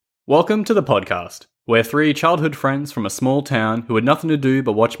Welcome to the podcast. We're three childhood friends from a small town who had nothing to do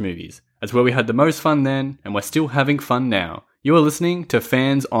but watch movies. It's where we had the most fun then, and we're still having fun now. You are listening to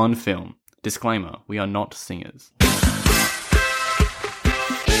Fans on Film. Disclaimer, we are not singers.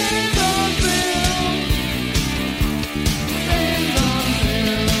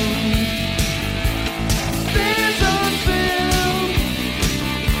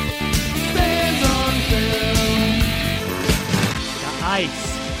 Ice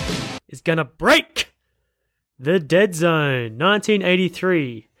is gonna break. The Dead Zone,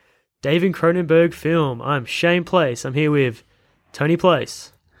 1983, David Cronenberg film. I'm Shane Place. I'm here with Tony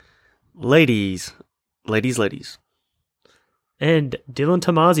Place. Ladies. And Dylan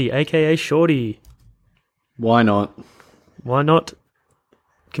Tomasi, aka Shorty. Why not? Why not?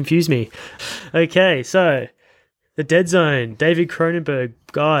 Confuse me. Okay, so The Dead Zone, David Cronenberg.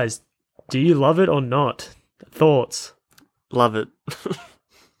 Guys, do you love it or not? Thoughts? Love it.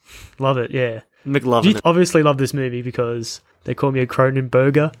 Love it, yeah. McLovin You it. obviously love this movie because they call me a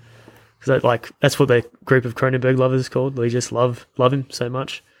Cronenberger. Because that's what their group of Cronenberg lovers is called. They just love him so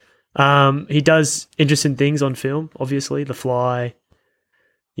much. He does interesting things on film, obviously. The Fly,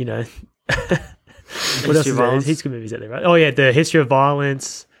 you know. What else is there? There's heaps of good movies out there, right? Oh, yeah, The History of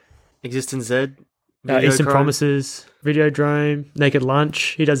Violence. Existence Z. Eastern Promises. Videodrome. Naked Lunch.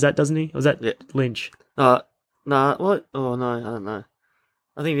 He does that, doesn't he? Or is that Lynch? Nah, what? Oh, no, I don't know.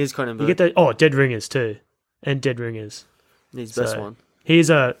 I think it is Cronenberg. You get the Dead Ringers too. And Dead Ringers. He's the best one. He's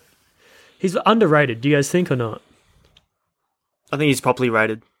underrated, do you guys think or not? I think he's properly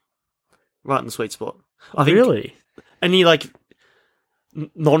rated. Right in the sweet spot. I think Really? any,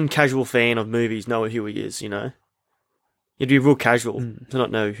 non-casual fan of movies know who he is, you know? You'd be real casual to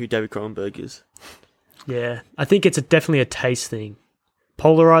not know who David Cronenberg is. Yeah. I think it's definitely a taste thing.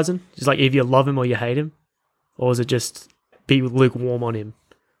 Polarizing. Just like either you love him or you hate him. Or is it just be lukewarm on him?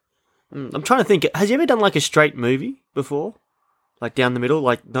 I'm trying to think. Has he ever done, a straight movie before? Like, down the middle?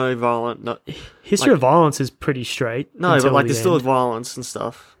 Like, no violent... No, History of Violence is pretty straight. No, but, there's still end. violence and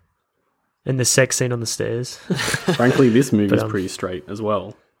stuff. And the sex scene on the stairs. Frankly, this movie is pretty straight as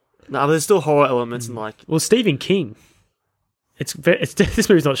well. No, but there's still horror elements and, Well, Stephen King. This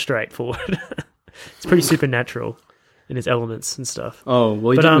movie's not straightforward. It's pretty supernatural in its elements and stuff. Oh,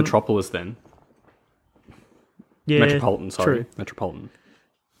 well, he did Metropolis then. Yeah, Metropolitan, sorry. True. Metropolitan.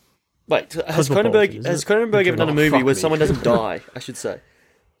 Wait, has Cronenberg ever done a movie where someone doesn't die, I should say?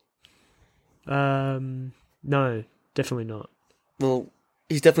 No, definitely not. Well,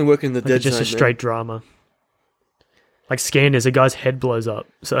 he's definitely working in the Dead Zone. Just a straight drama. Like Scanners, a guy's head blows up.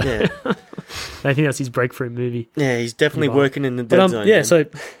 So yeah. I think that's his breakthrough movie. Yeah, he's definitely working in the Dead Zone. Yeah, so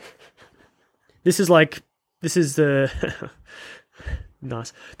this is the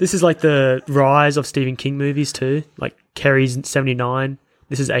nice. This is like the rise of Stephen King movies too. Like Carrie's 79.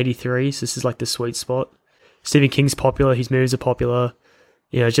 This is 83, so this is like the sweet spot. Stephen King's popular, his movies are popular.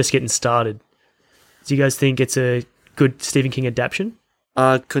 You know, it's just getting started. Do you guys think it's a good Stephen King adaptation?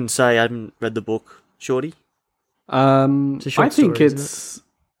 I couldn't say. I haven't read the book. Shorty? I think story, it's...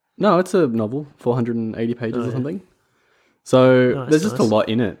 No, it's a novel, 480 pages or something. So there's just a lot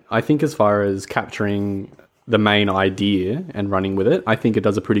in it. I think as far as capturing the main idea and running with it, I think it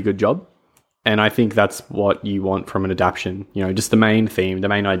does a pretty good job. And I think that's what you want from an adaptation, you know, just the main theme, the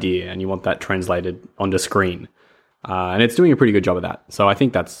main idea, and you want that translated onto screen. And it's doing a pretty good job of that. So I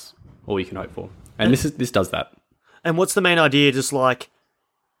think that's all you can hope for. And this does that. And what's the main idea? Just like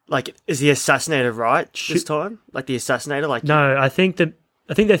is the assassinator right this time? Like the assassinator? No, I think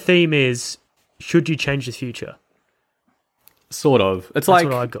the theme is, should you change the future? Sort of. It's that's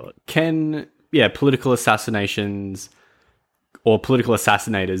what I got. Political assassinations or political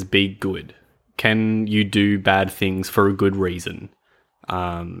assassinators be good? Can you do bad things for a good reason?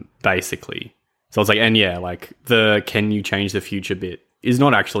 Basically. So it's the can you change the future bit is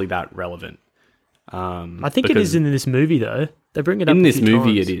not actually that relevant. I think it is in this movie though. They bring it up in this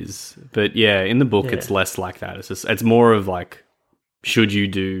movie. Times. It is, but yeah, in the book it's less like that. It's more of should you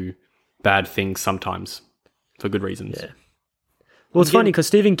do bad things sometimes for good reasons? Yeah. Well, it's funny because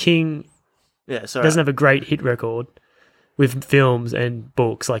Stephen King doesn't have a great hit record with films and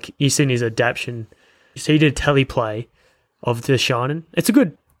books. Like, you've seen his adaptation. So he did a teleplay of The Shining. It's a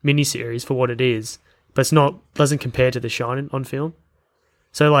good miniseries for what it is, but doesn't compare to The Shining on film.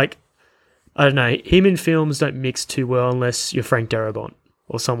 So, I don't know, him in films don't mix too well unless you're Frank Darabont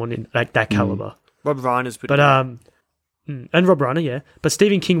or someone in that caliber. Rob Reiner's pretty good. And Rob Reiner, yeah. But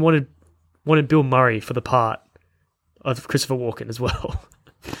Stephen King wanted Bill Murray for the part of Christopher Walken as well.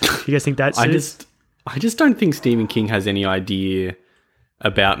 You guys think that's I just don't think Stephen King has any idea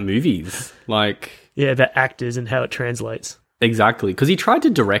about movies. About actors and how it translates. Exactly, because he tried to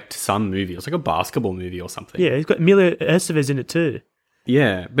direct some movie. It was like a basketball movie or something. Yeah, he's got Emilio Estevez in it too.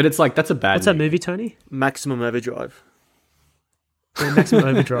 Yeah, but it's like, that's a bad What's that movie, Tony? Maximum Overdrive. Yeah, Maximum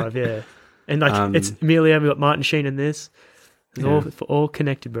Overdrive, yeah. And like it's Emilio, we've got Martin Sheen in this. It's all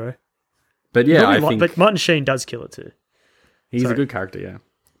connected, bro. But yeah, but Martin Sheen does kill it too. He's a good character, yeah.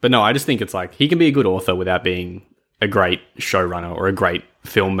 But no, I just think it's like, he can be a good author without being a great showrunner or a great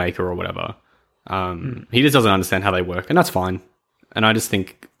filmmaker or whatever. He just doesn't understand how they work, and that's fine. And I just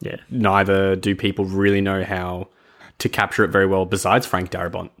think neither do people really know how to capture it very well besides Frank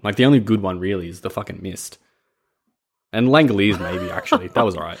Darabont. Like, the only good one really is The fucking Mist. And Langoliers, maybe, actually. That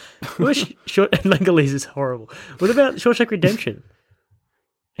was all right. Langoliers is horrible. What about Shawshank Redemption?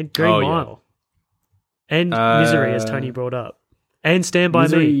 And Green Mile? Yeah. And Misery, as Tony brought up. And Stand By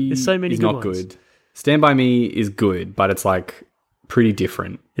Me. There's so many good ones. Not good. Stand By Me is good, but it's like pretty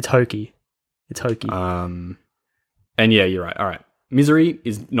different. It's hokey. And yeah, you're right. All right. Misery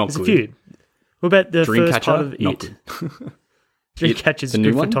is not good. There's a few. What about the Dreamcatcher? First part of It? Not good. Dreamcatcher's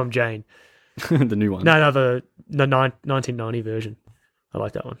good for Tom Jane. The new one. No, the 1990 version. I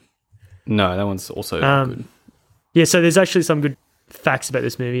like that one. No, that one's also good. Yeah, so there's actually some good facts about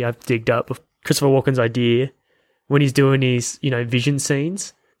this movie I've digged up. Christopher Walken's idea when he's doing his, vision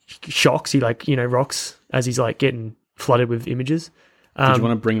scenes, shocks, he rocks as he's like getting flooded with images. Did you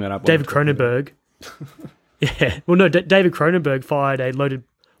want to bring that up? David Cronenberg. Yeah. Well, no, David Cronenberg fired a loaded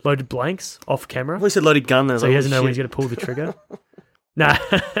blanks off camera. Well, he said loaded gun there. So he doesn't know when he's going to pull the trigger. Nah,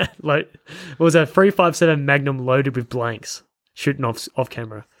 it was a 357 Magnum loaded with blanks, shooting off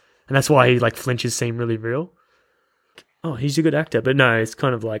camera, and that's why he like flinches seem really real. Oh, he's a good actor, but no, it's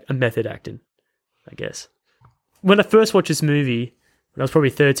kind of like a method acting, I guess. When I first watched this movie, when I was probably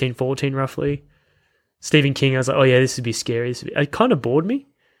 13, 14 roughly, Stephen King, I was like, oh yeah, this would be scary. It kind of bored me.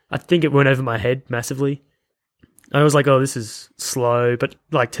 I think it went over my head massively. I was like, oh, this is slow, but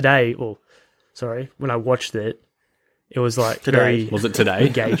like today, when I watched it, it was like today. Was it today?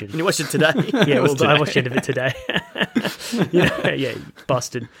 Engaging. You watched it today? Yeah, I watched the end of it today.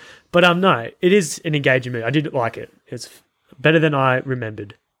 Busted. But no, it is an engaging movie. I did like it. It's better than I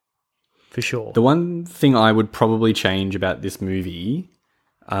remembered, for sure. The one thing I would probably change about this movie,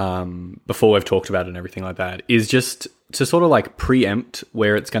 before we've talked about it and everything like that, is just to sort of like preempt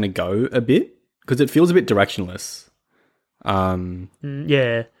where it's going to go a bit, because it feels a bit directionless.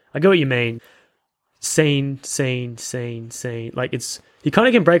 Yeah, I get what you mean. Scene. Like you kind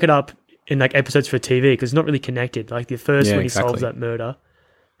of can break it up in like episodes for TV because it's not really connected. Like the first when he solves that murder,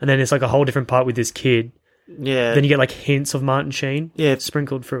 and then it's like a whole different part with this kid. Yeah. Then you get like hints of Martin Sheen. Yeah.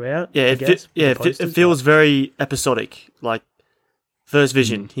 Sprinkled throughout. Yeah. It feels very episodic. Like first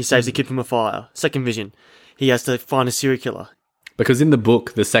vision, he saves the kid from a fire. Second vision, he has to find a serial killer. Because in the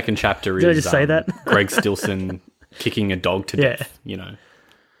book, the second chapter is Did I just say that? Greg Stilson kicking a dog to death.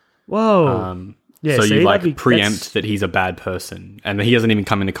 Whoa. Yeah, so you preempt that he's a bad person, and he hasn't even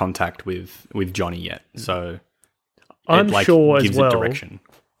come into contact with Johnny yet. So I'm sure gives as well. It direction.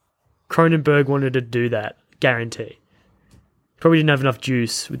 Cronenberg wanted to do that, guarantee. Probably didn't have enough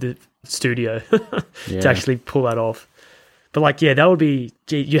juice with the studio to actually pull that off. But that would be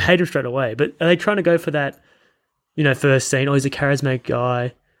you hate him straight away. But are they trying to go for that? First scene. Oh, he's a charismatic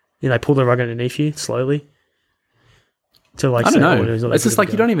guy. They pull the rug underneath you slowly. To I don't know. It's just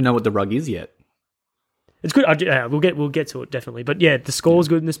like you don't even know what the rug is yet. It's good. We'll get to it definitely. But yeah, the score's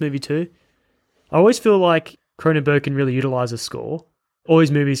good in this movie too. I always feel like Cronenberg can really utilize a score. All his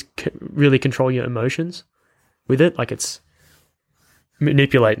movies really control your emotions with it. Like it's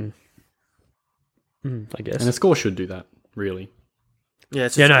manipulating. I guess. And a score should do that, really. Yeah,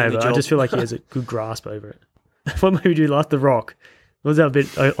 it's but I just feel like he has a good grasp over it. What movie did you like? The Rock. Was that a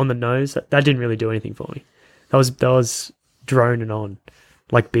bit on the nose? That didn't really do anything for me. That was droning on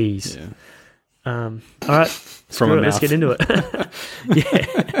like bees. Yeah. All right, let's get into it.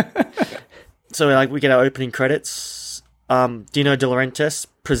 Yeah. So we get our opening credits. Dino De Laurentiis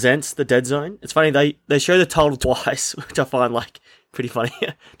presents The Dead Zone. It's funny they show the title twice, which I find pretty funny.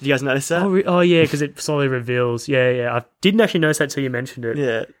 Did you guys notice that? Oh yeah, because it slowly reveals. Yeah. I didn't actually notice that till you mentioned it.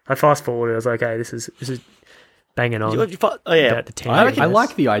 Yeah. I fast forwarded. I was like, okay, this is banging on. Oh yeah. I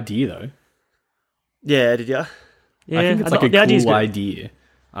like the idea though. Yeah, did you? Yeah, I think it's like a cool idea.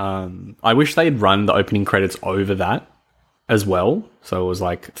 I wish they'd run the opening credits over that as well. So it was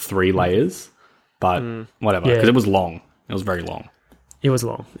like 3 layers, but whatever. Because it was long. It was very long. It was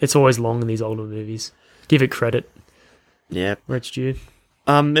long. It's always long in these older movies. Give it credit. Yeah. Where it's due.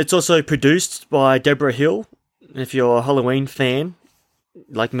 It's also produced by Deborah Hill. If you're a Halloween fan,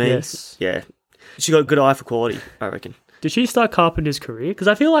 like me, yeah, she got a good eye for quality, I reckon. Did she start Carpenter's career? Because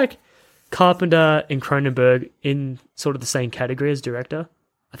I feel like Carpenter and Cronenberg in sort of the same category as director.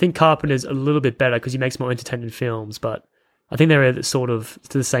 I think Carpenter's a little bit better because he makes more entertaining films, but I think they're sort of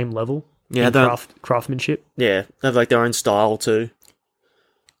to the same level. Yeah, craftsmanship. Yeah, they have like their own style too.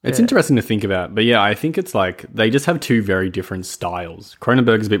 It's interesting to think about, but yeah, I think it's like they just have two very different styles.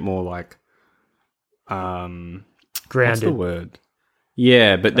 Cronenberg's a bit more like, grounded. What's the word?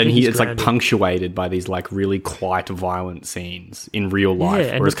 Yeah, but then it's like punctuated by these like really quite violent scenes in real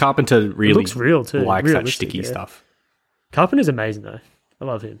life, whereas Carpenter really looks real too, likes that sticky stuff. Carpenter's amazing though. I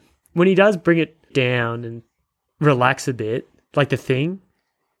love him. When he does bring it down and relax a bit, like The Thing,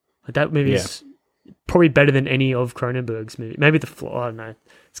 like that movie is probably better than any of Cronenberg's movie. Maybe The Fly, I don't know.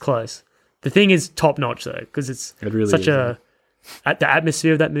 It's close. The Thing is top notch though, because it's the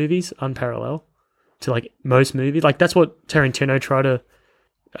atmosphere of that movie's unparalleled to like most movies. Like that's what Tarantino tried to,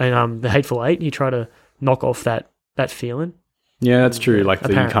 and The Hateful Eight, he tried to knock off that feeling. Yeah, that's true. Like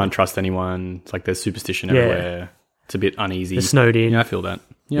you can't trust anyone. It's like there's superstition everywhere. It's a bit uneasy. The snowed in. Yeah, I feel that.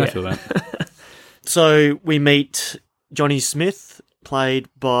 I feel that. So we meet Johnny Smith, played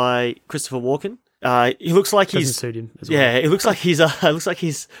by Christopher Walken. He looks like doesn't suit him as well. Yeah, it looks like he's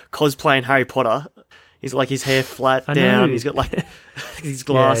cosplaying Harry Potter. He's like his hair flat down. He's got like these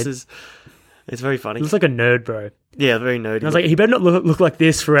glasses. It's very funny. He looks like a nerd, bro. Yeah, very nerdy. And I was like, he better not look like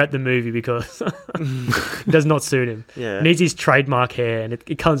this throughout the movie because it does not suit him. Yeah, he needs his trademark hair, and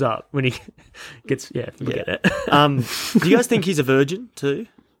it comes up when he gets. Forget it. Do you guys think he's a virgin too?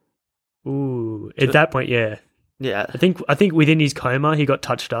 Ooh, at that point, yeah. Yeah, I think within his coma, he got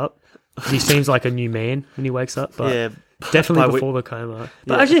touched up. He seems like a new man when he wakes up, but definitely before the coma.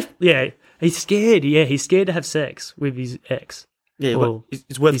 But actually, he's scared. Yeah, he's scared to have sex with his ex. Yeah, well,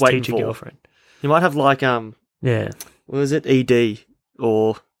 it's worth his waiting teacher for. Girlfriend. He might have like what was it, ED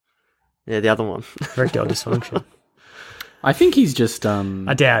or the other one, erectile dysfunction. I think he's just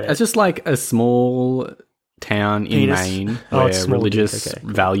I doubt it. It's just like a small town in Maine where religious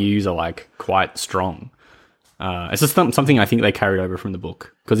values are like quite strong. It's just something I think they carried over from the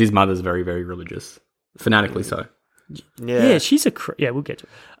book because his mother's very, very religious, fanatically so. Yeah, she's we'll get to it.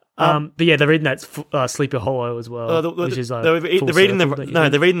 But yeah, they're reading that Sleepy Hollow as well, which is they're reading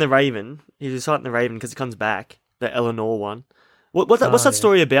the Raven. He's reciting the Raven because it comes back, the Eleanor one. What's that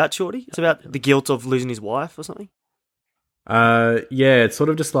story about, Shorty? It's about the guilt of losing his wife or something. It's sort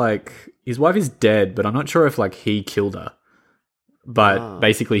of just like his wife is dead, but I'm not sure if like he killed her. But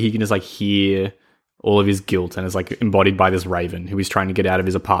basically, he can just like hear all of his guilt, and is like embodied by this Raven who he's trying to get out of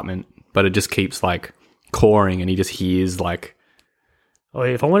his apartment, but it just keeps like cawing, and he just hears like. Oh,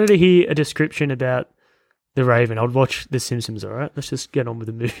 if I wanted to hear a description about the Raven, I'd watch The Simpsons, all right? Let's just get on with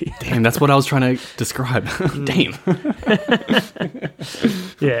the movie. Damn, that's what I was trying to describe. Damn.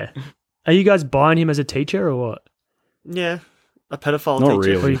 Yeah. Are you guys buying him as a teacher or what? Yeah, a pedophile Not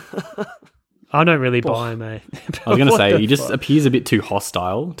teacher. Really. I don't really buy him, eh? I was going to say, he just appears a bit too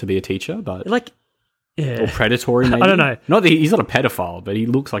hostile to be a teacher, but... Like, yeah. Or predatory, maybe? I don't know. Not that he's not a pedophile, but he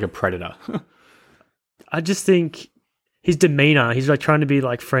looks like a predator. I just think... his demeanor, he's like trying to be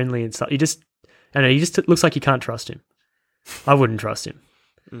like friendly and stuff. He just looks like you can't trust him. I wouldn't trust him.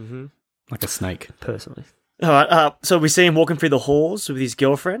 Mm-hmm. Like a snake. Personally. All right, so we see him walking through the halls with his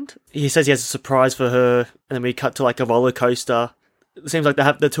girlfriend. He says he has a surprise for her, and then we cut to like a roller coaster. It seems like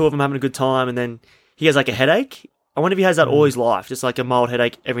the two of them having a good time, and then he has like a headache. I wonder if he has that all his life, just like a mild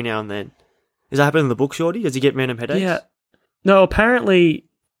headache every now and then. Does that happen in the book, Shorty? Does he get random headaches? Yeah. No, apparently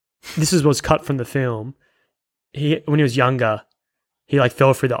this was cut from the film. When he was younger, he like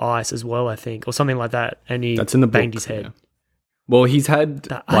fell through the ice as well, I think, or something like that, and That's in the banged book, his head. Yeah. Well, he's had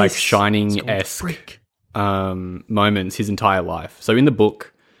the like ice Shining-esque moments his entire life. So in the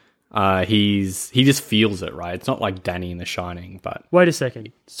book, he just feels it, right? It's not like Danny in The Shining, but wait a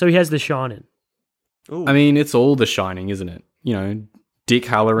second. So he has The Shining. Ooh. I mean, it's all The Shining, isn't it? You know, Dick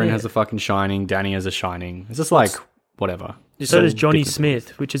Halloran has a fucking Shining. Danny has a Shining. It's just like whatever. So does Johnny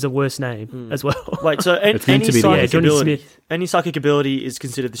Smith, which is a worse name as well. Wait, so any psychic ability is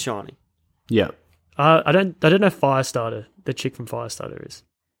considered The Shining? Yeah. I don't know Firestarter, the chick from Firestarter is.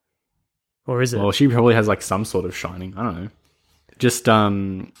 Or is it? Well, she probably has like some sort of Shining. I don't know. Just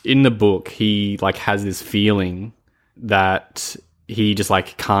in the book, he like has this feeling that he just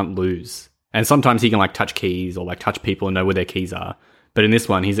like can't lose. And sometimes he can like touch keys or like touch people and know where their keys are. But in this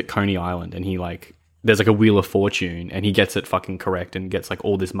one, he's at Coney Island and he like there's like a Wheel of Fortune and he gets it fucking correct and gets like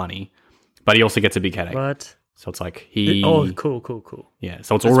all this money. But he also gets a big headache. What? So it's like he... Oh, cool. Yeah,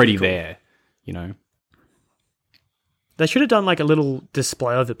 so it's already there, you know. They should have done like a little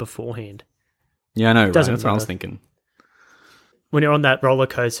display of it beforehand. Yeah, I know, right? That's what I was thinking. When you're on that roller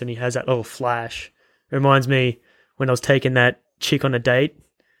coaster and he has that little flash, it reminds me when I was taking that chick on a date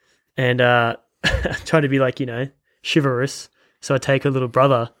and trying to be like, chivalrous. So I take her little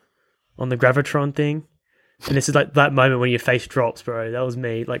brother on the gravitron thing, and this is like that moment when your face drops, bro. That was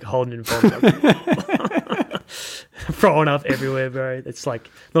me, like holding it vomit, throwing up everywhere, bro. It's like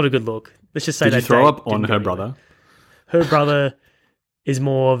not a good look. Let's just say Did you throw up on her brother? Her brother is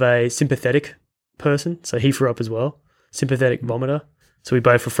more of a sympathetic person, so he threw up as well. Sympathetic vomiter. So we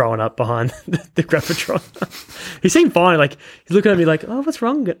both were throwing up behind the gravitron. He seemed fine. Like he's looking at me like, "Oh, what's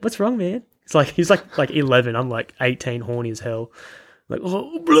wrong? What's wrong, man?" It's like he's like 11. I'm like 18, horny as hell. Like,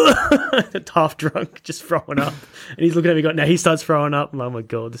 oh, blah, half drunk, just throwing up. And he's looking at me going, now he starts throwing up. I'm like, oh my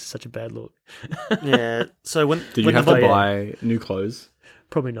God, this is such a bad look. Yeah. So Did you have to buy new clothes?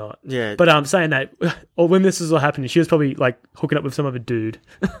 Probably not. Yeah. But I'm saying that, or when this was all happening, she was probably like hooking up with some other dude.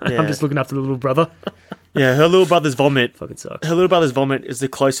 Yeah. I'm just looking after the little brother. Yeah, her little brother's vomit. Fucking sucks. Her little brother's vomit is the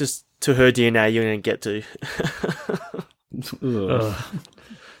closest to her DNA you're going to get to.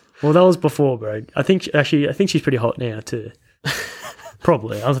 Well, that was before, bro. I think she's pretty hot now too.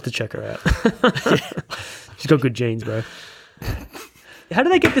 Probably. I'll have to check her out. She's got good genes, bro. How do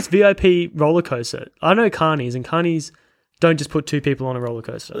they get this VIP roller coaster? I know carnies, and carnies don't just put two people on a roller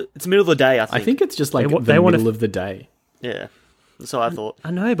coaster. It's middle of the day, I think. I think it's just like the middle of the day. Yeah, that's what I thought. I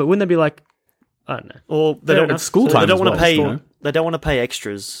know, but wouldn't they be like, I don't know. Or they don't. It's school time. They don't want to pay. You know? They don't want to pay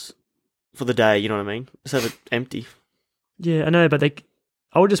extras for the day. You know what I mean? Just have it empty. Yeah, I know, but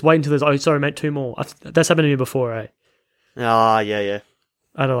I would just wait until there's. Oh, sorry, mate. Two more. That's happened to me before, eh? Ah, yeah.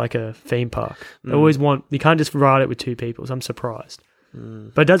 Out of like a theme park, they always want. You can't just ride it with two people. So I'm surprised,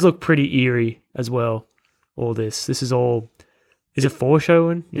 but it does look pretty eerie as well. All this is all. Is it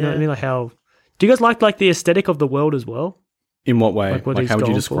foreshadowing? You know what I mean? Like how? Do you guys like the aesthetic of the world as well? In what way? Like how would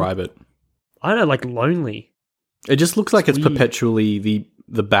you describe it? I don't know, like lonely. It just looks like it's perpetually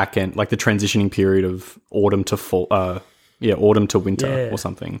the back end, like the transitioning period of autumn to fall. Autumn to winter or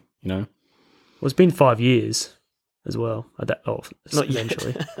something. You know. Well, it's been 5 years as well. Not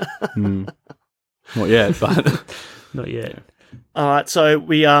eventually. Not yet, but not yet. All right, so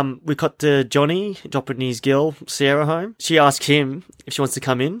we got to Johnny dropping his girl Sarah home. She asked him if she wants to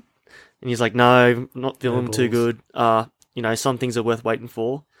come in, and he's like, "No, not feeling too good. Some things are worth waiting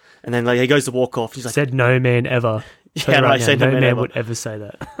for." And then he goes to walk off. He's like, "Said no man ever." Yeah, right. Said no man would ever say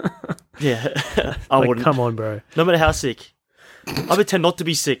that. Yeah, I wouldn't. Come on, bro. No matter how sick, I pretend not to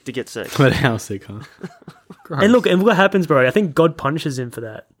be sick to get sick. No matter how sick, huh? And look what happens, bro. I think God punishes him for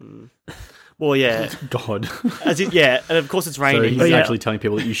that. Well, yeah. God. And of course it's raining. So he's actually telling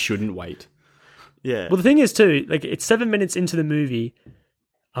people that you shouldn't wait. Yeah. Well, the thing is too, like it's 7 minutes into the movie.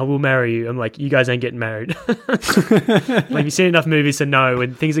 I will marry you. I'm like, you guys ain't getting married. Like you've seen enough movies to know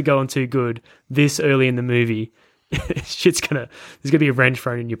when things are going too good this early in the movie, there's gonna be a wrench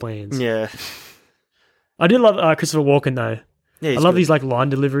thrown in your plans. Yeah. I did love Christopher Walken though. Yeah, I love these like line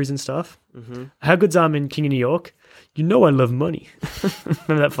deliveries and stuff. Mm-hmm. How good's in King of New York? You know I love money.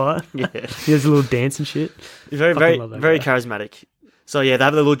 Remember that part? Yeah. He has a little dance and shit. He's very charismatic. So yeah, they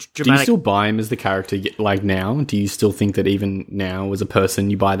have a little dramatic. Do you still buy him as the character like now? Do you still think that even now as a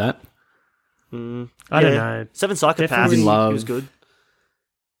person you buy that? I don't know. Seven Psychopaths. In Love. He was good.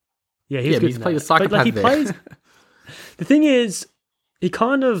 Yeah, he was good. He's played a psychopath. But, he plays. The thing is, he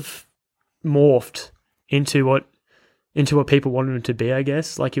kind of morphed into what people wanted him to be. I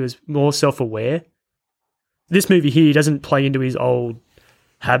guess like he was more self-aware. This movie here, he doesn't play into his old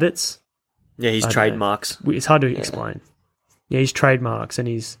habits. Yeah, his trademarks. It's hard to explain. Yeah, his trademarks and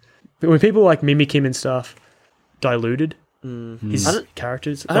when people like mimic him and stuff, diluted his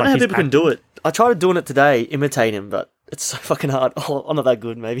characters. I don't know how people can do it. I tried doing it today, imitate him, but it's so fucking hard. Oh, I'm not that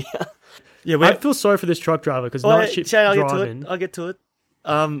good, maybe. Yeah, I feel sorry for this truck driver because night shift driving. I'll get to it.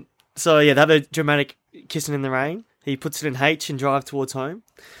 So yeah, they have a dramatic kissing in the rain. He puts it in H and drive towards home.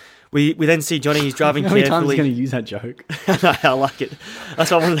 We then see Johnny. He's driving How carefully. many times are you going to use that joke? No, I like it.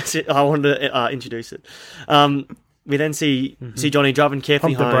 That's why I wanted to introduce it. We then see Johnny driving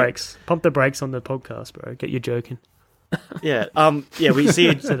carefully home. Pump the brakes on the podcast, bro. Get you joking. Yeah. We see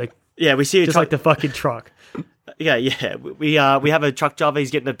it. We see it just like the fucking truck. Yeah. We have a truck driver.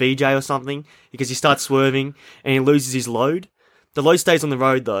 He's getting a BJ or something because he starts swerving and he loses his load. The load stays on the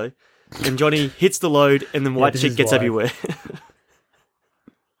road though, and Johnny hits the load, and then white shit gets everywhere.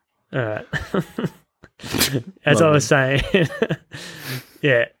 All right. As I was saying,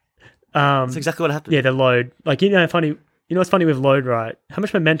 yeah. That's exactly what happened. Yeah, the load. Like, funny. You know what's funny with load, right? How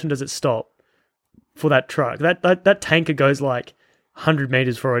much momentum does it stop for that truck? That tanker goes like 100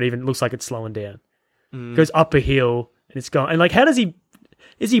 meters before it even looks like it's slowing down. It goes up a hill and it's going. And like,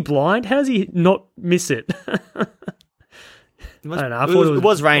 is he blind? How does he not miss it? I don't know. I thought it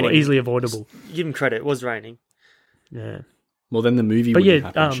was raining. Easily avoidable. Give him credit. It was raining. Yeah. Well, then the movie wouldn't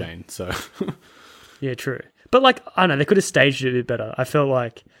happen, Shane. So yeah, true. But like, I don't know, they could have staged it a bit better. I felt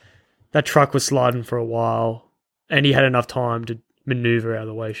like that truck was sliding for a while, and he had enough time to maneuver out of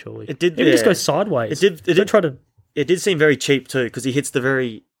the way. Surely it did. Maybe just go sideways. It did seem very cheap too, because he hits the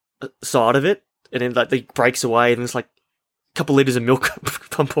very side of it, and then like he breaks away, and there's like a couple liters of milk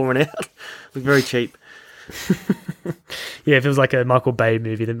pouring out. Like, very cheap. Yeah, if it was like a Michael Bay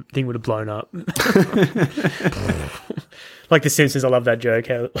movie, the thing would have blown up. Like The Simpsons, I love that joke,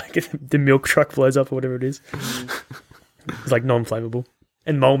 how like the milk truck blows up or whatever it is. It's like non-flammable.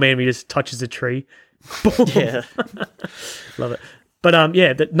 And Mole Man, he just touches a tree. Yeah. Love it. But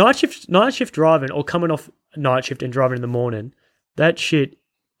yeah, the night shift driving, or coming off night shift and driving in the morning, that shit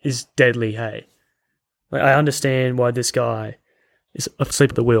is deadly, hey. Like, I understand why this guy is asleep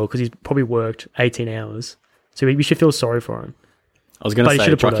at the wheel, because he's probably worked 18 hours. So we should feel sorry for him. I was going to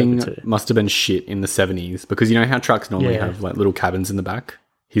say, trucking must have been shit in the 70s, because you know how trucks normally have like little cabins in the back?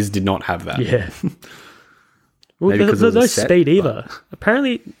 His did not have that. Yeah. Well, there's no speed either.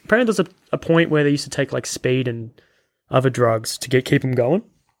 Apparently there's a point where they used to take like speed and other drugs to keep them going.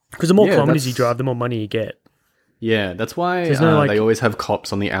 Because the more kilometers you drive, the more money you get. Yeah, that's why they always have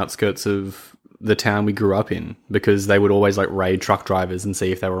cops on the outskirts of the town we grew up in, because they would always like raid truck drivers and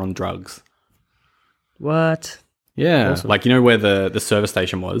see if they were on drugs. What? Yeah, awesome. Like, you know where the service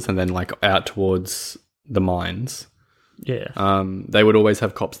station was, and then like out towards the mines. Yeah. They would always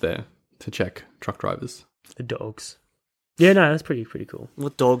have cops there to check truck drivers. The dogs. Yeah, no, that's pretty cool.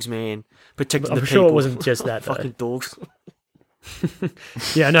 What dogs, man? Protecting I'm the sure people. it wasn't just that, though. Fucking dogs.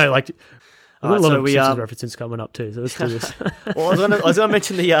 Yeah, I know, like, we've got a lot of we, Simpsons references coming up too, so let's do this. Well, I was gonna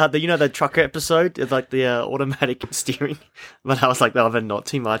mention the trucker episode, of like the automatic steering, but I was like, no, I've not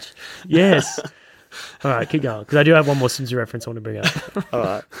too much. Yes. All right, keep going, because I do have one more Simpsons reference I want to bring up. All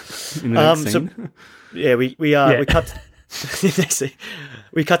right. In the next scene. So, yeah, we cut.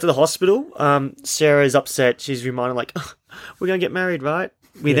 We cut to the hospital. Sarah is upset. She's reminded, like, oh, we're gonna get married, right?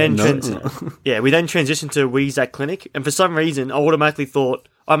 We then transition to Weezak Clinic, and for some reason, I automatically thought,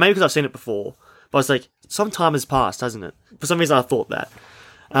 maybe because I've seen it before, but I was like, some time has passed, hasn't it? For some reason, I thought that.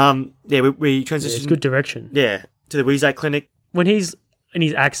 We transition. It's good direction. Yeah, to the Weezak Clinic. When he's in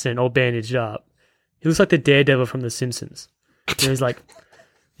his accent, all bandaged up, he looks like the Daredevil from The Simpsons. You know, he's like,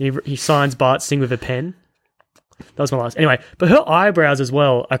 he signs Bart Singh with a pen. That was my last. Anyway, but her eyebrows as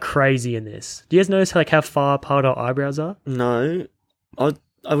well are crazy in this. Do you guys notice like how far apart her eyebrows are? No,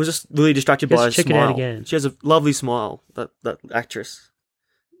 I was just really distracted by her smile. Check it out again. She has a lovely smile. That actress.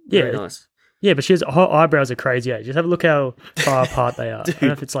 Very nice. Yeah, but her eyebrows are crazy. Just have a look how far apart they are. Dude, I don't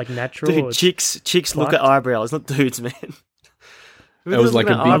know if it's like natural. Or chicks look at eyebrows, not dudes, man. It was like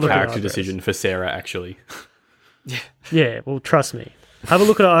a big character decision for Sarah, actually. Yeah, well, trust me. Have a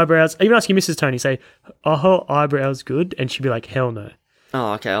look at her eyebrows. Even asking Mrs. Tony, say, are her eyebrows good? And she'd be like, hell no.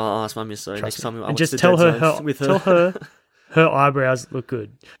 Oh, okay. I'll ask my miss. Next time and just tell her her eyebrows look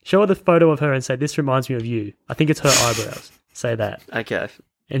good. Show her the photo of her and say, this reminds me of you. I think it's her eyebrows. Say that. Okay.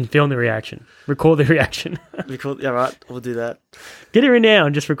 And film the reaction. Record the reaction. Yeah, right. We'll do that. Get her in now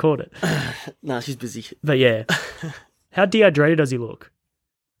and just record it. No, she's busy. But yeah. How dehydrated does he look?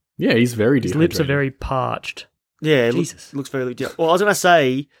 Yeah, he's very dehydrated. His lips are very parched. Yeah, looks very legit. Well, I was going to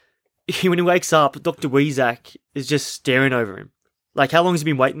say, when he wakes up, Dr. Weezak is just staring over him. Like, how long has he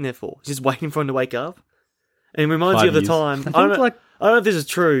been waiting there for? He's just waiting for him to wake up? And it reminds you of the time. I don't know if this is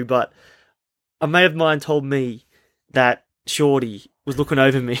true, but a mate of mine told me that Shorty was looking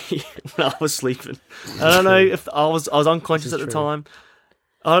over me when I was sleeping. I don't know if I was unconscious at the time.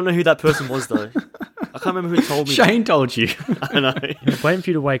 I don't know who that person was, though. I can't remember who told me. Shane told you. I know. He was waiting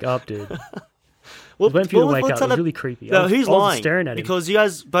for you to wake up, dude. Waiting for you to wake up. It was really creepy. No, who's lying? Staring at him. Because you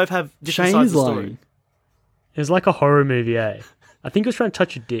guys both have different Shane sides is of the story. lying. It was like a horror movie, eh? I think he was trying to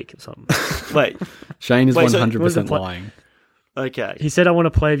touch your dick or something. Wait. Shane is 100% lying. Okay. He said, I want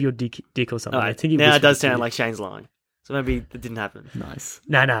to play with your dick or something. Right. I think now it does sound like Shane's lying. So maybe it didn't happen. Nice.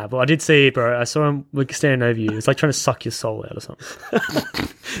 Nah, but I did see it, bro. I saw him standing over you. It's like trying to suck your soul out or something.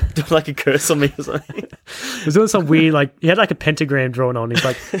 Doing like a curse on me or something. He was doing some weird, like, he had like a pentagram drawn on. He's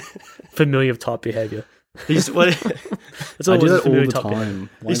like familiar type behavior. That's I do that all the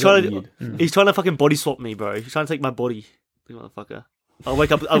time. He's trying to fucking body swap me, bro. He's trying to take my body. Motherfucker. I'll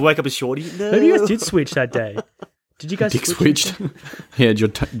wake up as Shorty. No. Maybe you guys did switch that day. Did you guys switched? Yeah, did your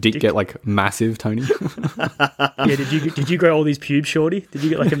dick get like massive, Tony? Yeah, did you grow all these pubes, Shorty? Did you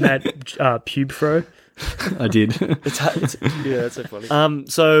get like a mad pube fro? I did. Yeah, that's so funny.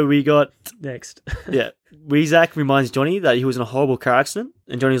 So we got next. Yeah, Weezak reminds Johnny that he was in a horrible car accident,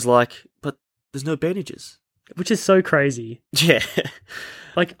 and Johnny's like, "But there's no bandages," which is so crazy. Yeah,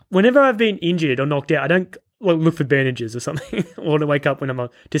 like whenever I've been injured or knocked out, I don't look for bandages or something. I want to wake up when I'm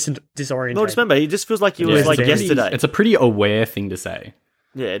disoriented. No, just remember, it just feels like it was like yesterday. It's a pretty aware thing to say.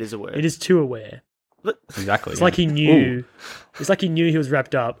 Yeah, it is aware. It is too aware. Exactly. It's like he knew. Ooh. It's like he knew he was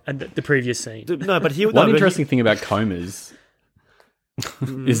wrapped up at the previous scene. No, but one interesting thing about comas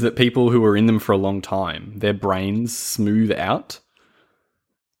is that people who are in them for a long time, their brains smooth out.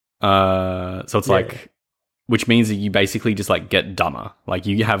 So it's like, which means that you basically just like get dumber. Like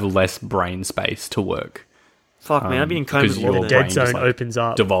you have less brain space to work. Fuck man, I've been in comas. The dead zone opens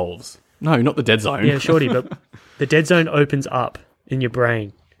up. Devolves. No, not the dead zone. Yeah, shorty, but the dead zone opens up in your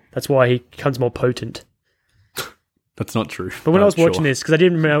brain. That's why he becomes more potent. That's not true. But when I was watching this, because I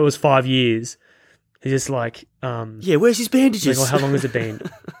didn't remember it was 5 years, he's just like, where's his bandages? Like, how long has it been?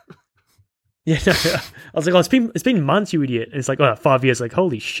 No, I was like, it's been months, you idiot. And it's like, 5 years. Like,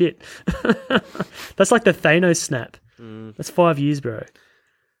 holy shit. That's like the Thanos snap. That's 5 years, bro.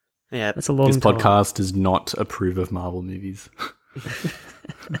 Yeah, that's a long time. This podcast does not approve of Marvel movies.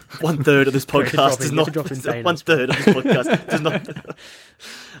 1/3 of this podcast does not. 1/3 of this podcast does not.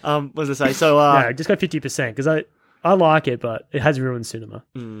 What was I say? So, just go 50% because I like it, but it has ruined cinema.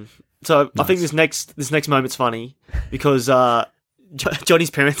 So nice. I think this next moment's funny because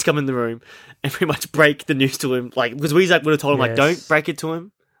Johnny's parents come in the room and pretty much break the news to him, like because Weezak would have told him like, don't break it to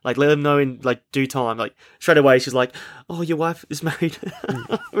him. Like, let them know in, like, due time. Like, straight away, she's like, oh, your wife is married.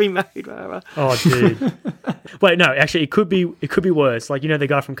 Remarried. Blah, blah. Oh, dude. Wait, no, actually, it could be worse. Like, you know the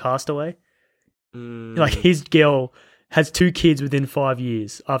guy from Castaway? Like, his girl has 2 kids within 5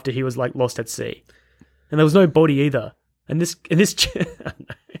 years after he was, like, lost at sea. And there was no body either. And this I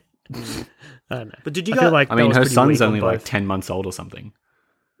don't know. But did you guys... I mean, her son's only, like, 10 months old or something.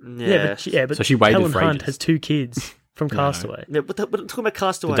 Yeah, but so she waited Helen for Hunt ages. Has 2 kids. From Castaway. Yeah, we're talking about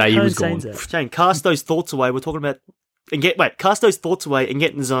Castaway. The day he was gone. Shane, cast those thoughts away. We're talking about... Cast those thoughts away and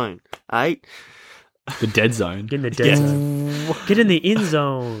get in the zone. Alright? The dead zone. Get in the dead zone. Get in the in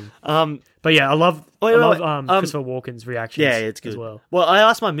zone. But yeah, I love Christopher Walken's reactions it's good. As well. Well, I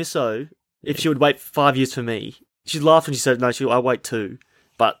asked my misso if she would wait 5 years for me. She laughed and she said, no, I'll wait 2.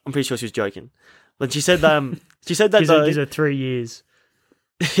 But I'm pretty sure she was joking. But she said that... These are 3 years.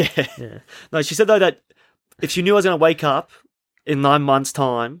 Yeah. No, she said, though, that if she knew I was going to wake up in 9 months'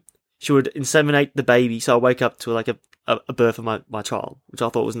 time, she would inseminate the baby, so I wake up to like a birth of my child, which I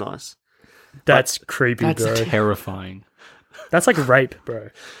thought was nice. That's creepy, bro. That's terrifying. That's like rape, bro.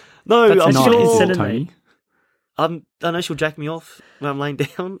 No, I'm not sure. Tony. I know she'll jack me off when I'm laying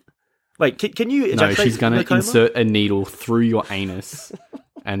down. Wait, can you? No, she's going to insert a needle through your anus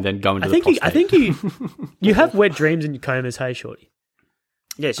and then go into the prostate. I think you have wet dreams in your comas, hey, shorty.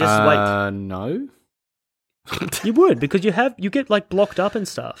 Yeah, it's just wait. No. You would, because you get like blocked up and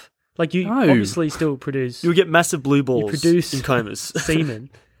stuff. Like you obviously still produce. You'll get massive blue balls. You produce in comas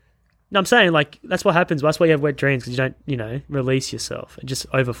semen. No, I'm saying like that's what happens. That's why you have wet dreams, because you don't release yourself. It just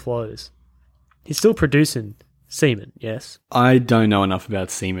overflows. He's still producing semen. Yes. I don't know enough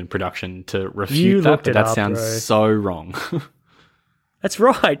about semen production to refute that. But that sounds so wrong. That's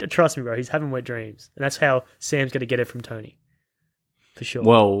right. Trust me, bro. He's having wet dreams, and that's how Sam's going to get it from Tony. For sure.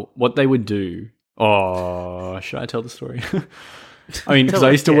 Well, what they would do. Oh, should I tell the story? I mean, because I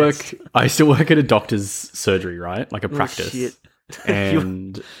used to work at a doctor's surgery, right? Like a practice. Shit.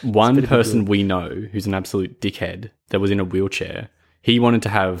 And one person we know who's an absolute dickhead that was in a wheelchair, he wanted to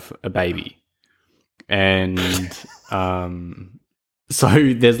have a baby. And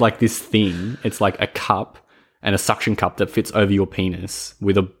so there's like this thing. It's like a cup and a suction cup that fits over your penis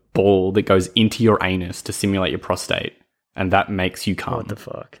with a ball that goes into your anus to simulate your prostate. And that makes you come. What the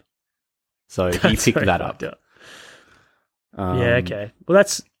fuck? So he picked that up. Yeah, okay. Well,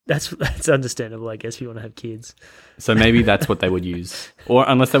 that's understandable, I guess, if you want to have kids. So maybe that's what they would use. Or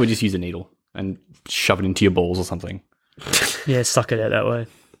unless they would just use a needle and shove it into your balls or something. Yeah, suck it out that way.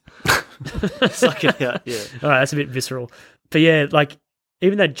 Suck it out, yeah. All right, that's a bit visceral. But yeah, like,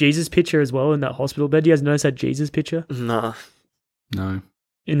 even that Jesus picture as well in that hospital bed. Do you guys notice that Jesus picture? No.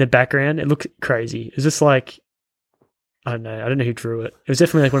 In the background, it looked crazy. It's just like, I don't know who drew it. It was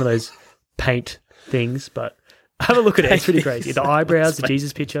definitely like one of those paint things, but have a look at it. It's pretty crazy. The eyebrows, the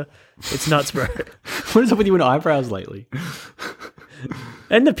Jesus picture. It's nuts, bro. What is up with you and eyebrows lately?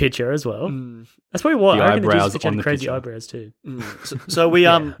 And the picture as well. That's probably what the I reckon. The Jesus eyebrows picture on had the crazy picture. eyebrows too. So we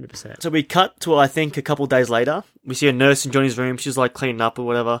 100%. so we cut to I think a couple of days later. We see a nurse in Johnny's room. She's like cleaning up or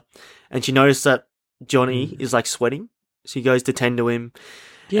whatever, and she noticed that Johnny is like sweating. So he goes to tend to him.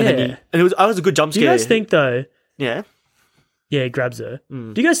 Yeah, and it was a good jump scare. Do you guys think though? Yeah. Yeah, he grabs her.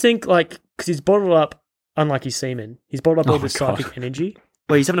 Do you guys think, like, because he's bottled up, unlike his semen, he's bottled up all this psychic energy?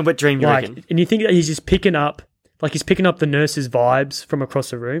 Well, he's having a wet dream, you reckon? And you think that he's just picking up, like, he's picking up the nurse's vibes from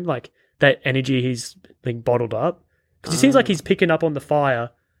across the room, like, that energy he's being bottled up. Because it seems like he's picking up on the fire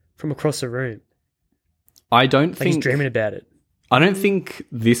from across the room. I don't like think... he's dreaming about it. I don't think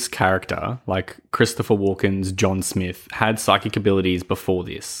this character, like Christopher Walken's John Smith, had psychic abilities before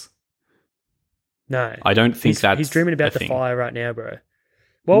this. No. I don't think he's dreaming about the fire right now, bro.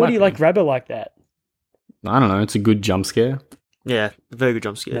 Why It would might he be. like grab her like that? I don't know. It's a good jump scare. Yeah, very good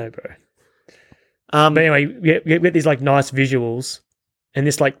jump scare. No, bro. But anyway, we get these like nice visuals, and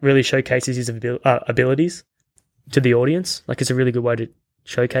this like really showcases his abilities to the audience. Like it's a really good way to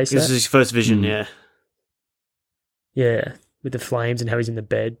showcase This that. is his first vision, yeah. Yeah, with the flames and how he's in the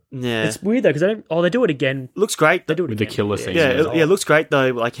bed. Yeah. It's weird though because they don't. Oh, they do it again. Looks great. They do it With again. the killer scene. Yeah, it looks great though,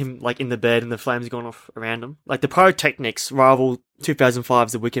 like him like in the bed and the flames going off around him. Like the pyrotechnics rival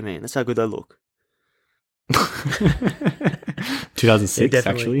 2005's The Wicker Man. That's how good they look. 2006, Yeah,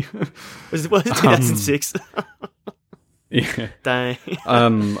 actually. Was it 2006? Yeah. Dang.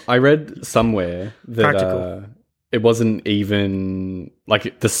 I read somewhere that Practical. it wasn't even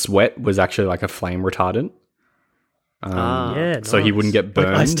like the sweat was actually like a flame retardant. Yeah, So he nice. wouldn't get Like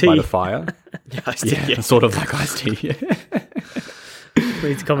burned Ice-T. by the fire. Yeah. Sort of like Ice-T. Yeah.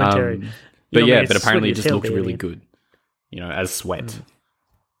 It's commentary. But You know, yeah, it's but apparently it sweaty just as looked hell, really baby. good, as sweat.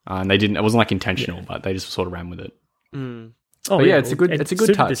 And they didn't. It wasn't like intentional, but they just sort of ran with it. Mm. Oh, But yeah, it's a good it touch for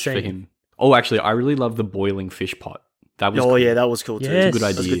suited the scene. him. Oh, actually, I really love the boiling fish pot. That was Oh cool. yeah, that was cool too. Yes. That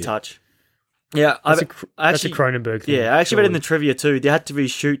was a Idea. good touch. Yeah, That's, I that's a actually, Cronenberg thing. yeah, I actually read in the surely. trivia too. They had to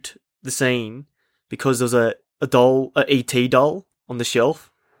reshoot the scene because there was a doll, a ET doll on the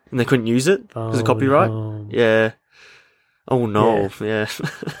shelf, and they couldn't use it because of Oh, copyright. no. Yeah. Oh no. Yeah.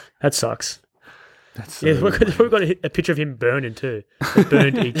 That sucks. That's Yeah, so we've got a picture of him burning too. A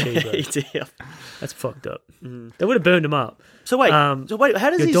burned ET, bro. ET. Yeah. That's fucked up. Mm. They would have burned him up. So wait. How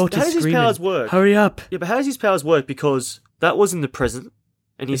does Your his daughter's screaming. powers work? Hurry up. Yeah, but how does his powers work? Because that was in the present,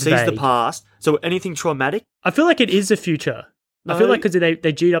 and he It's sees the vague. past. So anything traumatic? I feel like it is the future. I No. feel like because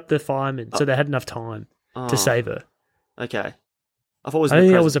they G'd up the firemen, so they had enough time Oh, to save her. Okay. I thought it was I in think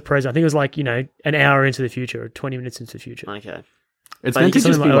the that present. was the present. I think it was like, an hour into the future or 20 minutes into the future. Okay. It's But meant to you- just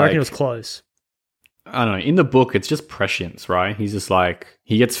Something be like, I like, reckon it was close. I don't know. In the book, it's just prescience, right? He's just like,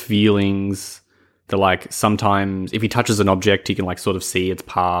 he gets feelings that like sometimes if he touches an object, he can like sort of see its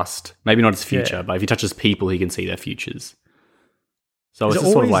past. Maybe not its future, Yeah. but if he touches people, he can see their futures. So Is it's it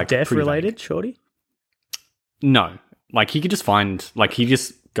just sort always of like death pretty related, vague. Shorty? No, like he could just find, like he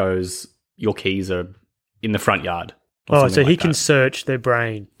just goes, your keys are in the front yard. or Oh, something so he like can that. search their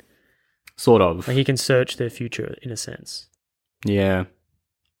brain. Sort of. Like he can search their future in a sense. Yeah.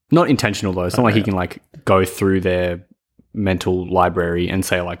 Not intentional though. It's not like he can like go through their mental library and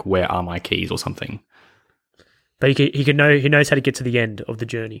say like, where are my keys or something. But he knows how to get to the end of the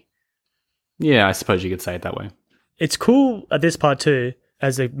journey. Yeah, I suppose you could say it that way. It's cool at this part too,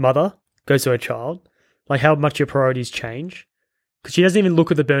 as a mother goes to her child, like how much your priorities change. Because she doesn't even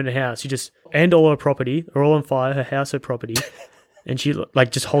look at the burned house. She just, and all her property are all on fire, her house, her property. And she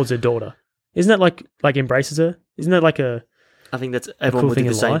like just holds her daughter. Isn't that like embraces her? Isn't that like a... I think that's everyone cool would do thing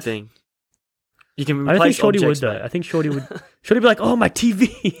the in same life? thing. You can I don't think replace Shorty would objects, though. mate. I think Shorty would be like, oh, my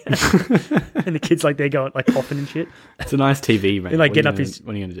TV. And the kid's like, they're going like coughing and shit. It's a nice TV, man. And, like, What are getting you up gonna- his-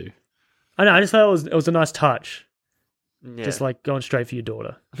 What are you going to do? I know, I just thought it was a nice touch. Yeah. Just like going straight for your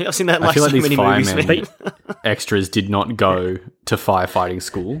daughter. I've seen that I like feel so like these many movies, firemen mate. extras did not go to firefighting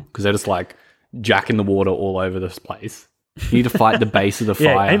school because they're just like jacking the water all over this place. You need to fight the base of the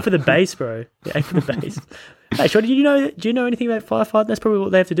Yeah, fire. aim for the base, bro. Yeah, aim for the base. Hey, Shorty, do you know anything about firefighting? That's probably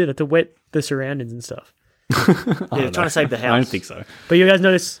what they have to do. They have to wet the surroundings and stuff. Yeah, trying to save the house. I don't think so. But do you guys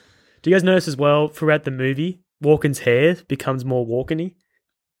notice as well throughout the movie, Walken's hair becomes more Walken-y?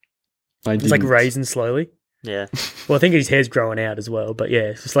 It's like raising slowly. Yeah. Well, I think his hair's growing out as well. But yeah,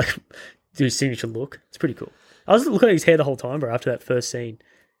 it's just like his signature look. It's pretty cool. I was looking at his hair the whole time, bro, after that first scene.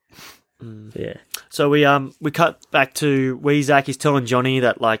 Yeah. So we cut back to Weezak. He's telling Johnny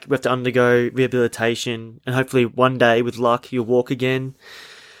that like we have to undergo rehabilitation, and hopefully one day, with luck, you'll walk again.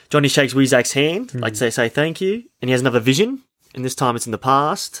 Johnny shakes Weezak's hand, like to say thank you, and he has another vision, and this time it's in the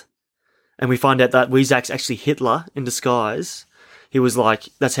past. And we find out that Weezak's actually Hitler in disguise. He was like,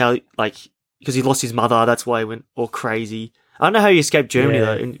 that's how, like, because he lost his mother, that's why he went all crazy. I don't know how he escaped Germany Yeah.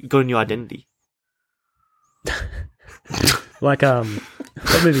 though and got a new identity. Like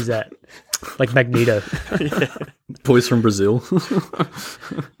what movie is that? Like Magneto. Boys from Brazil.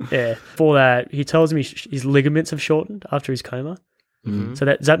 Yeah. For that, he tells him his ligaments have shortened after his coma. Mhm. So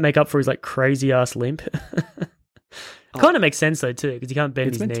does that make up for his like crazy ass limp? Kind of makes sense though too, because he can't bend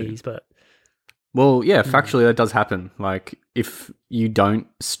It's his meant to. knees. But Well, yeah, factually that does happen. Like if you don't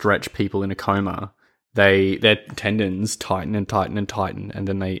stretch people in a coma, their tendons tighten and tighten and tighten, and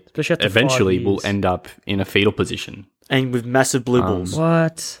then they eventually will end up in a fetal position. And with massive blue balls.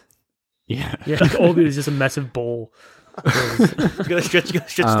 What? Yeah. Yeah, like all of it is just a massive ball. You gotta stretch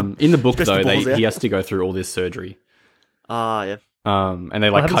in the book, though, he has to go through all this surgery. Yeah. And they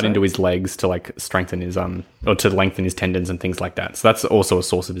cut into his legs to like strengthen his or to lengthen his tendons and things like that. So that's also a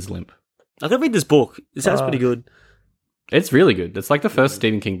source of his limp. I gotta read this book. It sounds pretty good. It's really good. It's like the first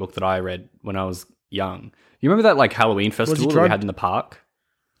Stephen King book that I read when I was young. You remember that like Halloween festival that we had in the park?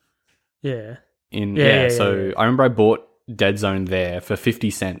 Yeah. So I remember I bought Dead Zone there for 50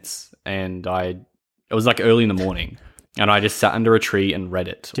 cents, and it was like early in the morning, and I just sat under a tree and read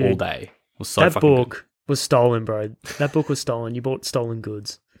it all day. It was so that fucking book good. Was stolen, bro. That book was stolen. You bought stolen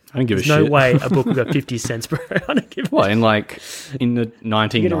goods. I don't give a shit. No way a book would go 50 cents, bro. I don't give a shit. What, in the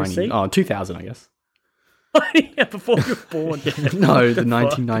 1990s? Oh, 2000, I guess. Yeah, before you were born. No, the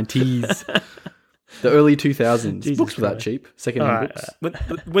 1990s. The early 2000s. Jesus books were that Christ. cheap. Second-hand books.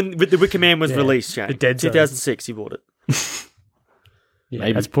 When The Wicker Man was released, Shane. The Dead Zone. 2006, you bought it. Yeah,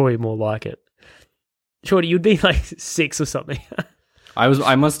 Maybe. that's probably more like it. Shorty, you'd be like 6 or something. I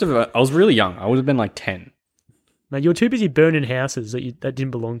was really young. I would have been like 10. Man, you were too busy burning houses that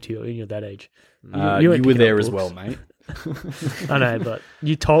didn't belong to you when you're that age. You were there as well, mate. I know, but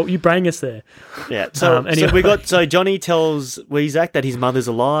you bring us there. Yeah. So Anyway. So Johnny tells Weezak that his mother's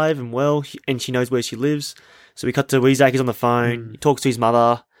alive and well, and she knows where she lives. So we cut to Weezak. He's on the phone. He talks to his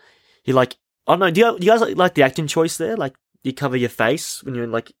mother. He I don't know. Do you guys like the acting choice there? Like you cover your face when you're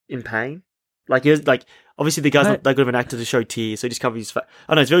like in pain. Obviously the guy's not that good of an actor to show tears, so he just covers his face.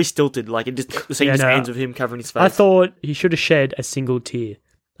 I know it's very stilted. Like the scene just ends with him covering his face. I thought he should have shed a single tear.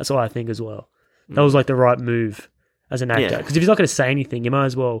 That's what I think as well. That was like the right move as an actor, because if he's not going to say anything, you might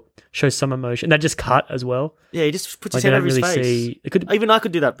as well show some emotion. And that just cut as well. Yeah, he just puts his hand over his face. Even I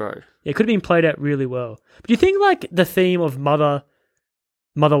could do that, bro. It could have been played out really well. But do you think like the theme of mother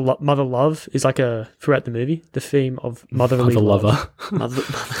love is like throughout the movie? The theme of motherly love.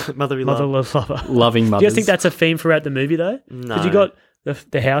 Motherly love. Lover. Loving mothers. Do you think that's a theme throughout the movie though? No. Because you got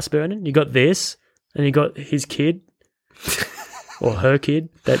the house burning, you got this, and you got his kid or her kid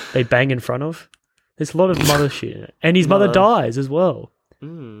that they bang in front of. There's a lot of mother shit in it. And his mother dies as well.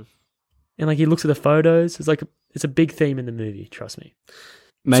 Mm. And like he looks at the photos. It's a big theme in the movie, trust me.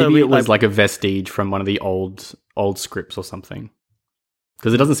 Maybe it was like a vestige from one of the old scripts or something.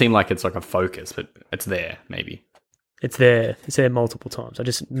 Because it doesn't seem like it's like a focus, but it's there, maybe. It's there. It's there multiple times. I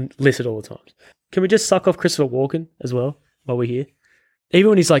just list it all the times. Can we just suck off Christopher Walken as well while we're here? Even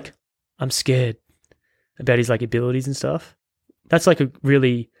when he's like, I'm scared about his like abilities and stuff. That's like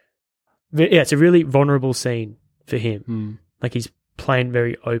it's a really vulnerable scene for him. Like he's playing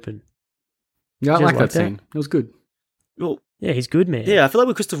very open. Yeah, I like that scene. It was good. Well, yeah, he's good, man. Yeah, I feel like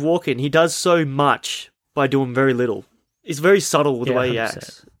with Christopher Walken, he does so much by doing very little. It's very subtle with the way he 100%.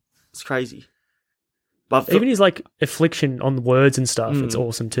 acts. It's crazy. But even his like affliction on words and stuff, it's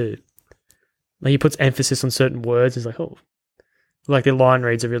awesome too. Like he puts emphasis on certain words. It's like, oh, like the line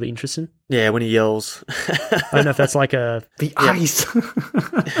reads are really interesting. Yeah, when he yells. I don't know if that's like the ice.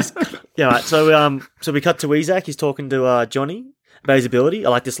 Yeah, right. So we cut to Weezak. He's talking to Johnny about his ability. I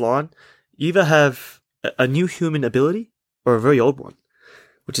like this line. You either have a new human ability or a very old one,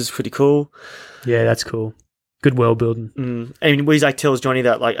 which is pretty cool. Yeah, that's cool. Good world building. And Weezak tells Johnny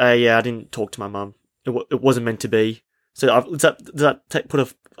that like, I didn't talk to my mum. It wasn't meant to be. So does that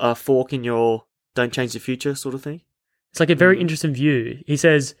put a fork in your don't change the future sort of thing? It's like a very interesting view. He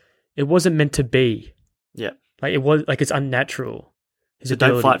says it wasn't meant to be. Yeah. Like it was like it's unnatural. So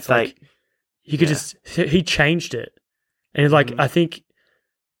don't fight fate. Like, he changed it. And like I think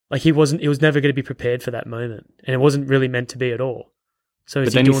like he was never going to be prepared for that moment. And it wasn't really meant to be at all. So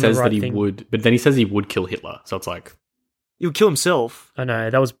but then he says that he would. But then he says he would kill Hitler. So it's like he would kill himself. I know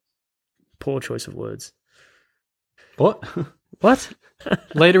that was poor choice of words. What? What?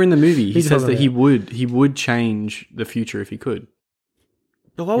 Later in the movie, he says that he would change the future if he could.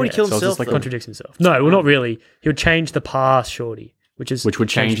 But why would he kill himself? Like contradicts himself. No, well, not really. He would change the past, shorty, which would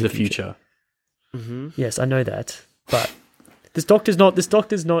change the future. Mm-hmm. Yes, I know that, but. This doctor's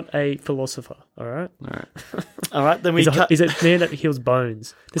not a philosopher, all right? All right, then he's a man that heals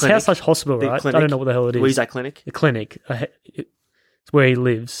bones. This house/hospital, right? Clinic, I don't know what the hell it is. Where's that clinic? The clinic. It's where he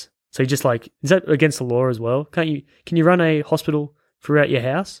lives. So he just like, is that against the law as well? Can you run a hospital throughout your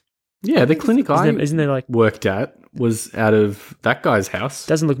house? Yeah, the clinic isn't there like worked at was out of that guy's house.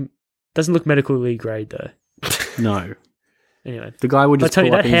 Doesn't look medically grade though. No. Anyway, the guy would just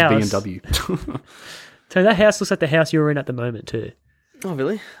pull up in his BMW. So that house looks like the house you're in at the moment too. Oh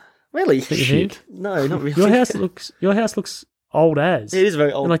really? Really? Shit. No, not really. Your house looks old as. It is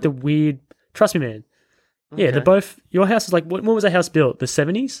very old. And like the weird. Trust me, man. Yeah, they're both. Your house is like when was that house built? The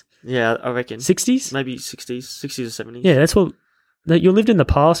 70s? Yeah, I reckon 60s, maybe 60s or 70s. Yeah, that's what. You lived in the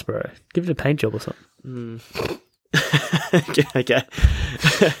past, bro. Give it a paint job or something. Okay.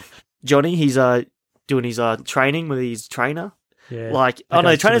 Johnny, he's doing his training with his trainer. Yeah, like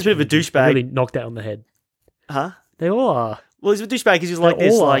the trainer's a bit of a douchebag. Really knocked out on the head. Huh? They all are. Well, he's a douchebag because he's like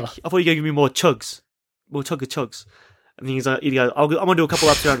this. Like, I thought you were going to give me more chugs, more chugs. And then he's like, he goes, I'm going to do a couple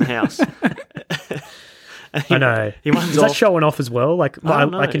laps around the house. I know. He runs Is off. that showing off as well? Like,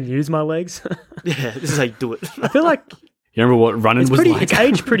 I can use my legs. Yeah, this is how you do it. I feel like you remember what running was like? It's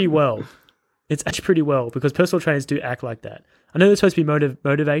aged pretty well. It's aged pretty well because personal trainers do act like that. I know there's supposed to be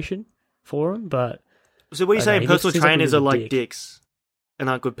motivation for them, but so what are you saying? Personal trainers are like dick. dicks and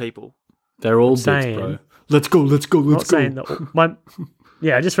aren't good people. They're all dicks, bro. Let's go.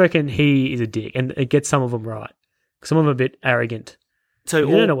 Yeah, I just reckon he is a dick, and it gets some of them right. Some of them are a bit arrogant. So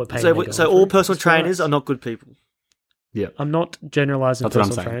you don't know what pain all personal trainers are not good people. Yeah, I'm not generalizing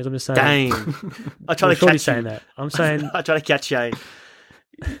personal trainers. I'm just saying. Dang, I try to catch you. Saying that. I'm saying I try to catch Shane.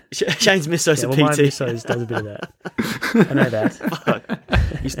 Shane's missos PT. My missos does a bit of that. I know that. Fuck.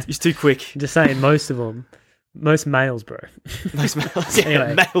 He's too quick. I'm just saying, most males, bro. Most males. Yeah,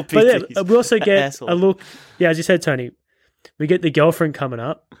 anyway, male PTs. But yeah, we also get a look. Yeah, as you said, Tony, we get the girlfriend coming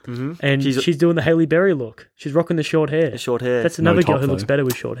up, and she's doing the Hailey Berry look. She's rocking the short hair. That's another girl who looks better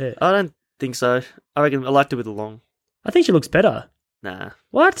with short hair. I don't think so. I reckon I liked it with the long. I think she looks better. Nah.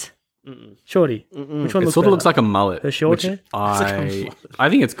 What? Mm-mm. Shorty. Mm-mm. Which one looks sort better? of looks like a mullet. Her short hair? I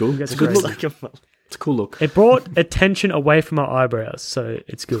think it's cool. It's a good look. Like a mullet. It's a cool look. It brought attention away from her eyebrows, so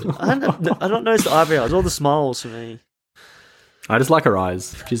it's good. I don't notice the eyebrows. All the smiles for me. I just like her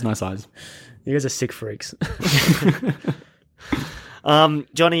eyes. She's nice eyes. You guys are sick freaks.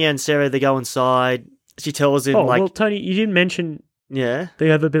 Johnny and Sarah, they go inside. She tells him well, Tony, you didn't mention. Yeah. They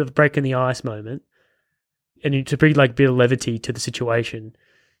have a bit of a break in the ice moment, and to bring like a bit of levity to the situation,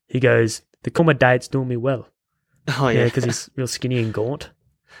 he goes, "The coma diet's doing me well." Oh yeah, because he's real skinny and gaunt.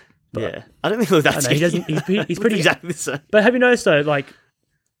 But yeah, I don't think he looks that skinny. He doesn't. He's pretty exactly the same. But have you noticed though? Like,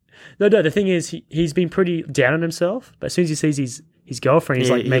 no. The thing is, he's been pretty down on himself. But as soon as he sees his girlfriend,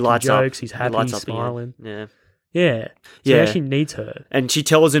 he's like making jokes. He's happy. He's smiling. Again. Yeah. So he actually needs her. And she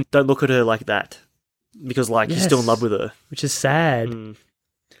tells him, "Don't look at her like that," because he's still in love with her, which is sad.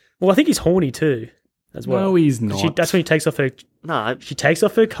 Well, I think he's horny too, as well. No, he's not. That's when he takes off her. No, she takes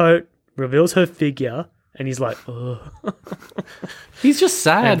off her coat, reveals her figure. And he's like, ugh. He's just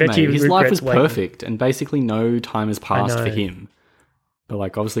sad, mate. His life was waiting. perfect, and basically no time has passed for him. But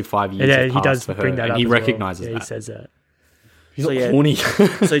obviously 5 years have passed he does for her, bring that and up he as recognizes well. that. He says that. He's not horny.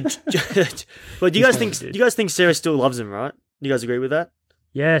 But do you guys think Sarah still loves him, right? You guys agree with that?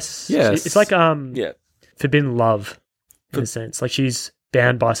 Yes. Yes. It's like forbidden love in a sense. Like she's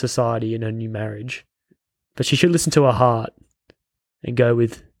bound by society in her new marriage, but she should listen to her heart and go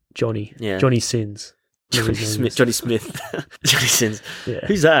with Johnny. Yeah. Johnny Sins. Johnny Smith. Johnny Sins. Yeah.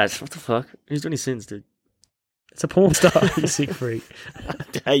 Who's that? What the fuck? Who's Johnny Sins, dude? It's a porn star. You sick freak.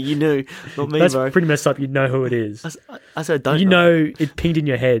 Hey, you knew. Not me, That's bro. Pretty messed up. You know who it is. I said don't. You know it pinged in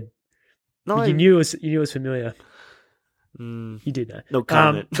your head. No. You knew it was familiar. You did know. No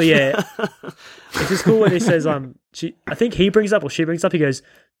comment. But yeah, it's just cool when he says, I think he brings up, or she brings up, he goes,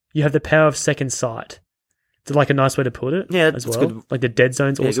 "You have the power of second sight." It's like a nice way to put it. Yeah, as well. Good. Like the dead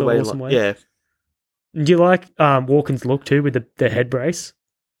zone's also an awesome way. Yeah. Do you like Walken's look too with the head brace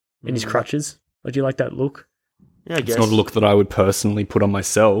and his crutches? Or do you like that look? Yeah, I guess. It's not a look that I would personally put on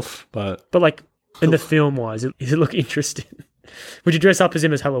myself, but like in the film wise, does it look interesting? Would you dress up as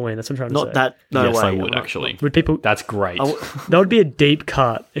him as Halloween? That's what I'm trying to say. Not that. No yes, way. I would actually. Would people? That's great. That would be a deep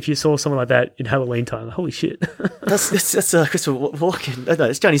cut if you saw someone like that in Halloween time. Holy shit! That's Christopher Walken. No,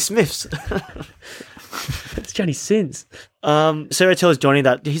 it's Johnny Smith's. It's Johnny Sins. Sarah tells Johnny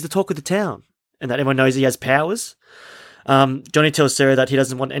that he's the talk of the town and that everyone knows he has powers. Johnny tells Sarah that he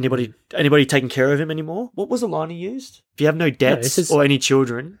doesn't want anybody taking care of him anymore. What was the line he used? If you have no debts or any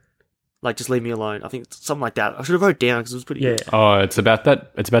children, just leave me alone. I think it's something like that. I should have wrote it down because it was pretty good. Oh, it's about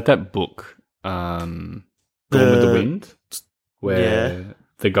that. It's about that book, Gone with the Wind, where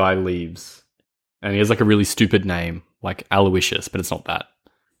the guy leaves and he has a really stupid name, like Aloysius, but it's not that.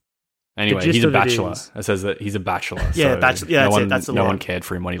 Anyway, he's a bachelor. It says that he's a bachelor. Yeah, so bachelor. Yeah, no one cared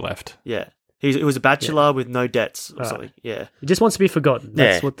for him when he left. Yeah. He was a bachelor with no debts or something. Yeah. He just wants to be forgotten.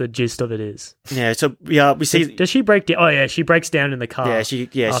 That's what the gist of it is. Yeah, so we see... Does she break down? Oh, yeah, she breaks down in the car. When she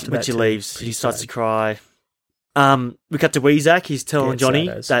leaves, she starts to cry. We cut to Weezak. He's telling Johnny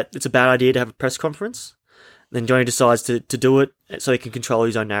that it's a bad idea to have a press conference. Then Johnny decides to do it so he can control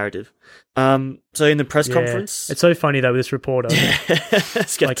his own narrative. So in the press conference... It's so funny, though, with this reporter.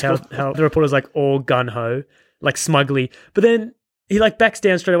 Like how the reporter's like all gun-ho, like smugly. But then he like backs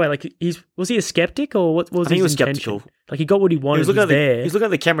down straight away. Like was he a skeptic or what was his intention? He was skeptical. Like he got what he wanted. He was looking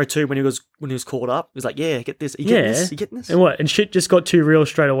at the camera too when he was called up. He was like, "Yeah, get this. You getting this? And what? And shit just got too real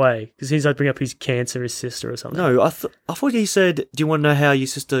straight away because he's like bring up his cancer, his sister or something. No, I thought he said, "Do you want to know how your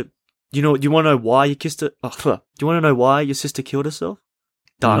sister? Do you want to know why you kissed her? Do you want to know why your sister killed herself?"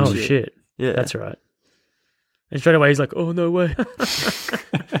 Dark shit. Yeah, that's right. And straight away he's like, "Oh no way!"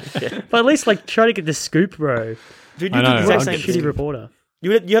 But at least like try to get the scoop, bro. Dude, you the exact same shitty reporter.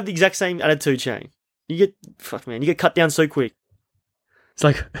 You have the exact same attitude, Shane. You get cut down so quick. It's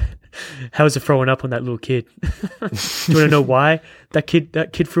like, how was it throwing up on that little kid? Do you want to know why that kid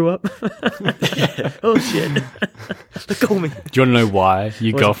threw up? Oh shit! Call me. Do you want to know why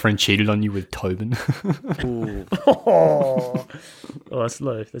your girlfriend cheated on you with Tobin? Oh, that's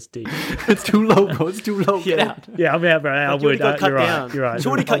low. That's deep. It's too low, bro. It's too low. Yeah, I'm out, bro. I would. You're right. You're right. It's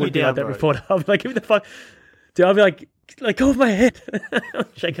already cut you down, that reporter. I'll be like, give me the fuck. Dude, I'll be like go over my head.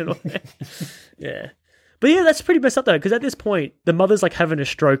 Shaking it off. Yeah. But yeah, that's pretty messed up though, because at this point, the mother's like having a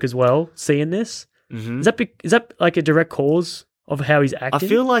stroke as well, seeing this. Mm-hmm. Is that like a direct cause of how he's acting? I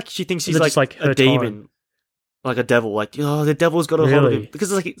feel like she thinks he's like a demon, like a devil. Like, the devil's got a hold of him.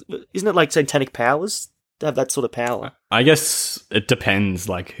 Because it's like, isn't it like satanic powers to have that sort of power? I guess it depends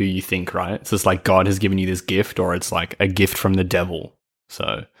like who you think, right? So it's like God has given you this gift, or it's like a gift from the devil.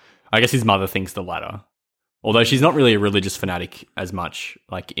 So I guess his mother thinks the latter. Although she's not really a religious fanatic as much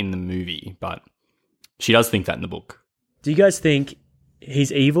like in the movie, but she does think that in the book. Do you guys think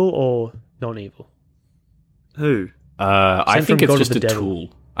he's evil or non-evil? Who? I think it's just a tool.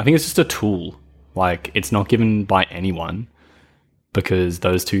 I think it's just a tool. Like, it's not given by anyone because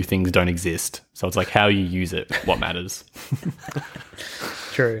those two things don't exist. So it's like how you use it, what matters.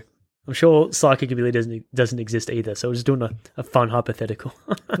 True. I'm sure psychic ability doesn't exist either, so we're just doing a fun hypothetical.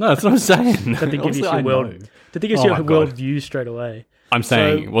 No, that's what I'm saying. That gives you a world view straight away. I'm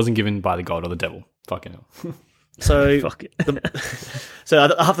saying it wasn't given by the god or the devil. Fucking hell. So,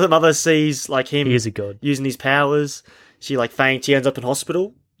 so after the mother sees like him he is a god. using his powers, she like faints. She ends up in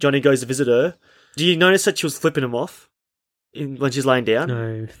hospital. Johnny goes to visit her. Do you notice that she was flipping him off when she's laying down?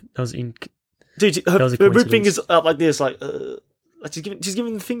 No, that was in. Dude, her root finger's up like this, like she's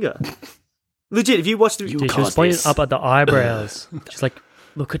giving the finger. Legit, if you watch the video, she was pointing up at the eyebrows. She's like,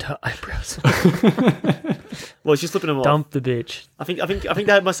 look at her eyebrows. Well, she's flipping him off. Dump the bitch. I think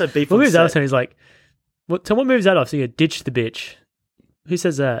that must have beef. What moves that off? He's like, what? Someone moves that off. So you ditch the bitch. Who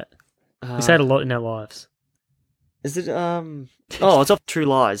says that? We say it a lot in our lives. Is it? It's off True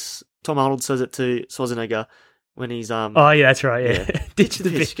Lies. Tom Arnold says it to Schwarzenegger when he's Oh yeah, that's right. Yeah, ditch the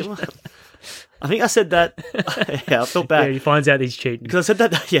bitch. Come on. I think I said that. Yeah, I felt bad. Yeah, he finds out he's cheating because I said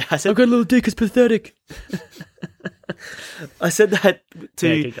that. Yeah, I said I've got a little dick. It's pathetic. I said that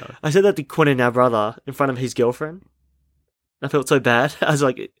to Quentin, our brother, in front of his girlfriend. I felt so bad. I was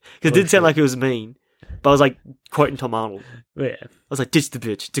like, because it did sound like it was mean, but I was like quoting Tom Arnold. Yeah, I was like, ditch the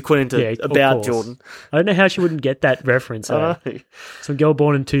bitch to Quentin about Jordan. I don't know how she wouldn't get that reference. Some girl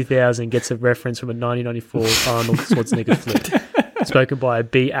born in 2000 gets a reference from a 1994 Arnold Schwarzenegger flick. Spoken by a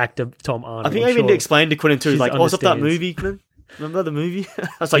B actor, Tom Arnold. I think I even explained to Quentin too. He's like, what's up that movie, Quentin? Remember the movie? I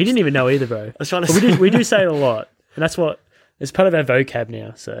was like, he didn't even know either, bro. I was trying to we do say it a lot. And that's what, it's part of our vocab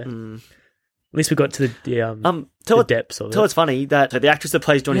now, so. At least we got to the depths of it. Tell it's funny that the actress that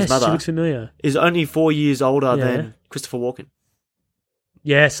plays Johnny's mother she looks familiar. Is only 4 years older than Christopher Walken.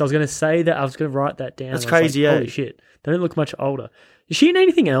 Yes, I was going to say that. I was going to write that down. That's crazy, Holy shit. They don't look much older. Is she in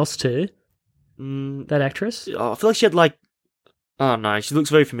anything else too? That actress? Oh, I feel like she had like... Oh no, she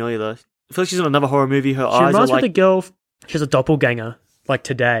looks very familiar though. I feel like she's in another horror movie. Her eyes are like... She reminds me of the girl... She has a doppelganger, like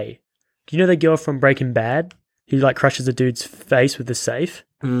today. Do you know the girl from Breaking Bad? Who like crushes a dude's face with the safe?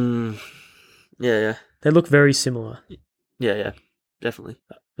 Yeah. They look very similar. Yeah, definitely.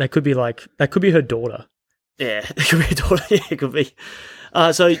 That could be her daughter. Yeah, it could be her daughter. Yeah, it could be.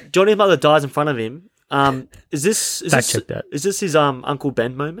 So Johnny's mother dies in front of him. Is this his Uncle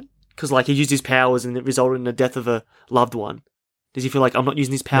Ben moment? Because like he used his powers and it resulted in the death of a loved one. Does he feel like I'm not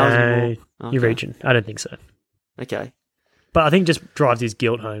using his powers anymore? Okay. You're reaching. I don't think so. Okay. But I think it just drives his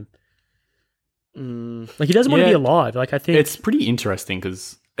guilt home. Like he doesn't want to be alive. Like I think it's pretty interesting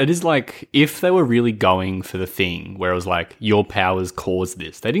because it is like if they were really going for the thing where it was like your powers caused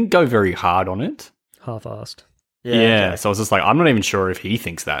this, they didn't go very hard on it. Half-assed. Yeah. Okay. So I was just like, I'm not even sure if he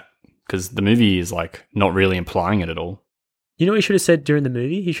thinks that because the movie is like not really implying it at all. You know what he should have said during the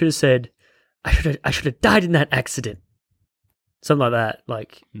movie? He should have said, "I should have died in that accident." something like that.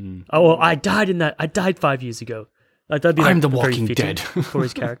 Like, oh, well, I died in that. I died 5 years ago. Like, that'd be I'm the very Walking fitting Dead for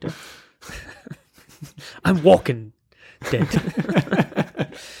his character. I'm walking dead.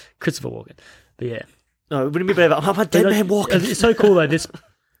 Christopher Walken. But yeah. No, it wouldn't be better. I'm a dead man walking. It's so cool though. This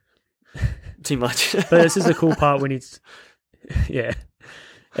too much. But this is a cool part when he's, yeah,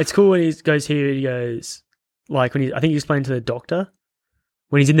 it's cool when he goes here. And he goes like when I think he's explained to the doctor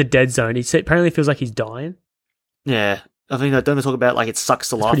when he's in the dead zone. He apparently feels like he's dying. Yeah, I think don't they talk about like it sucks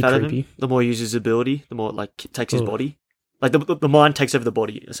the life out creepy. of him. The more he uses his ability, the more it, like it takes his body. Like the mind takes over the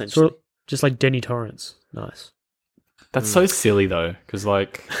body essentially. So, just like Denny Torrance. Nice. That's so silly though, because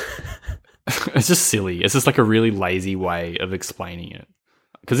like it's just silly. It's just like a really lazy way of explaining it.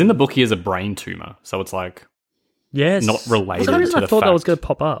 Because in the book he has a brain tumor, so it's like not related to the fact. I thought that was going to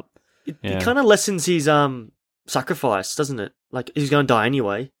pop up. It kind of lessens his sacrifice, doesn't it? Like he's going to die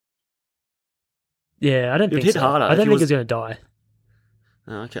anyway. Yeah, I don't think hit so. harder I don't think he's going to die.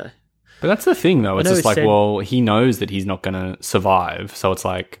 Oh, okay. But that's the thing though. It's just like, well, he knows that he's not going to survive, so it's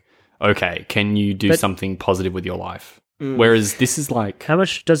like, okay, can you do something positive with your life? Whereas this is like... How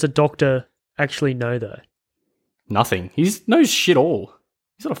much does a doctor actually know, though? Nothing. He knows shit all.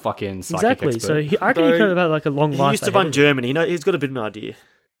 He's not a fucking psychic expert. So I reckon he could have had like a long life. He used to run Germany. He's got a bit of an idea.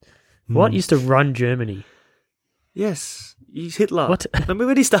 What? Used to run Germany? Yes. He's Hitler. What? Remember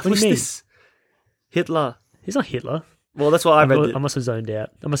when he established this? Hitler. He's not Hitler. Well, that's what I read. I must have zoned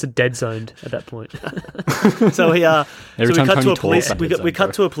out. I must have dead zoned at that point. So we cut to a police. We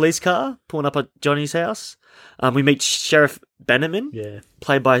cut to a police car pulling up at Johnny's house. We meet Sheriff Bannerman,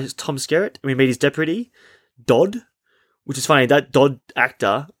 played by Tom Skerritt, and we meet his deputy, Dodd, which is funny. That Dodd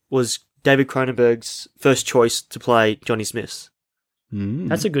actor was David Cronenberg's first choice to play Johnny Smith.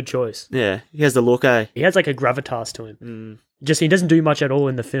 That's a good choice. Yeah, he has the look, eh? He has like a gravitas to him. He doesn't do much at all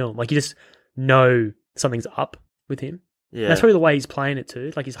in the film. Like you just know something's up with him. Yeah, that's probably the way he's playing it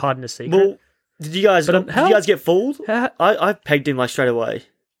too. Like he's hiding a secret. Well, did you guys get fooled? I pegged him like straight away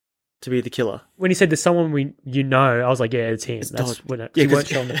to be the killer. When he said there's someone I was like, yeah, it's him. That's when he weren't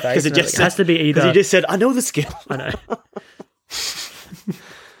showing the face. It has to be either. He just said, "I know the skill." I know.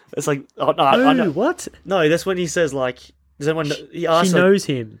 It's like, oh, no, I know what? No, that's when he says like, does anyone? He asks, she knows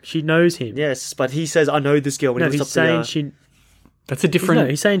him. She knows him. Yes, but he says, "I know this girl." When he's saying she. That's a different.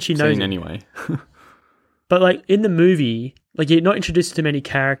 He's saying she knows him anyway. But like in the movie, like you're not introduced to many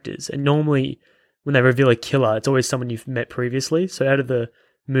characters, and normally when they reveal a killer, it's always someone you've met previously. So out of the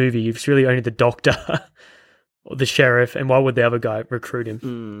movie, it's really only the doctor, or the sheriff, and why would the other guy recruit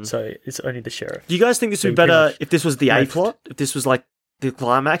him? So it's only the sheriff. Do you guys think this would be better if this was the A plot? If this was like the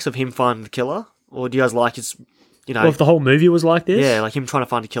climax of him finding the killer, or do you guys like it's Well, if the whole movie was like this, yeah, like him trying to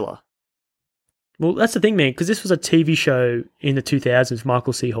find a killer. Well, that's the thing, man, because this was a TV show in the 2000s with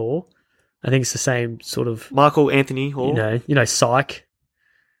Michael C. Hall. I think it's the same sort of... Michael Anthony Hall? You know, Psych.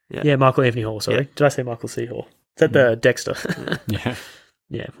 Yeah, Michael Anthony Hall, sorry. Yeah. Did I say Michael C. Hall? Is that the Dexter? Yeah.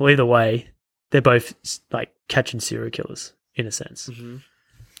 Yeah, well, either way, they're both like catching serial killers, in a sense. Mm-hmm.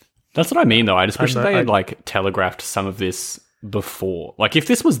 That's what I mean, though. I just wish they had like telegraphed some of this before. Like, if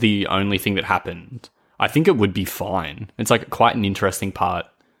this was the only thing that happened, I think it would be fine. It's like quite an interesting part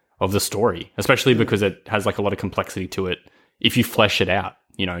of the story, especially because it has like a lot of complexity to it. If you flesh it out,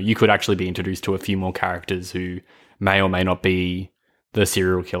 you could actually be introduced to a few more characters who may or may not be the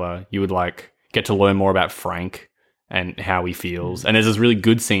serial killer. You would like get to learn more about Frank and how he feels. And there's this really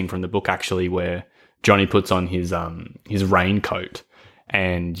good scene from the book actually where Johnny puts on his raincoat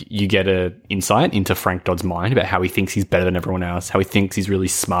and you get an insight into Frank Dodd's mind about how he thinks he's better than everyone else, how he thinks he's really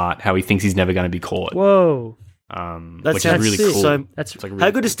smart, how he thinks he's never going to be caught. Whoa. Which is really cool. So, how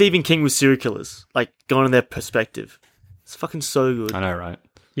good is Stephen King with serial killers? Like, going on their perspective. It's fucking so good. I know, right?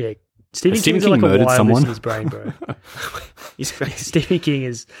 Yeah. Stephen King like murdered someone in his brain, bro. He's crazy. Stephen King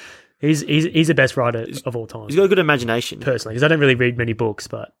is... He's the best writer of all time. He's got a good imagination. Personally, because I don't really read many books,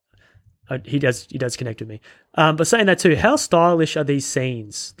 but he does connect with me. But saying that too, how stylish are these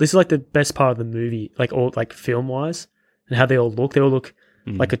scenes? This is like the best part of the movie, like all like film wise, and how they all look. They all look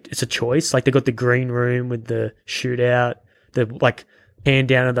like it's a choice. Like they got the green room with the shootout, the like hand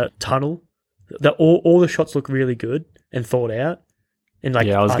down in the tunnel. All the shots look really good and thought out, and like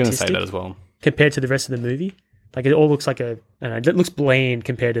I was going to say that as well. Compared to the rest of the movie, like it all looks like it looks bland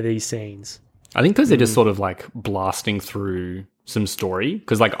compared to these scenes. I think because they're just sort of like blasting through some story.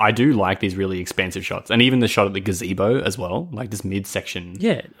 Because like I do like these really expansive shots, and even the shot at the gazebo as well, like this midsection.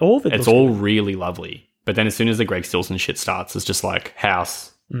 Yeah, all of it. It's all really lovely. But then as soon as the Greg Stilson shit starts, it's just like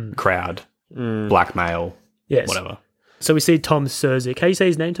house, crowd, blackmail, whatever. So we see Tom Skerritt. How do you say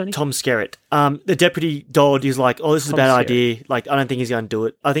his name, Tony? Tom Skerritt. The deputy Dodd is like, oh, this is a bad idea. Like, I don't think he's going to do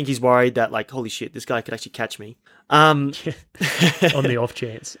it. I think he's worried that, like, holy shit, this guy could actually catch me. On the off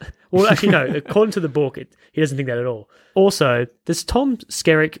chance. Well, actually, no. According to the book, he doesn't think that at all. Also, does Tom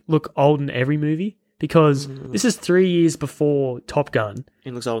Skerritt look old in every movie? Because this is 3 years before Top Gun.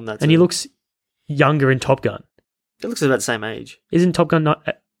 He looks old in that too. And he looks younger in Top Gun. He looks about the same age. Isn't Top Gun not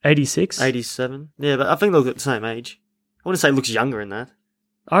 86? 87. Yeah, but I think they look at the same age. I want to say he looks younger in that.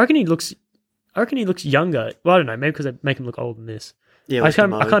 I reckon he looks younger. Well, I don't know. Maybe because they make him look old in this. Yeah, I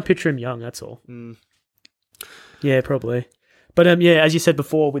can't picture him young. That's all. Mm. Yeah, probably. But yeah, as you said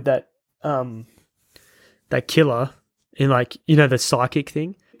before, with that that killer in like the psychic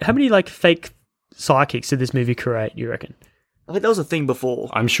thing. How many like fake psychics did this movie create? You reckon? I think that was a thing before.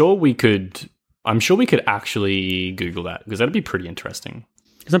 I'm sure we could actually Google that because that'd be pretty interesting.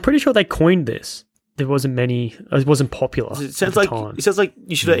 Because I'm pretty sure they coined this. There wasn't many. It wasn't popular. It sounds like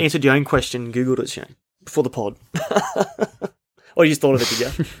you should have answered your own question and Googled it, Shane, before the pod. Or you just thought of it, did you?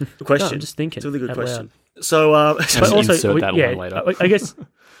 The question. No, I'm just thinking. It's a really good question. Loud. So, but also, insert that one later. I guess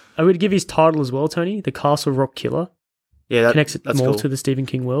I would give his title as well, Tony. The Castle Rock Killer. Yeah, connects it more cool. to the Stephen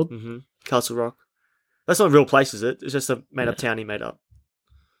King world. Mm-hmm. Castle Rock. That's not a real place, is it? It's just a made-up town he made up.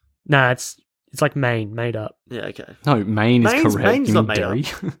 Nah, it's like Maine, made up. Yeah, okay. No, Maine is correct. Maine's not made up.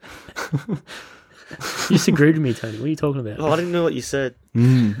 You disagreed with me, Tony. What are you talking about? Oh, I didn't know what you said.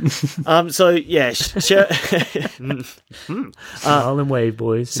 So yeah, Smile and wave,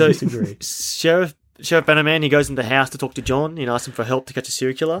 boys. So disagree. Sheriff Bannerman, he goes into the house to talk to John and asks him for help to catch a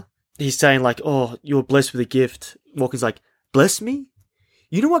serial killer. He's saying like, "Oh, you're blessed with a gift." Walker's like, "Bless me?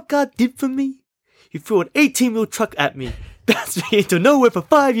 You know what God did for me? He threw an 18-wheel truck at me, bounced me into nowhere for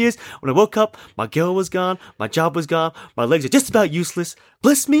 5 years. When I woke up, my girl was gone, my job was gone, my legs are just about useless.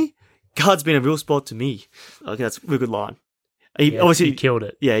 Bless me? God's been a real sport to me." Okay, that's a real good line. Obviously, he killed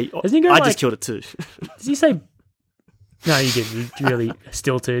it. Yeah, just killed it too. Does he say? No, you didn't. You really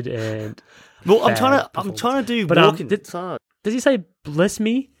stilted and. Well, I'm trying to do. But does he say bless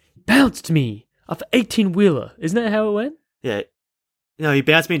me? Bounced me off 18-wheeler. Isn't that how it went? Yeah. No, he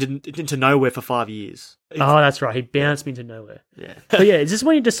bounced me into nowhere for 5 years. Oh, that's right. He bounced me into nowhere. Yeah. But yeah, is this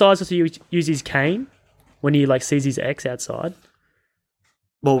when he decides to use his cane when he like sees his ex outside?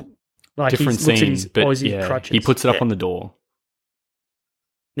 Well, like different he looks scene, at but his yeah, crutches. he puts it up on the door.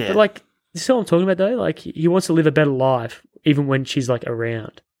 Yeah. But like, you see what I'm talking about though? Like he wants to live a better life even when she's like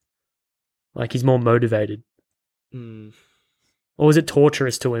around. Like he's more motivated. Mm. Or is it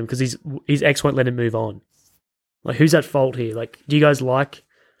torturous to him because his ex won't let him move on? Like, who's at fault here? Like, do you guys like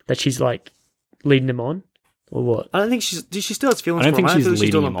that she's like leading him on, or what? I don't think she still has feelings. I don't think she's she's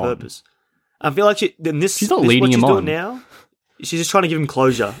leading doing him on purpose. I feel like she's not leading him on. Doing now. She's just trying to give him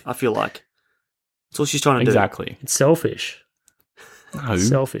closure. I feel like that's all she's trying to do. Exactly. It's selfish. No.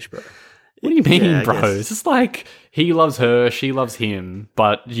 Selfish, bro. What do you mean, Yeah, bro? It's just like he loves her, she loves him,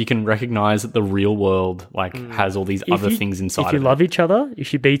 but you can recognize that the real world has all these other things inside. If you love each other, you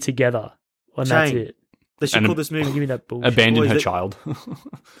should be together, and that's it. They should call this movie. Give me that bullshit. Abandon her child.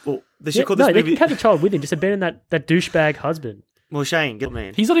 Well, they should call this movie. They can have a child with him. Just abandon that douchebag husband. Well, Shane, get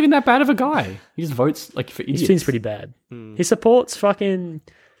man. He's not even that bad of a guy. He just votes for idiots. He seems pretty bad. He supports fucking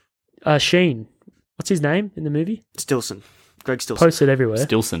Sheen. What's his name in the movie? Stilson. Greg Stilson. Posted everywhere.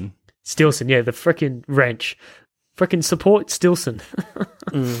 Stilson, yeah, the freaking wrench. Freaking support Stilson.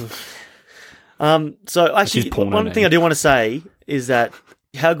 So actually, one thing I do want to say is that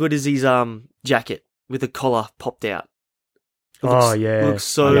how good is his jacket with the collar popped out? Looks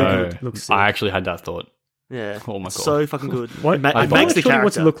so good. I actually had that thought. Yeah. Oh my god. So fucking good. It makes the character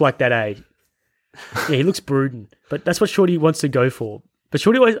wants to look like that age. Yeah, he looks brooding, but that's what Shorty wants to go for. But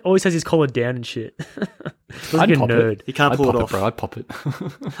Shorty always has his collar down and shit. Looks like a nerd. He can't pull it off. Bro. I'd pop it.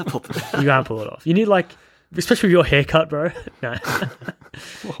 You can't pull it off. You need especially with your haircut, bro. No.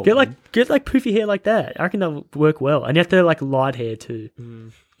 Get poofy hair like that. I reckon that'll work well. And you have to light hair too.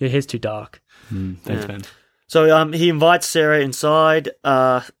 Your hair's too dark. Thanks, man. So he invites Sarah inside.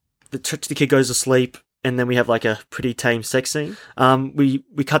 The kid goes to sleep, and then we have a pretty tame sex scene. We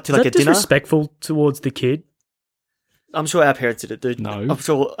cut to a dinner. Is that disrespectful towards the kid? I'm sure our parents did it, dude. No. I'm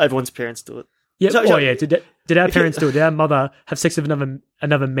sure everyone's parents do it. Yeah. Yeah. Did our parents do it? Did our mother have sex with another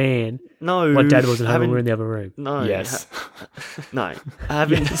man? No. My dad wasn't home. We were in the other room. No. Yes. No. I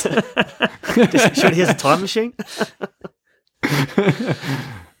haven't. Sure, he has a time machine.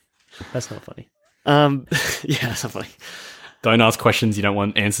 That's not funny. Yeah, that's not funny. Don't ask questions you don't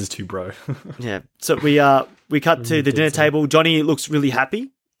want answers to, bro. Yeah. So we cut to the dinner table. Johnny looks really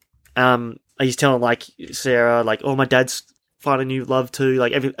happy. He's telling Sarah, oh, my dad's find a new love too.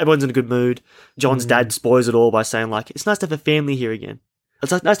 Like everyone's in a good mood. John's dad spoils it all by saying like, "It's nice to have a family here again.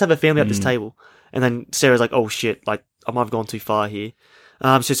 It's nice to have a family at this table." And then Sarah's like, "Oh shit! Like I might have gone too far here."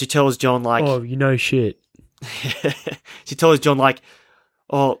 So she tells John like, "Oh, you know shit." She tells John like,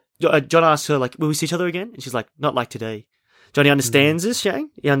 "Oh." John asks her like, "Will we see each other again?" And she's like, "Not like today." Johnny understands this, Shane.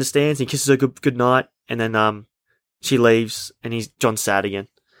 He understands. He kisses her good night, and then she leaves, and John's sad again.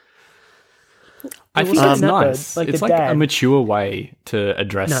 I think that's nice. Like it's like a mature way to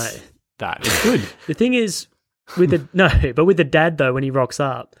address that. It's good. The thing is, with the dad though, when he rocks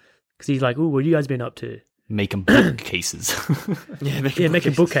up, because he's like, "Ooh, what have you guys been up to?" Making bookcases.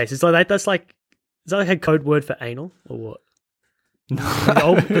 making bookcases. Like that's like, is that like a code word for anal or what?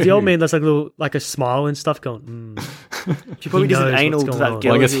 Because the old man does like a smile and stuff going. She probably does an anal to that girl.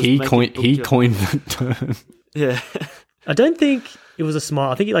 Well, I guess he coined that term. Yeah. I don't think it was a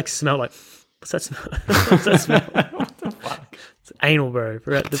smile. I think he like smelled like. What's that smell? What's that smell? What the fuck? It's anal, bro.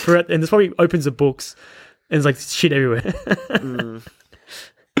 And this probably opens the books and there's like shit everywhere.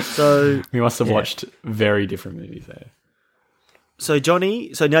 So we must have watched very different movies there. So now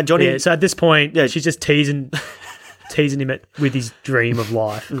Johnny. Yeah. So at this point, she's just teasing him with his dream of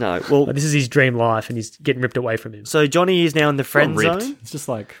life. No, well, this is his dream life, and he's getting ripped away from him. So Johnny is now in the friend zone. It's just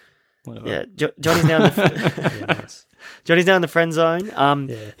like whatever. Yeah, Johnny's now in the Johnny's now in the friend zone.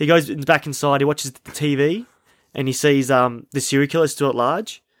 He goes back inside. He watches the TV, and he sees the serial killer still at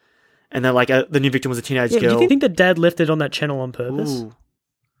large. And then, like, the new victim was a teenage girl. Do you think the dad left it on that channel on purpose? Ooh.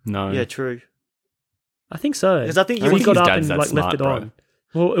 No. Yeah, true. I think so. Because I think he got up and like left it on.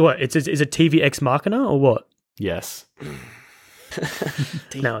 Well, what? Is it TV Ex Machina or what? Yes.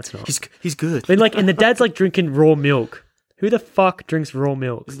 No, it's not. He's good. I mean, like, and the dad's like drinking raw milk. Who the fuck drinks raw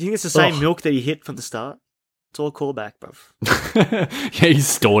milk? Do you think it's the same milk that he hit from the start? It's all a callback, bruv. Yeah, he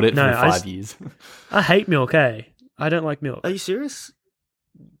stored it for 5 years. I hate milk, I don't like milk. Are you serious?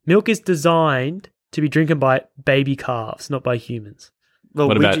 Milk is designed to be drinking by baby calves, not by humans. Well,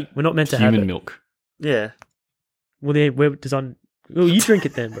 what about we're not meant to have human milk? Yeah. Well, we're designed. Well, you drink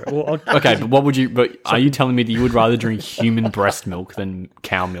it then, bro. Well, okay, but what would you? But are you telling me that you would rather drink human breast milk than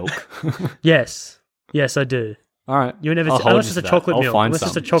cow milk? Yes, I do. All right. You never. Unless it's a chocolate milk. Unless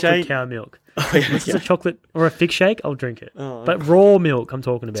it's a chocolate cow milk. Unless it's a chocolate or a fig shake, I'll drink it. Oh, but raw milk, I'm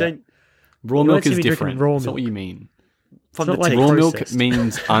talking about. Raw milk is different. That's not what you mean. Not like raw milk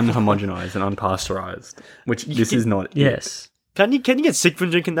means unhomogenized and unpasteurized, which this is not. Yes. Can you get sick from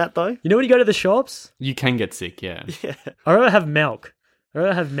drinking that though? You know when you go to the shops? You can get sick, yeah. I'd rather have milk.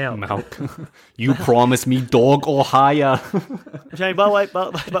 Milk. You promised me dog or higher. Shane, by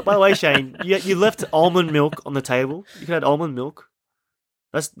the way, Shane, you left almond milk on the table. You could have almond milk.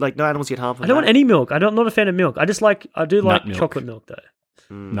 That's like no animals get harmed from that. I don't want any milk. I'm not a fan of milk. I do like milk. chocolate milk though.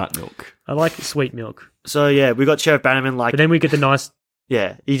 Nut milk. I like sweet milk. So yeah, we got Sheriff Bannerman like. But then we get the nice.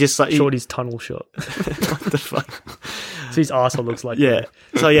 Yeah, he just like Shorty's tunnel shot. What the fuck? So his arsehole looks like. Yeah.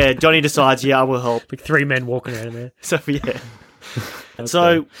 So yeah, Johnny decides, I will help. Like 3 men walking around in there. So yeah.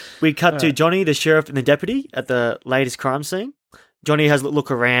 So we cut to Johnny, the sheriff, and the deputy at the latest crime scene. Johnny has a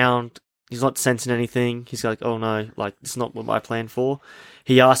look around. He's not sensing anything. He's like, oh no, like this is not what I planned for.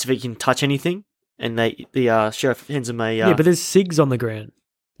 He asks if he can touch anything, and the sheriff hands him a. Yeah, but there's cigs on the ground.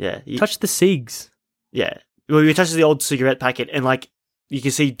 Yeah. Touch the cigs. Yeah. Well, he touches the old cigarette packet, and like you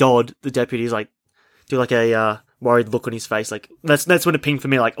can see Dodd, the deputy, is like do like a worried look on his face. Like that's when it pinged for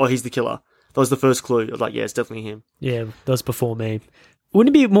me. Like, oh, he's the killer. That was the first clue. I was like, yeah, it's definitely him. Yeah, that was before me.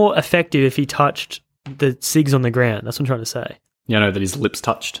 Wouldn't it be more effective if he touched the cigs on the ground? That's what I'm trying to say. Yeah, I know that his lips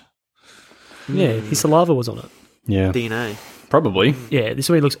touched. Yeah, his saliva was on it. Yeah. DNA. Probably. Yeah, this is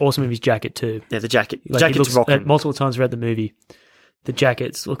where he looks awesome with his jacket too. Yeah, the jacket. Like, Jacket's looks, rocking. Multiple times throughout the movie, the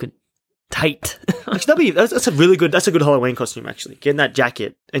jacket's looking tight. Actually, that's a really good. That's a good Halloween costume. Actually, getting that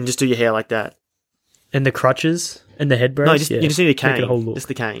jacket and just do your hair like that. And the crutches and the head brace. No, you just need a cane. Make it a whole look. Just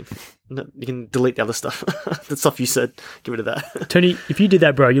the cane. No, you can delete the other stuff. The stuff you said. Get rid of that. Tony, if you did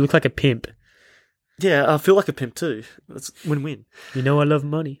that, bro, you look like a pimp. Yeah, I feel like a pimp too. That's win-win. You know I love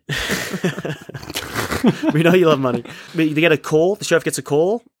money. We know you love money. They get a call. The sheriff gets a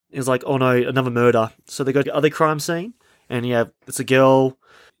call. He's like, oh no, another murder. So they go to the other crime scene. And yeah, it's a girl.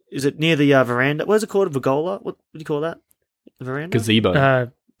 Is it near the veranda? What is it called? A Vagola? What do you call that? The veranda?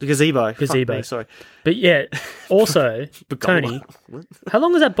 Gazebo. The gazebo. Gazebo. Me, sorry. But yeah, also, Tony, how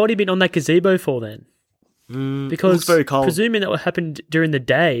long has that body been on that gazebo for then? Because very cold. Presuming that what happened during the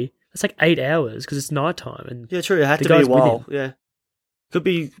day, it's like 8 hours because it's nighttime. And yeah, true. It had to be a while. Yeah. Could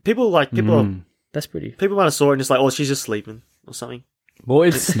be people. That's pretty. People might have saw it and just like, oh, she's just sleeping or something. Well,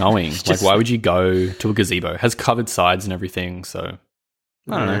 it's snowing. Like, why would you go to a gazebo? It has covered sides and everything, so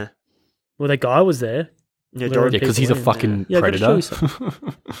I don't know. Well, that guy was there. Yeah, because he's a fucking predator.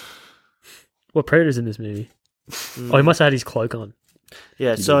 What predator's in this movie? Oh, he must have had his cloak on.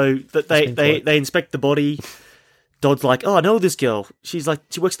 Yeah, so they inspect the body. Dodd's like, oh, I know this girl. She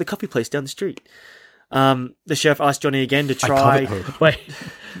works at the coffee place down the street. The sheriff asks Johnny again to try. Wait,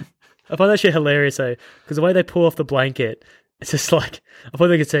 I find that shit hilarious though, because the way they pull off the blanket, it's just like I thought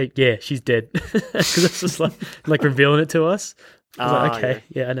they could say, "Yeah, she's dead," because it's just like revealing it to us. I was like, okay,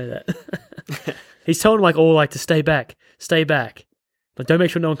 yeah, I know that. He's telling them to stay back, like don't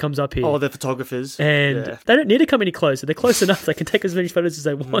make sure no one comes up here. Oh, they're photographers, and they don't need to come any closer. They're close enough; they can take as many photos as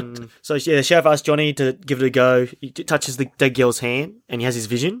they want. So yeah, the sheriff asks Johnny to give it a go. He touches the dead girl's hand, and he has his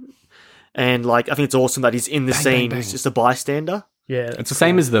vision. And I think it's awesome that he's in the scene. Bang. He's just a bystander. Yeah, it's the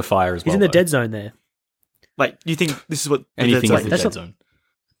same as the fire as well. He's in the dead zone there. Wait, do you think this is what anything is the dead zone?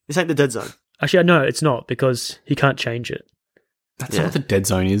 This ain't the dead zone. Actually, no, it's not because he can't change it. That's not what the dead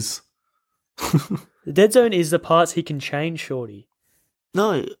zone is. The dead zone is the parts he can change, Shorty.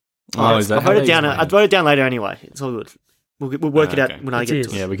 No. Is that? I wrote it down. I'd wrote it down later anyway. It's all good. We'll work it out when I get to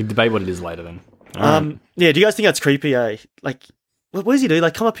it. Yeah, we can debate what it is later then. Yeah, do you guys think that's creepy? What does he do?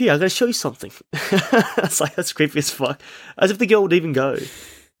 Come up here. I got to show you something. That's creepy as fuck. As if the girl would even go.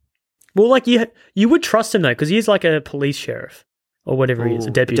 Well, you would trust him though, because he's like a police sheriff or whatever he is, a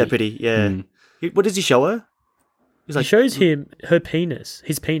deputy. A deputy, yeah. What does he show her? He shows him his penis.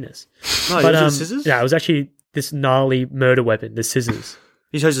 No, but, was it scissors? Yeah, it was actually this gnarly murder weapon, the scissors.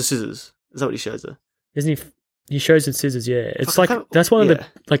 He shows the scissors. Is that what he shows her? Isn't he? He shows the scissors, yeah. It's that's one of the,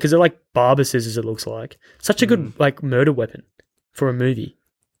 because they're like barber scissors, it looks like. Such a good, murder weapon for a movie.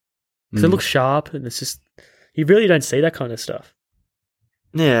 Because it looks sharp, and it's just, you really don't see that kind of stuff.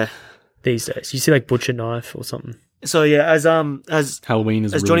 Yeah. These days. You see butcher knife or something. So yeah, as Halloween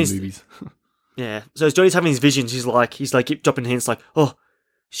is ruined movies. Yeah. So as Johnny's having his visions, he's dropping hints oh,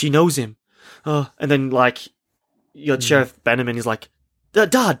 she knows him. Oh, and then you got Sheriff Bannerman is like,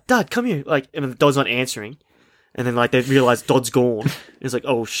 Dad, come here. And Dodd's not answering. And then they realise Dodd's gone. It's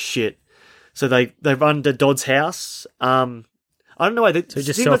oh shit. So they run to Dodd's house. I don't know why. So he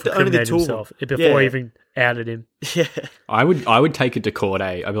just self-incriminated himself before he even outed him. Yeah. I would take it to court,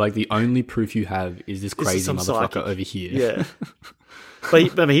 I'd be like, the only proof you have is this crazy motherfucker psychic over here. Yeah.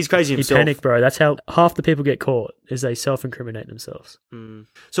 But he's crazy himself. He panicked, bro. That's how half the people get caught, is they self-incriminate themselves.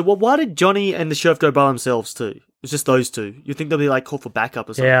 So why did Johnny and the sheriff go by themselves too? It was just those two. You think they'll be called for backup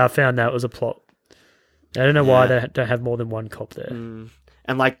or something? Yeah, I found that was a plot. I don't know why they don't have more than one cop there. And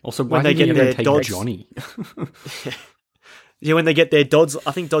also, when they get there, Dodd's Johnny. Yeah, when they get there,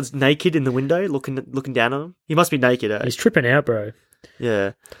 I think Dodd's naked in the window, looking down on him. He must be naked, eh? He's tripping out, bro.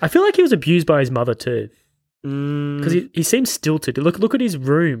 Yeah. I feel like he was abused by his mother too. Because he seems stilted. Look at his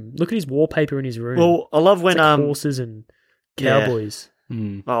room. Look at his wallpaper in his room. Well, I love when horses and cowboys.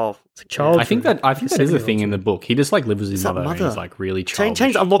 Oh, it's a child. I think that is a thing in the book. He just lives with his mother. And he's really childish.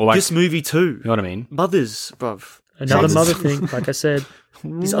 Change unlocked this movie too. You know what I mean? Mothers, bruv. Another mother thing. Like I said,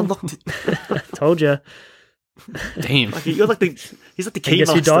 he's unlocked it. Told you. Damn. He's like the key.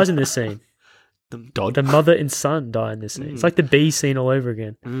 Guess who dies in this scene? Dodd. The mother and son die in this scene. It's like the bee scene all over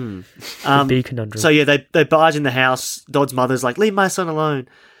again. The bee conundrum. So yeah, they barge in the house. Dodd's mother's like, "Leave my son alone,"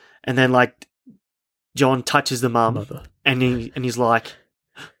 and then John touches the mum, and he's like,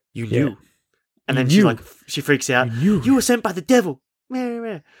 "You knew," and then she freaks out. You were sent by the devil.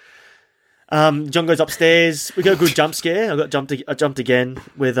 John goes upstairs. We got a good jump scare. I jumped again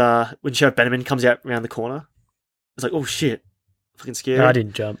with when Sheriff Bannerman comes out around the corner. It's like, oh shit, fucking scary. No, I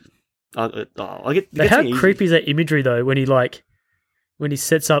didn't jump. How creepy is that imagery though? When he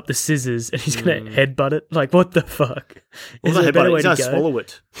sets up the scissors and he's gonna headbutt it. Like, what the fuck? Is there a better way to go? Swallow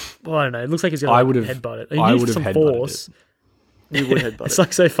it. Well, I don't know. It looks like he's gonna headbutt it. He used some force. You would headbutt it.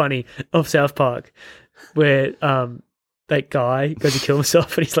 It's so funny of South Park where that guy goes to kill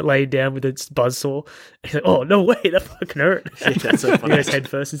himself and he's laying down with a buzzsaw. And he's like, "Oh no way, that fucking hurt!" Yeah, that's so funny. He goes head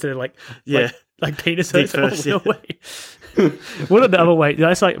first instead of like penis first. First, no way. What another way?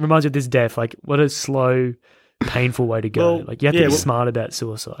 That's reminds me of this death. What a slow, painful way to go. You have to be smart about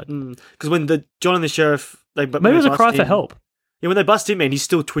suicide. Because when John and the sheriff, maybe it was a cry for help. Yeah, when they bust him, man, he's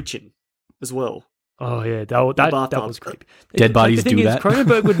still twitching as well. Oh yeah, that was creepy. Dead bodies do that.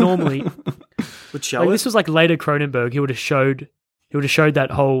 Cronenberg would normally would show it. This was later Cronenberg. He would have showed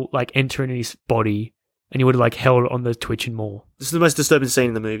that whole entering in his body, and he would have held on the twitching more. This is the most disturbing scene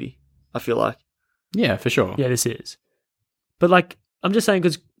in the movie, I feel like. Yeah, for sure. Yeah, this is. But I'm just saying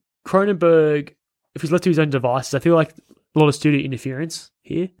because Cronenberg, if he's left to his own devices, I feel like a lot of studio interference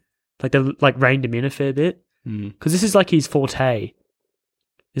here. They reined him in a fair bit because this is his forte.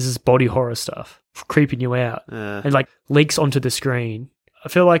 This is body horror stuff, creeping you out, and leaks onto the screen. I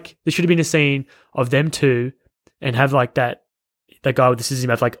feel like there should have been a scene of them two and have like that guy with the scissors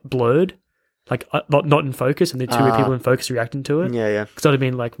mouth like blurred, like not in focus, and the two people in focus reacting to it. Yeah. Because that would have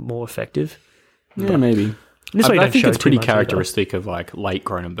been like more effective. Yeah, maybe. I think it's pretty characteristic of like late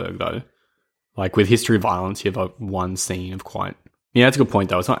Cronenberg though. Like with History of Violence, you have like one scene of quite. Yeah, that's a good point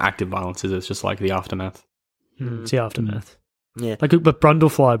though. It's not active violence, is it? It's just like the aftermath. It's the aftermath. Yeah. Like, but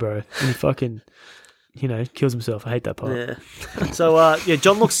Brundlefly, bro, and he fucking, kills himself. I hate that part. Yeah. So,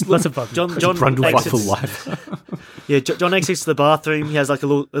 John looks. That's a fucking John Brundlefly for life. Yeah, John exits to the bathroom. He has like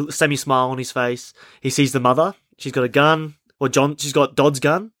a semi-smile on his face. He sees the mother. She's got a gun. She's got Dodd's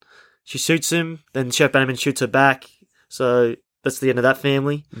gun. She shoots him. Then Sheriff Bannerman shoots her back. So that's the end of that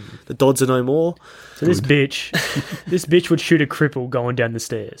family. The Dodds are no more. So this bitch would shoot a cripple going down the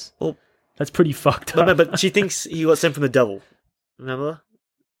stairs. Well, that's pretty fucked up. But she thinks he got sent from the devil. Remember?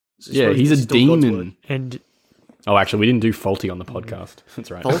 So yeah, he's a demon. And actually, we didn't do faulty on the podcast. That's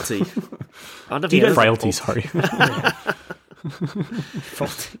right. Faulty. Frailty. Sorry.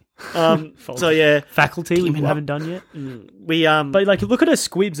 Faulty. So yeah, faculty we haven't done yet. But like look at her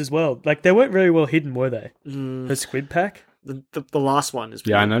squibs as well. Like they weren't very well hidden, were they? Her squib pack. The last one is.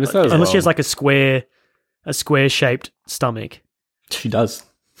 I noticed that. Unless she has like a square shaped stomach. She does.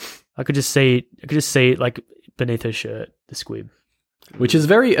 I could just see it like beneath her shirt, the squib. Which is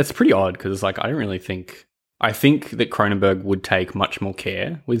it's pretty odd because it's like I think that Cronenberg would take much more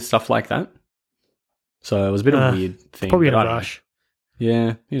care with stuff like that. So it was a bit of a weird thing. Probably in a rush.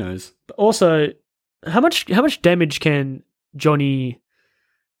 Yeah, who knows? But also, how much damage can Johnny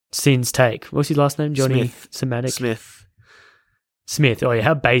Sins take? What's his last name? Johnny Smith. Oh yeah,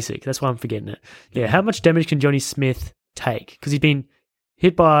 how basic. That's why I'm forgetting it. Yeah, how much damage can Johnny Smith take? Because he's been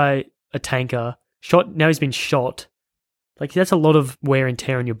hit by a tanker, shot. Now he's been shot. Like that's a lot of wear and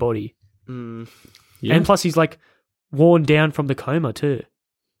tear on your body. Yeah. And plus, he's like worn down from the coma too.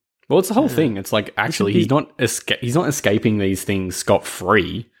 Well, it's the whole thing. It's like actually he's not escaping these things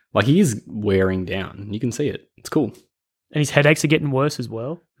scot-free. Like he is wearing down. You can see it. It's cool. And his headaches are getting worse as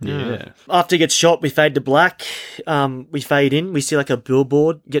well. Yeah. After he gets shot, we fade to black. We fade in. We see like a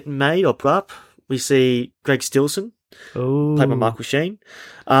billboard getting made or put up. We see Greg Stilson, played by Michael Sheen.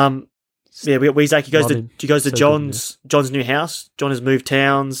 We got Weezak. He goes to John's new house. John has moved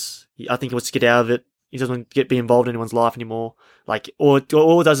towns. I think he wants to get out of it. He doesn't want to be involved in anyone's life anymore. Like, all it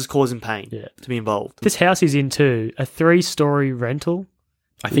does is cause him pain to be involved. This house he's in too, a 3-story rental.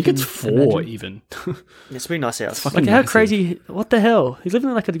 I think it's 4 even. It's a pretty nice house. Like how crazy, what the hell? He's living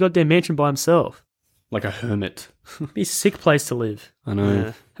in like a goddamn mansion by himself. Like a hermit. Be a sick place to live. I know.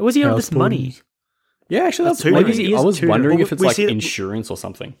 Yeah. How was he on this money? Yeah, actually that's tutoring. I was wondering if it's like insurance or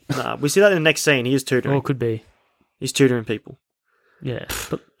something. Nah, we see that in the next scene. He is tutoring. Oh, it could be. He's tutoring people. Yeah,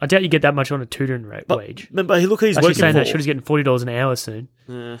 but I doubt you get that much on a tutoring wage. But look, he's actually working saying for. that he's getting $40 an hour soon.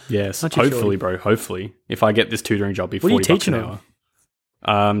 Yes, hopefully, bro. Hopefully, if I get this tutoring job, be $40 an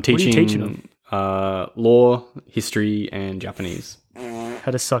hour. Teaching him? Law, history, and Japanese.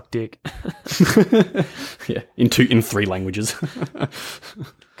 How to suck dick. Yeah, in 3 languages.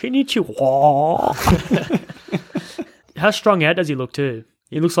 Konnichiwa. How strung out does he look too?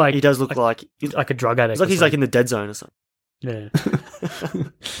 He looks like he does look like a drug addict. It's like he's like in the dead zone or something. Yeah.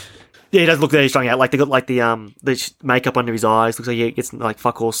 Yeah, he does look very strung out. Like they got like the makeup under his eyes. Looks like he gets like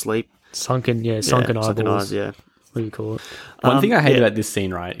fuck all sleep. Sunken eyeballs. Sunken eyes. Yeah. What do you call it? One thing I hate about this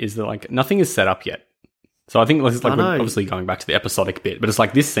scene, right, is that like nothing is set up yet. So I think it's like we're obviously going back to the episodic bit, but it's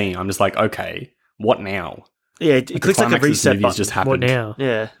like this scene. I'm just like, okay, what now? Yeah, it clicks like a reset button. Just happened. What now?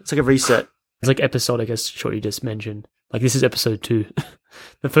 Yeah, it's like a reset. It's like episodic, as Shorty just mentioned. Like this is episode 2.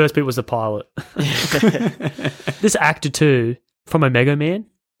 The first bit was the pilot. This actor too from Omega Man.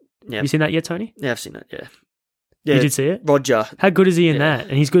 Yeah, have you seen that yet, Tony? Yeah, I've seen it. Yeah, you did see it. Roger, how good is he in that?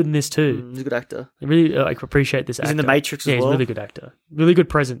 And he's good in this too. He's a good actor. I really appreciate this. He's in the Matrix as well. He's a really good actor. Really good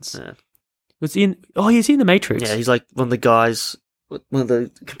presence. Yeah. Was he in? Oh, he's in the Matrix. Yeah, he's like one of the guys, one of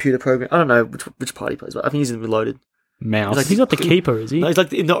the computer program. I don't know which part he plays, but I think he's in Reloaded. Mouse. He's not the keeper, is he?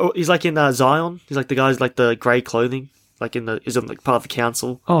 No, he's like in Zion. He's like the guy's like the grey clothing, like he's on like part of the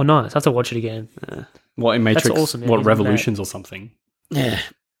council. Oh, nice. I have to watch it again. Yeah. What in Matrix? That's awesome. What Revolutions or something? Yeah.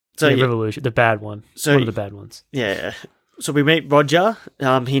 So Revolution, the bad one. So one of the bad ones. Yeah. So we meet Roger.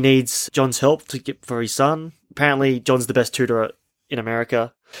 He needs John's help to get for his son. Apparently, John's the best tutor in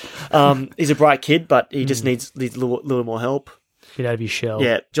America. He's a bright kid, but he just needs a little more help. Get out of your shell.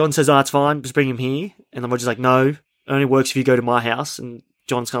 Yeah. John says, "Oh, it's fine. Just bring him here." And then Roger's like, "No, it only works if you go to my house." And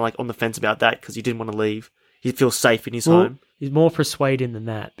John's kind of like on the fence about that because he didn't want to leave. He feels safe in his home. He's more persuading than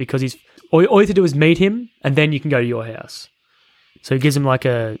that because all you have to do is meet him and then you can go to your house. So he gives him like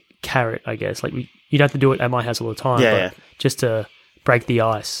a carrot, I guess. Like you don't have to do it at my house all the time. Yeah. Just to break the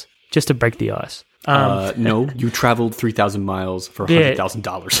ice. Just to break the ice. No, you traveled 3,000 miles for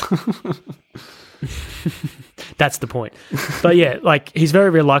 $100,000. That's the point. But yeah, like he's very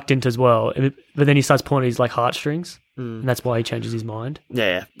reluctant as well. But then he starts pulling his like heartstrings, and that's why he changes his mind.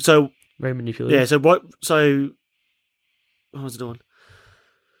 Yeah. So very manipulative. Yeah. So what? So what was it doing?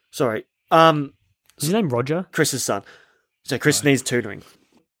 Sorry. Is his name Roger? Chris's son. So Chris needs tutoring.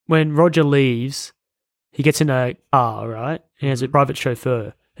 When Roger leaves, he gets in a car, right? He has a private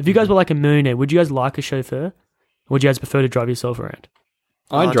chauffeur. If you guys were like a millionaire, would you guys like a chauffeur? Or would you guys prefer to drive yourself around?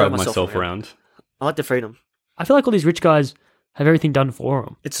 I drive myself around. I like the freedom. I feel like all these rich guys have everything done for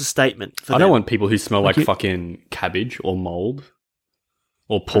them. It's a statement for I them. don't want people who smell like fucking cabbage or mold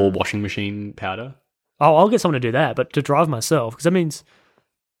or poor washing machine powder. Oh, I'll get someone to do that, but to drive myself, because that means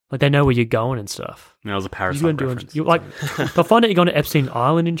like they know where you're going and stuff. That was a Parasite reference. They'll find out you're going to Epstein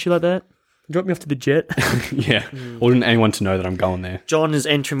Island and shit like that. Drop me off to the jet. Yeah. I wouldn't anyone to know that I'm going there. John is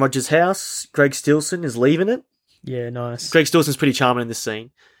entering Roger's house. Greg Stilson is leaving it. Yeah, nice. Greg Stilson's pretty charming in this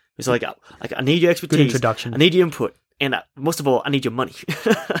scene. He's like, I need your expertise. Good introduction. I need your input. And most of all, I need your money.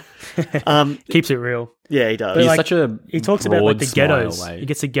 Keeps it real. Yeah, he does. He's like, such a he talks about like the ghettos. Away. He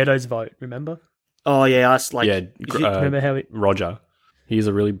gets the ghettos vote, remember? Oh, yeah. Remember how Roger. He has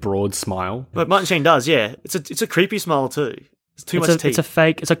a really broad smile. But Martin Sheen does, yeah. It's a creepy smile too. It's too much teeth. It's a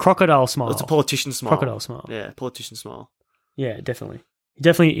fake. It's a crocodile smile. It's a politician smile. Crocodile smile. Yeah, politician smile. Yeah, definitely. He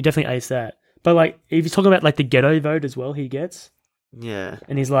definitely aced that. But like, if he's talking about like the ghetto vote as well, he gets. Yeah.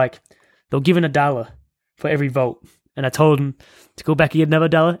 And he's like, they'll give him $1 for every vote. And I told him to go back and get another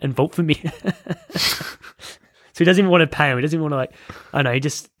 $1 and vote for me. So he doesn't even want to pay him. He doesn't even want to like, I don't know, he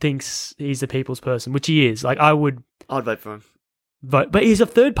just thinks he's the people's person, which he is. Like I'd vote for him. Vote. But he's a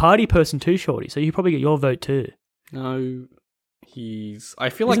third party person too, Shorty. So you probably get your vote too. No, I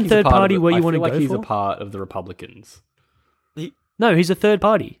feel like Isn't he's third a part party of where you want to like go he's for? a part of the Republicans. No, he's a third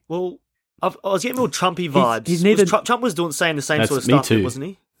party. Well, I was getting more Trumpy vibes. He's neither. Trump was saying the same That's sort of me stuff, too. wasn't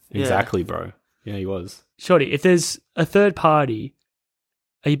he? Exactly, bro. Yeah, he was. Shorty, if there's a third party,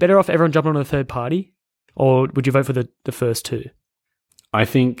 are you better off everyone jumping on the third party? Or would you vote for the first two? I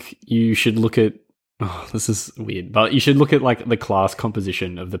think you should look at... Oh, this is weird. But you should look at like the class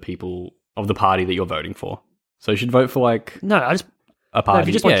composition of the people of the party that you're voting for. So you should vote for like... No, I just... A party. No, if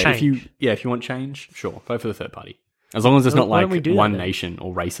you just want change. If you want change, sure. Vote for the third party. As long as it's not why like don't we do one that, then? nation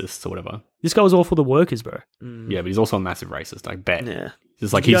or racists or whatever. This guy was all for the workers, bro. Yeah, but he's also a massive racist, I bet. Yeah.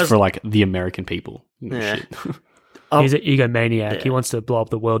 It's like he's for like the American people. Yeah. Shit. He's an egomaniac. Yeah. He wants to blow up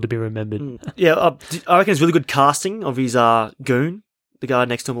the world to be remembered. Yeah, I reckon it's really good casting of his goon, the guy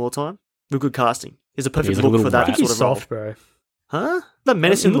next to him all the time. Real good casting. He's a perfect He's like a look little for that rat. I think sort he's of role. soft, bro. Huh? The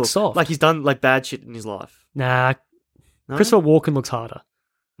menacing He looks look. soft. Like he's done like bad shit in his life. Nah, No? Christopher Walken looks harder.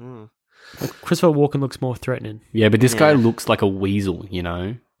 Mm. Like, Christopher Walken looks more threatening. Yeah, but this guy looks like a weasel, you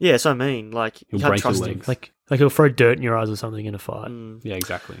know? Yeah, so I mean, like you He'll can't break your trust him. legs. Like he'll throw dirt in your eyes or something in a fight. Yeah,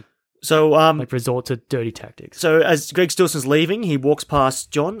 exactly. So Like resort to dirty tactics. So as Greg Stilson's leaving, he walks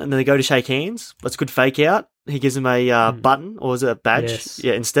past John, and then they go to shake hands. That's a good fake out. He gives him a button, or is it a badge? Yes.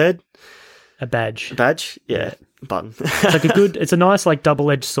 Yeah, instead A badge. a badge. Yeah, button. It's like it's a nice like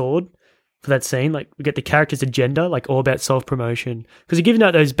double-edged sword for that scene. Like we get the character's agenda, like all about self-promotion. Because he's giving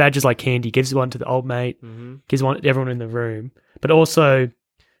out those badges like candy. He gives one to the old mate, gives one to everyone in the room, but also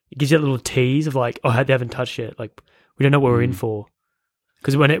it gives you a little tease of like, oh, they haven't touched yet. Like we don't know what we're in for.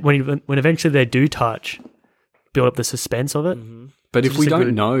 Because when eventually they do touch, build up the suspense of it. But if we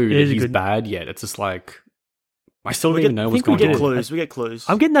don't know that is a he's good- bad yet, it's just like I still don't We even know what's we going get on. clues. We get clues.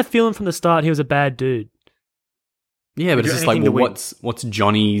 I'm getting that feeling from the start he was a bad dude. Yeah, but Do it's just like, anything well, to what's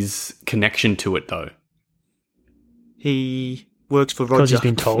Johnny's connection to it though? He works for Because Roger. he's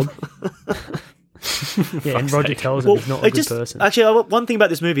been told. Yeah, and Roger tells him he's not a good person. Actually, one thing about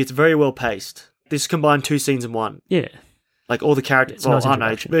this movie, it's very well paced. This combined two scenes in one. Yeah. Like all the characters. It's a nice I don't know.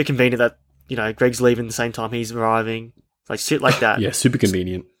 It's introduction. very convenient that Greg's leaving the same time he's arriving. Like shit like that. Yeah, super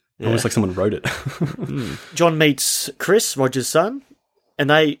convenient. Almost like someone wrote it. John meets Chris, Roger's son, and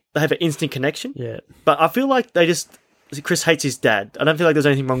they have an instant connection. Yeah. But I feel like Chris hates his dad. I don't feel like there's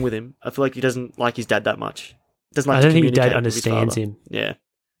anything wrong with him. I feel like he doesn't like his dad that much. Doesn't like I to don't think his dad communicate with his understands father. him. Yeah.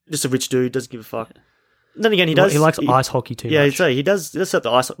 Just a rich dude, doesn't give a fuck. Then again, he does. He likes ice hockey too Yeah, much. he does set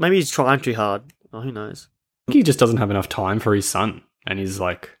the ice. Maybe he's trying too hard. Oh, who knows? I think he just doesn't have enough time for his son, and he's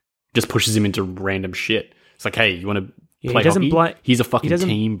like just pushes him into random shit. It's like, hey, you want to Yeah, play he doesn't hockey? blame- He's a fucking doesn't-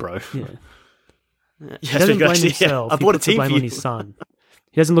 team, bro. Yeah. Yeah, He doesn't blame actually, himself. I He bought a puts the team blame for on you. his son.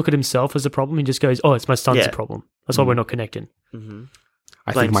 He doesn't look at himself as a problem. He just goes, "Oh, it's my son's Yeah. a problem. That's why we're not connecting." I Blames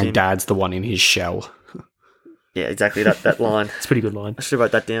think my him. dad's the one in his shell. Yeah, exactly. That line. It's a pretty good line. I should have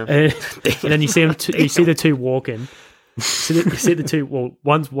wrote that down. And then you see him. You see the two walking, You see the two. Well,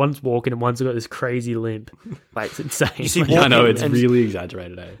 one's walking and one's got this crazy limp. Wait, it's insane. You see I know it's really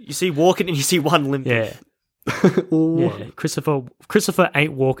exaggerated. Eh? You see walking and you see one limping. Yeah. Yeah. Christopher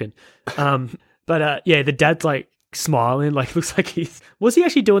ain't walking. But the dad's like smiling. Like looks like was he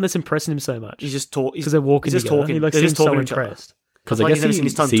actually doing this, impressing him so much? He's just talking because they're walking. He's just together. talking. He like They're seems just talking so impressed. Because I guess he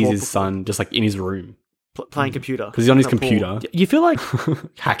sees his son just like in his room playing computer. because he's on his computer. You feel like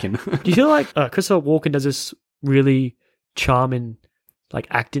hacking. Do you feel like Christopher Walken does this really charming like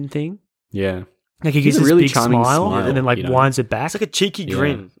acting thing? Yeah. Like he gives this really big smile and then like winds it back. It's like a cheeky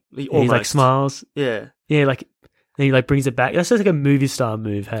grin. He like smiles. Yeah. Yeah, like and he like brings it back. That's just like a movie star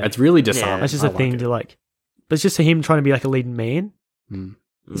move. Hey, it's really disarming. That's just a thing to like. But it's just him trying to be like a leading man. Mm.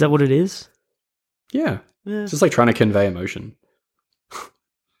 Is that what it is? Yeah. It's just like trying to convey emotion.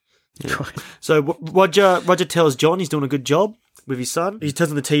 Yeah. So Roger tells John he's doing a good job with his son. He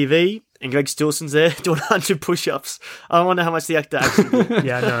turns on the TV and Greg Stilson's there doing 100 push-ups. I wonder how much the actor actually did.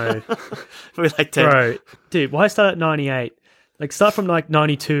 Yeah, I know. Probably like 10. Bro, dude, why start at 98? Like start from like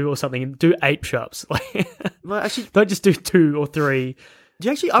 92 or something and do 8 push-ups. Well, actually, don't just do 2 or 3. Do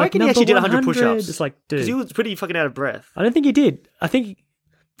you actually? I reckon he actually did 100 push-ups. It's like, dude, because he was pretty fucking out of breath. I don't think he did. I think he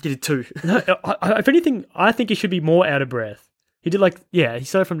did 2. No, if anything, I think he should be more out of breath. He did he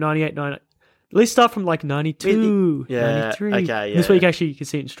started from 98, 90. At least start from like 92, 93. Okay, yeah. This week actually you can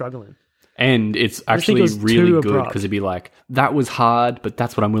see him struggling. And it's actually really good because it'd be like, that was hard, but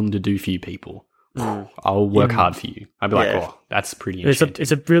that's what I'm willing to do for you people. I'll work hard for you. I'd be like, oh, that's pretty enchanting.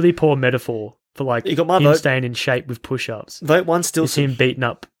 It's a really poor metaphor for like you got my him vote. staying in shape with push-ups. Vote 1 still. It's him beating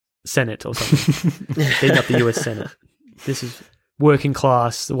up Senate or something. Beating up the US Senate. This is working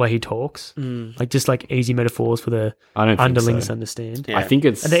class, the way he talks. Like just like easy metaphors for the underlings to understand. Yeah. I think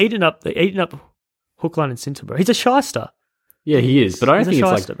it's... And they're eating up hook, line and sinker, bro. He's a shyster. Yeah, he is. But I don't think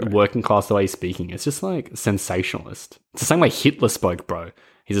it's like working class the way he's speaking. It's just like sensationalist. It's the same way Hitler spoke, bro.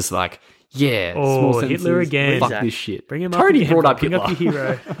 He's just like, yeah, small sentences, Hitler again. Fuck this shit. Bring him Tony up. brought up Bring Hitler. up your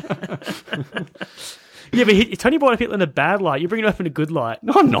hero. Yeah, but Tony brought up Hitler in a bad light. You're bringing him up in a good light.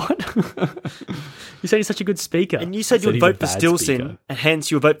 No, I'm not. You said he's such a good speaker. And you said you would vote for Stilson, and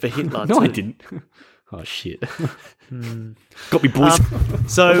hence you would vote for Hitler. No, I didn't. Oh, shit. Got me, boys.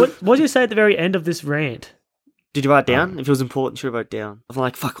 So, what did you say at the very end of this rant? Did you write it down? If it was important, should I write it down? I'm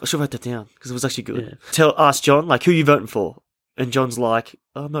like, fuck, I should write that down because it was actually good. Yeah. Ask John, like, who are you voting for? And John's like,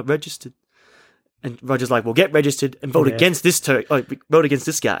 oh, I'm not registered. And Roger's like, well, get registered and vote against this vote against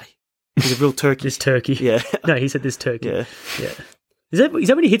this guy. He's a real turkey. This turkey. Yeah. No, he said this turkey. Yeah. Yeah. Is that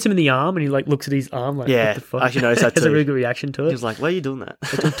when he hits him in the arm and he like looks at his arm like, what the fuck? I actually noticed that too. Has a really good reaction to it. He's like, why are you doing that?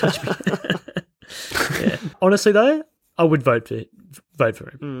 Don't touch me. Yeah. Honestly though, I would vote for him.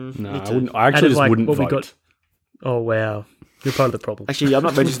 No, I wouldn't. I actually just wouldn't vote. Oh wow. You're part of the problem. Actually, I'm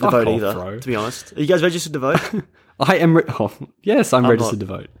not registered to vote either, to be honest. Are you guys registered to vote? I am. Yes, I'm registered to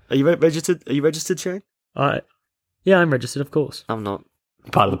vote. Are you registered? Are you registered, Shane? Yeah, I'm registered, of course. I'm not.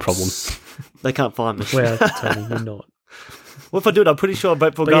 Part of the problem. They can't find me. Well, Tony, you're not. What if I do it? I'm pretty sure I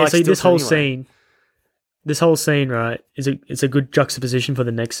vote for a guy. Yeah, see, this whole scene, right, it's a good juxtaposition for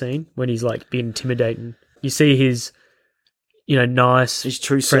the next scene when he's like being intimidating. You see his, nice, his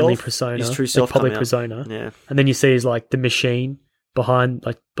true friendly self, persona, his true self, public persona. Yeah, and then you see his like the machine behind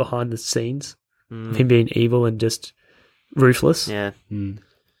the scenes of him being evil and just ruthless. Yeah.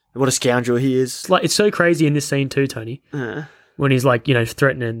 What a scoundrel he is. It's so crazy in this scene too, Tony. When he's like,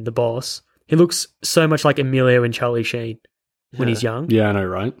 threatening the boss. He looks so much like Emilio and Charlie Sheen when he's young. Yeah, I know,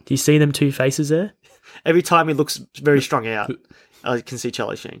 right? Do you see them two faces there? Every time he looks very strung out, I can see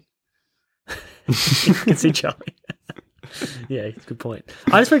Charlie Sheen. You can see Charlie. Yeah, good point.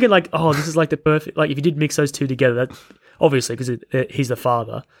 I just reckon this is like the perfect, if you did mix those two together, that obviously because he's the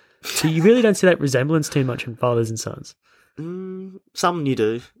father. So you really don't see that resemblance too much in fathers and sons. Some you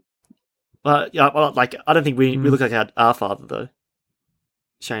do. I don't think we look like our father though.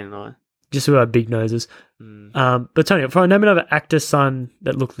 Shane and I. Just with our big noses. But Tony, if I name another actor son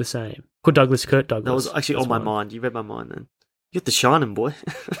that looked the same, Kurt Douglas. That was actually on my mind. You read my mind then. You got the shining, boy.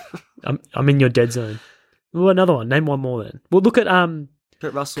 I'm in your dead zone. Well, another one. Name one more then. Well, look at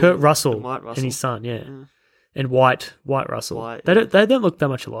Kurt Russell and his son, and White Russell. White, they don't look that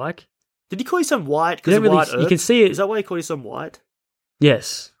much alike. Did he call his son White because of White Earth? You can see it. Is that why he called his son White?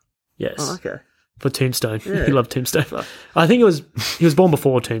 Yes. Oh, okay. For Tombstone. Yeah. He loved Tombstone. I think he was born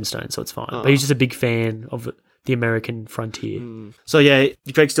before Tombstone, so it's fine. But he's just a big fan of the American frontier. So yeah,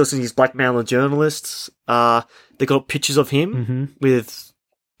 Craig Stilson, he's blackmailing journalists. They got pictures of him with,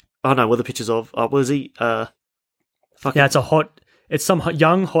 I don't know what the pictures of. What is he? It's some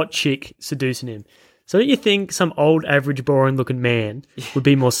young hot chick seducing him. So don't you think some old, average, boring-looking man would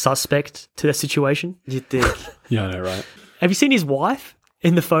be more suspect to that situation? You'd think. Yeah, I know, right? Have you seen his wife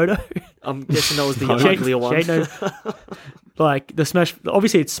in the photo? I'm guessing that was the uglier one. Like, the Smash...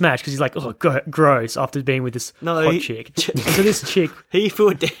 Obviously, it's Smash, because he's like, oh, gross, after being with this hot chick. And so this chick... He threw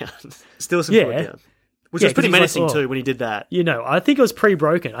it down. Still some threw it down. Which was pretty menacing, too, when he did that. You know, I think it was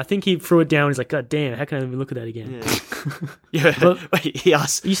pre-broken. I think he threw it down and he's like, God damn, how can I even look at that again? Yeah. But, wait, he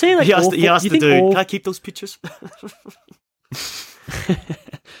asked... You saying, like, he asked the dude, can I keep those pictures? Do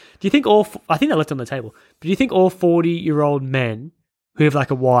you think I think they left it on the table. But do you think all 40-year-old men who have, like,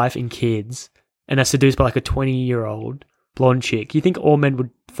 a wife and kids and are seduced by, like, a 20-year-old blonde chick, do you think all men would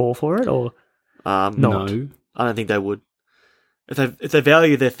fall for it, or not? No. I don't think they would. If they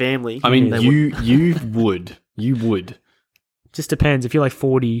value their family... I mean, you would. You would. Just depends. If you're, like,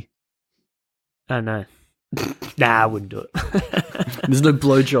 40... I don't know. Nah, I wouldn't do it. There's no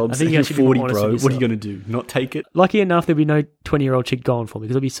blowjobs. I think you're 40, bro. What are you going to do? Not take it? Lucky enough, there'd be no 20-year-old chick going for me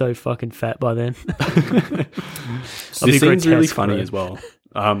because I'd be so fucking fat by then. This scene's really funny as well.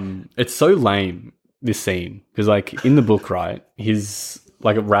 It's so lame, this scene, because, like, in the book, right, his,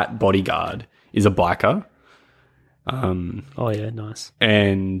 like, a rat bodyguard is a biker. Oh, yeah, nice.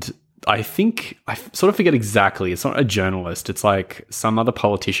 And I think, I sort of forget exactly, it's not a journalist, it's like some other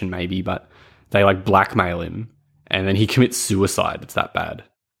politician maybe, but they, like, blackmail him, and then he commits suicide. It's that bad.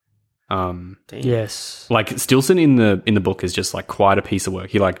 Yes. Like, Stilson in the book is just, like, quite a piece of work.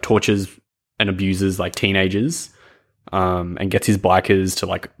 He, like, tortures and abuses, like, teenagers, and gets his bikers to,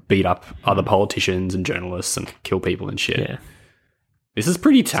 like, beat up other politicians and journalists and kill people and shit. Yeah. This is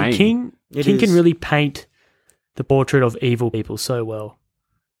pretty tame. So King can really paint the portrait of evil people so well.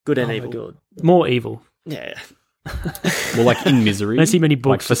 Good and evil. God. More evil. Yeah. Well, like, in Misery, I don't see many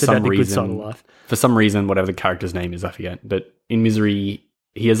books like, about the good side of life. For some reason, whatever the character's name is, I forget. But in Misery,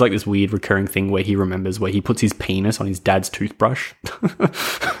 he has, like, this weird recurring thing where he remembers where he puts his penis on his dad's toothbrush.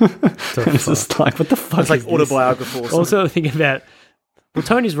 It's just like, what the fuck? It's like autobiographical. Also, think about... Well,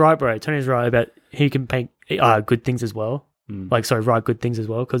 Tony's right, bro. Tony's right about he can paint good things as well. Like, sorry, write good things as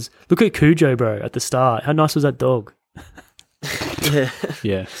well. Because look at Cujo, bro, at the start. How nice was that dog?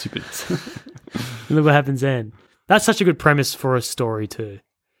 Yeah, super. Look what happens then. That's such a good premise for a story too.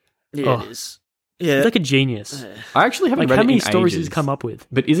 Yeah, it is. Yeah, he's like a genius. I actually haven't read how it many in stories ages, he's come up with.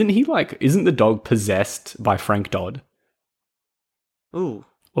 But isn't the dog possessed by Frank Dodd? Ooh.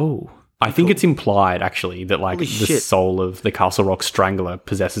 I think it's implied, actually, that, like, soul of the Castle Rock Strangler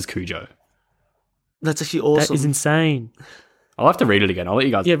possesses Cujo. That's actually awesome. That is insane. I'll have to read it again. I'll let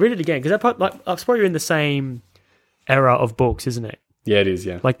you guys... Yeah, read it again, because I suppose you're in the same era of books, isn't it? Yeah, it is,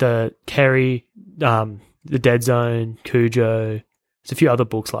 yeah. Like the Carrie, the Dead Zone, Cujo. There's a few other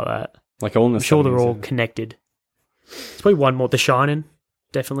books like that. Like all in the I'm sure they're all connected. There's probably one more. The Shining,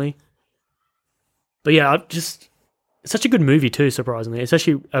 definitely. But yeah, it's such a good movie too, surprisingly. It's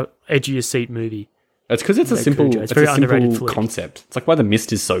actually an edge-of-your-seat movie. It's because it's a simple concept. It's like why The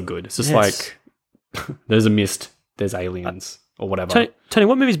Mist is so good. It's just like, there's a mist, there's aliens, or whatever. Tony,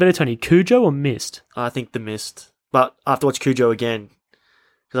 what movie's better, Tony? Cujo or Mist? I think The Mist. But I have to watch Cujo again,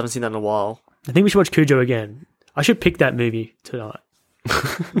 because I haven't seen that in a while. I think we should watch Cujo again. I should pick that movie tonight.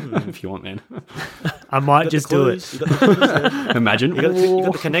 If you want, man. I might just do it. Imagine. You got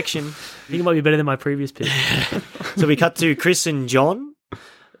the connection. I think it might be better than my previous pick. So we cut to Chris and John.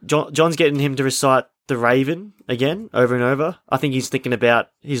 John's getting him to recite the Raven again, over and over. I think he's thinking about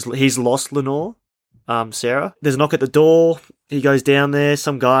he's lost Lenore, Sarah. There's a knock at the door. He goes down there.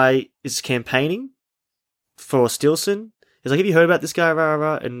 Some guy is campaigning for Stilson. He's like, have you heard about this guy? Rah,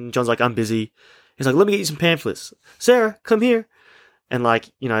 rah? And John's like, I'm busy. He's like, let me get you some pamphlets. Sarah, come here. And,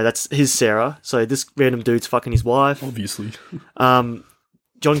 like, you know, that's his Sarah. So this random dude's fucking his wife. Obviously. John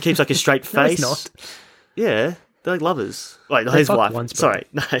keeps, like, a straight face. No, he's not. Yeah. They're like lovers. Wait, his wife. Once, sorry.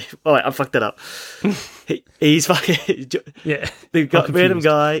 No. Oh, wait, I fucked that up. He's fucking... Yeah. The random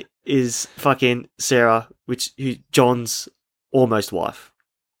guy is fucking Sarah, John's almost wife.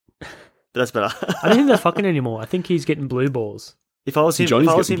 But that's better. I don't think they're fucking anymore. I think he's getting blue balls. If I was him,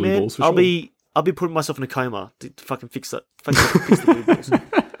 man, I'll be putting myself in a coma to fucking fix that. Fix the blue balls.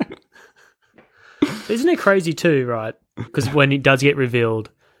 Isn't it crazy too, right? Because when it does get revealed,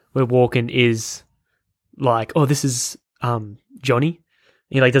 where Walken is like, "Oh, this is Johnny."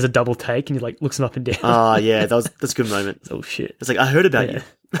 And he like does a double take and he like looks him up and down. Ah, yeah, that's a good moment. Oh shit! It's like I heard about you.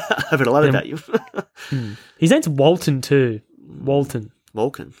 I've heard a lot about you. His name's Walton too. Walton.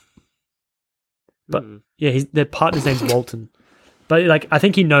 But yeah, their partner's name's Walton. But like, I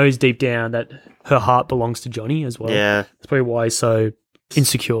think he knows deep down that her heart belongs to Johnny as well. Yeah, that's probably why he's so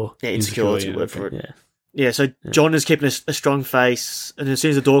insecure. Yeah, insecure is a word for it. Yeah. So John is keeping a strong face, and as soon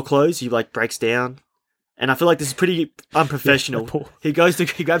as the door closes, he like breaks down. And I feel like this is pretty unprofessional. He grabs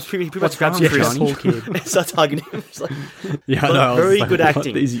pretty much grabs Chris poor kid. and starts hugging him. It's like, very good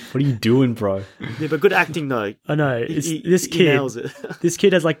acting. What are you doing, bro? Yeah, but good acting though. I know. This kid. He nails it. This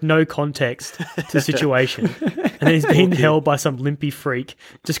kid has like no context to the situation, and then he's being held by some limpy freak,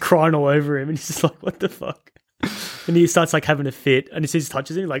 just crying all over him, and he's just like, "What the fuck?" And he starts like having a fit, and as he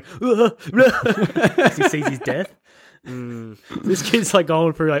touches him, like, as he sees his death. This kid's like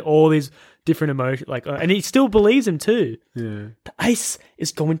going through like all these different emotions, like, and he still believes him too. Yeah, the ice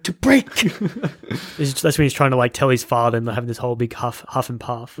is going to break. That's when he's trying to like tell his father, and they're having this whole big huff and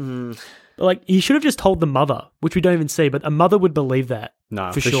puff. But like, he should have just told the mother, which we don't even see. But a mother would believe that.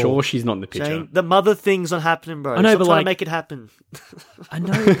 No, for sure she's not in the picture. Shane, the mother thing's not happening, bro. I know, Stop but trying like, to make it happen.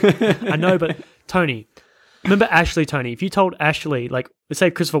 I know, but Tony. Remember Ashley, Tony? If you told Ashley, like, let's say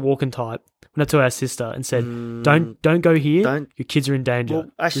Christopher Walken type, went up to our sister and said, "Don't go here. Your kids are in danger."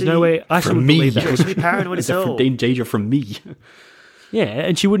 Well, Ashley, there's no way Ashley would believe that. She'd be paranoid as hell. Danger from me. Yeah,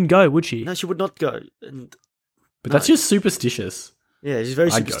 and she wouldn't go, would she? No, she would not go. But that's just superstitious. Yeah, she's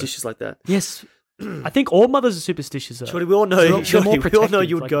very superstitious like that. Yes, I think all mothers are superstitious. Though. Surely we all know. We all know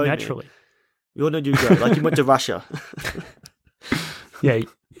you would go naturally. We all know you'd go. Like you went to Russia. Yeah.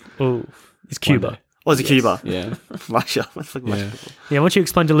 Oh, it's Cuba. Was it Cuba? Yeah. Russia. Yeah. Yeah, why don't you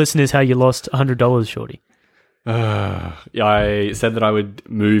explain to listeners how you lost $100, Shorty? I said that I would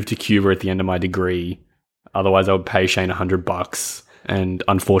move to Cuba at the end of my degree. Otherwise, I would pay Shane $100. And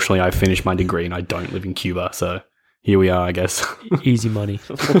unfortunately, I finished my degree and I don't live in Cuba. So here we are, I guess. Easy money.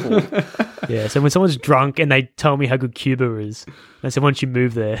 Yeah, so when someone's drunk and they tell me how good Cuba is, I said, why don't you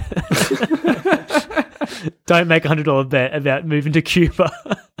move there? Don't make $100 bet about moving to Cuba.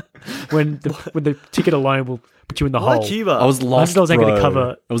 when the ticket alone will put you in the hole. Why Cuba? I was lost, bro. Ain't going to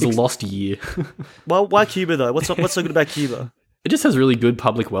cover. It was a lost year. Well, why Cuba though? What's so good about Cuba? It just has really good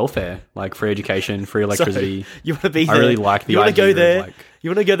public welfare, like free education, free electricity. So you want to be there? I really like the idea. You want to go there? Like, you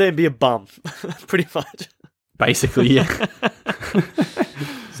want to go there and be a bum, pretty much. Basically, yeah.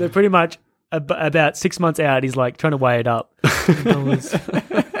 So pretty much about 6 months out, he's like trying to weigh it up.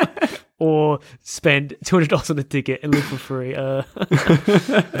 Or spend $200 on a ticket and live for free. I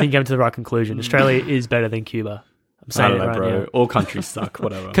think you came to the right conclusion. Australia is better than Cuba. I'm saying it right bro. now. All countries suck,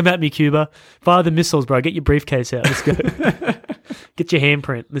 whatever. Come at me, Cuba. Fire the missiles, bro. Get your briefcase out. Let's go. Get your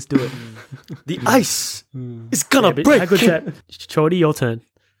handprint. Let's do it. The ice is gonna break. How good's that? Chordy, your turn.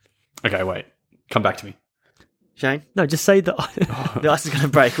 Okay, wait. Come back to me. Shane? No, just say the ice is gonna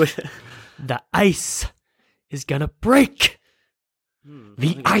break. The ice is gonna break.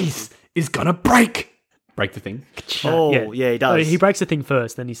 The ice is gonna break. Break the thing. Oh, yeah, he does. Oh, he breaks the thing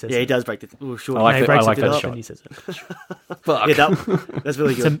first, then he says he does break the thing. Oh, sure. I like that shot. And he says it. Fuck. Yeah, that's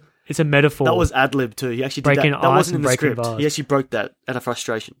really good. It's a metaphor. That was ad-lib too. He actually did breaking that. That wasn't in the script. Bars. He actually broke that out of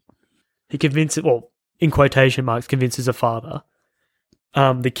frustration. He convinces, well, in quotation marks, convinces a father.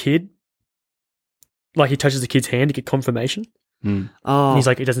 The kid, like he touches the kid's hand to get confirmation. Mm. Oh. And he's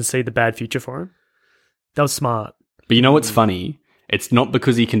like, he doesn't see the bad future for him. That was smart. But you know what's funny? It's not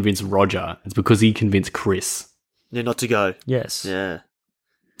because he convinced Roger. It's because he convinced Chris. Yeah, not to go. Yes. Yeah.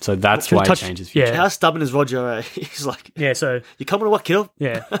 So that's why he changes future. Yeah. How stubborn is Roger? Eh? He's like, yeah. So you coming to what, kid?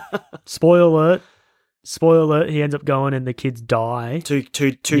 Yeah. Spoiler alert. He ends up going, and the kids die. Two you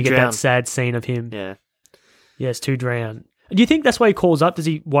drown. Get that sad scene of him. Yeah. Yes, two drown. Do you think that's why he calls up? Does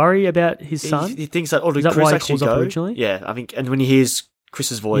he worry about his son? He thinks that. Oh, did Is that Chris why he actually calls up go? originally? Yeah, I think. And when he hears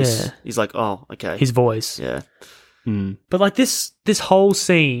Chris's voice, he's like, "Oh, okay." His voice. Yeah. Mm. But like this whole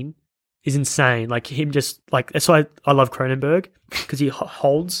scene is insane. Like him just like that's why I love Cronenberg, because he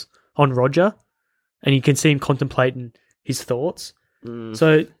holds on Roger, and you can see him contemplating his thoughts. Mm.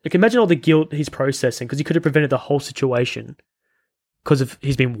 So like imagine all the guilt he's processing, because he could have prevented the whole situation because of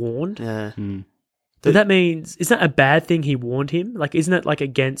he's been warned. Yeah. Mm. But that means, isn't that a bad thing he warned him? Like, isn't it like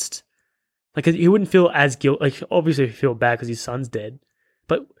against, like he wouldn't feel as guilt. Like obviously he feel bad because his son's dead,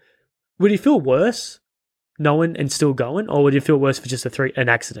 but would he feel worse knowing and still going, or would he feel worse for just an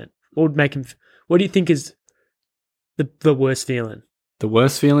accident? What would make him? What do you think is the worst feeling? The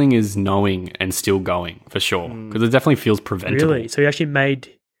worst feeling is knowing and still going, for sure, because it definitely feels preventable. Really? So he actually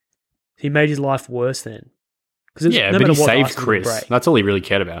made his life worse then? Yeah, but he saved Chris. That's all he really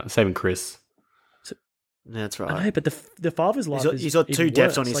cared about, saving Chris. Yeah, that's right. I know, but the father's life he's got two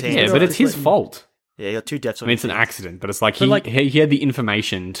deaths on his hands. Yeah, but it's his fault. Yeah, he got two deaths on his hands. I mean, it's an accident, but it's like he had the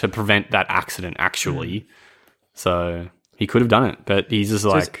information to prevent that accident, actually. So he could have done it, but he's just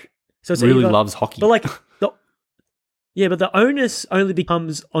really loves hockey. But like, but the onus only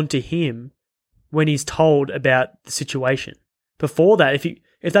becomes onto him when he's told about the situation. Before that,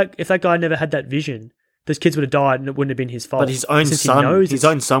 if that guy never had that vision, those kids would have died and it wouldn't have been his fault. But his own son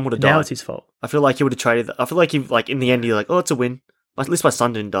would have died. Now it's his fault. I feel like he would have traded that. I feel like in the end, you're like, oh, it's a win. At least my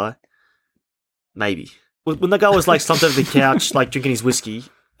son didn't die. Maybe. When the guy was like slumped over the couch, like drinking his whiskey,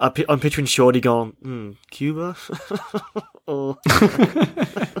 I'm picturing Shorty going, Cuba? Or...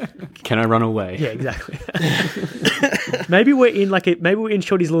 Can I run away? Yeah, exactly. maybe we're in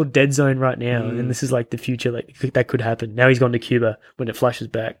Shorty's little dead zone right now, and this is like the future, like that could happen. Now he's gone to Cuba when it flashes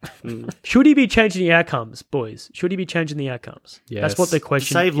back. Should he be changing the outcomes, boys? Should he be changing the outcomes? Yes. That's what the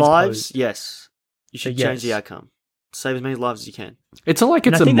question Save is lives, posed. yes. You should change the outcome. Save as many lives as you can. It's not like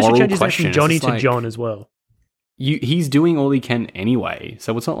it's a moral question. I think they should change his name from Johnny to John as well. He's doing all he can anyway,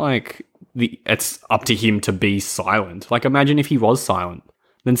 so it's not like it's up to him to be silent. Like, imagine if he was silent,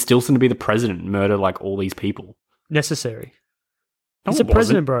 then Stilson to be the president and murder like all these people. Necessary. No, he's a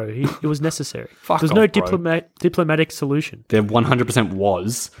president, bro. It was necessary. There's no diplomatic solution. There 100%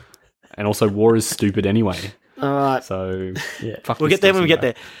 was, and also war is stupid anyway. All right. So yeah, we'll get there when we get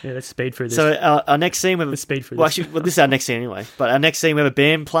there. Yeah, let's speed through this. So our next scene, we have speed through. Well, actually, this is our next scene anyway. But our next scene, we have a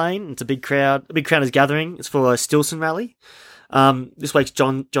band playing. It's a big crowd. A big crowd is gathering. It's for a Stilson rally. This wakes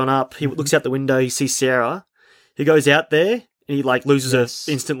John up. He looks out the window. He sees Sarah. He goes out there and he like loses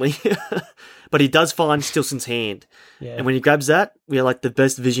her instantly. But he does find Stilson's hand. Yeah. And when he grabs that, we have like the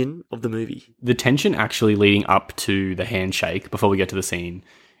best vision of the movie. The tension actually leading up to the handshake before we get to the scene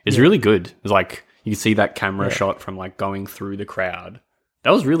is really good. It's like you see that camera shot from like going through the crowd. That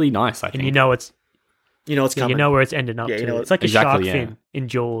was really nice, I think. And you know it's coming. You know where it's ending up to. It's like a shark fin in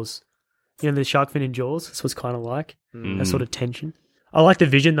Jaws. You know the shark fin in Jaws? That's what it's kind of like. That sort of tension. I like the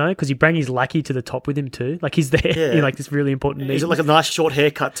vision though, because he bring his lackey to the top with him too. Like he's there in like this really important meeting. He's got like a nice short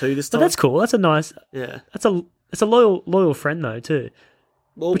haircut too this time. But that's cool. That's a nice. Yeah. That's a loyal friend though too,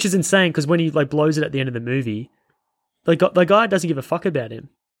 which is insane because when he like blows it at the end of the movie, the guy doesn't give a fuck about him.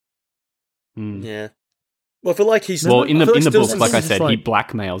 Yeah. Well, I feel like he's in the book, like I said, he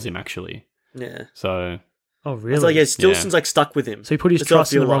blackmails him actually. Yeah. So. Oh really? It's like Stilson's like stuck with him. So he put his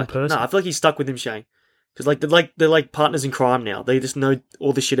trust in the wrong person. No, I feel like he's stuck with him, Shane. Because like they're like partners in crime now. They just know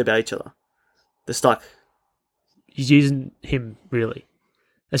all this shit about each other. They're stuck. He's using him really.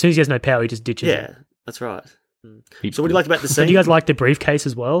 As soon as he has no power, he just ditches him. Yeah, that's right. So what do you like about the scene? So do you guys like the briefcase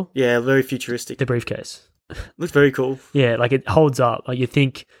as well? Yeah, very futuristic. The briefcase. Looks very cool. Yeah, like it holds up. Like you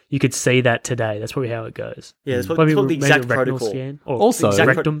think you could see that today. That's probably how it goes. Yeah, it's probably the exact protocol. Scan, also,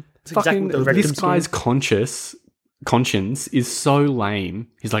 rectum. Fucking this guy's conscience is so lame.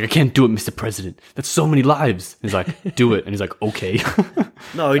 He's like, I can't do it, Mr. President. That's so many lives. He's like, do it. And he's like, okay.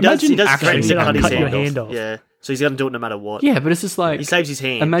 No, he does threaten to cut your hand off. Yeah. So he's going to do it no matter what. Yeah, but it's just like... He saves his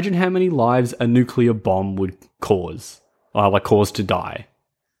hand. Imagine how many lives a nuclear bomb would cause. Cause to die.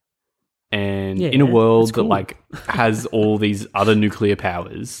 And in a world that, like, has all these other nuclear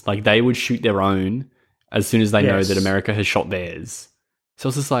powers, like, they would shoot their own as soon as they know that America has shot theirs. So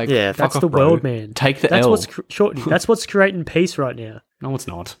it's just like, that's the world, man. Take the L. That's what's creating peace right now. No, it's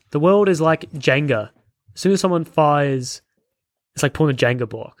not. The world is like Jenga. As soon as someone fires, it's like pulling a Jenga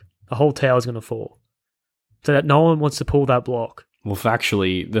block. The whole tower's going to fall. So that no one wants to pull that block. Well,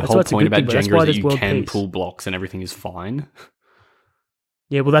 factually, the whole point about Jenga is that you can pull blocks and everything is fine.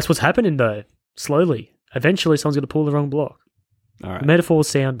 Yeah, well, that's what's happening, though. Slowly. Eventually, someone's going to pull the wrong block. All right. The metaphor's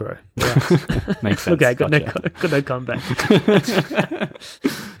sound, bro. Right. Makes sense. Okay, got no comeback.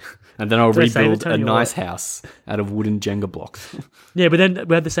 And then I'll rebuild a nice house out of wooden Jenga blocks. Yeah, but then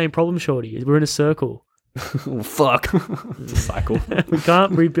we have the same problem, Shorty. We're in a circle. Oh, fuck. It's a cycle. We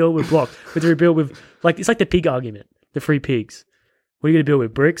can't rebuild with blocks. We have to rebuild with... it's like the pig argument. The free pigs. What are you going to build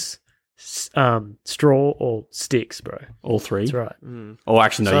with? Bricks, straw, or sticks, bro? All three? That's right. Oh,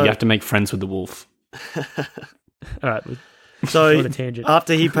 actually, no. You have to make friends with the wolf. All right. So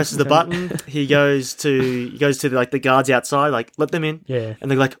after he presses the button, he goes to like the guards outside, like let them in. Yeah, and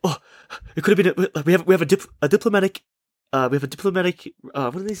they're like, oh, it could have been we have a diplomatic. What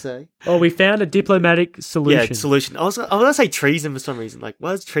did they say? Oh, we found a diplomatic solution. Yeah, solution. I was gonna say treason for some reason. Like,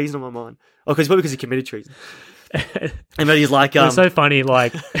 why is treason on my mind? Oh, because he committed treason. And then he's like, it's so funny.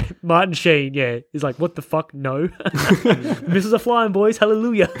 Like Martin Sheen, he's like, what the fuck? No, missiles are flying, boys.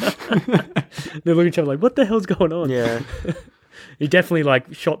 Hallelujah. They're looking at each other like, what the hell's going on? Yeah. He definitely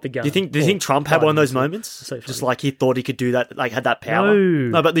like shot the gun. Do you think Trump had one of those moments? So just like he thought he could do that, like had that power?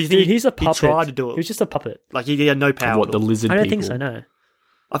 No, but do you think he's a puppet? He tried to do it. He was just a puppet. Like he had no power. What, the lizard I don't people? think so, no.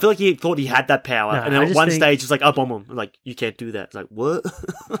 I feel like he thought he had that power. And then at one stage, it's like, I'll bomb him. I'm like, you can't do that. It's like, what?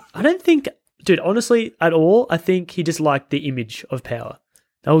 I don't think, dude, honestly, at all, I think he just liked the image of power.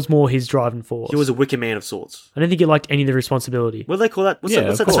 That was more his driving force. He was a wicker man of sorts. I don't think he liked any of the responsibility. What do they call that? What's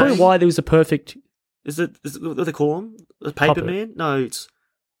That's probably why there was a perfect... Is it what do they call him? A paper man? No, it's...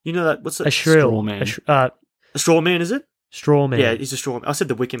 You know that? What's that? A shrill. Straw man. A straw man, is it? Straw man. Yeah, he's a straw man. I said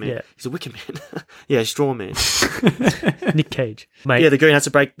the Wicker Man. Yeah. He's a Wicker Man. Yeah, straw man. Nick Cage. Mate. Yeah, the goon has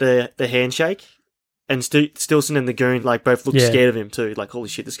to break the handshake. And Stilson and the goon like both look scared of him too. Like, holy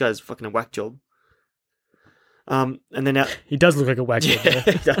shit, this guy's fucking a whack job. And then he does look like a whack job.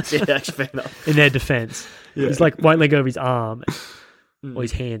 He does, yeah, actually, fair enough. In their defense. Yeah. He's like won't let go of his arm. Or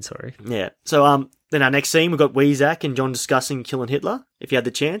his hand, sorry. Yeah. So then our next scene, we've got Weezak and John discussing killing Hitler, if you had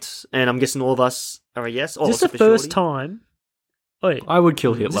the chance. And I'm guessing all of us are a yes. Is this the first time? Wait, I would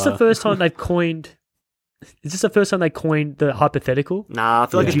kill Hitler. Is this the first time they've coined... Is this the first time they coined the hypothetical? Nah, I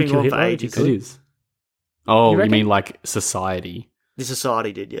feel like it's been going for ages. It is. Oh, you mean like society? The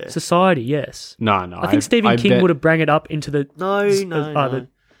society did, yeah. Society, yes. No. I think Stephen King would have brought it up into the... No.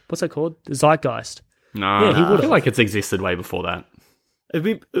 What's that called? The zeitgeist. No, yeah, he would. I feel like it's existed way before that.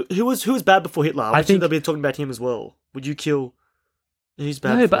 Who was bad before Hitler? I think they'll be talking about him as well. Would you kill... Who's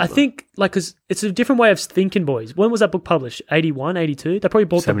bad? No, but Hitler? I think, like, because it's a different way of thinking, boys. When was that book published? 81, 82? They probably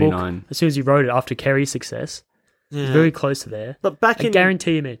bought 79. The book as soon as he wrote it after Kerry's success. Yeah. It's very close to there. But I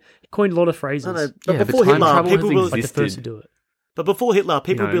guarantee you, man, he coined a lot of phrases. No, but before Hitler, people were like the first to do it. But before Hitler,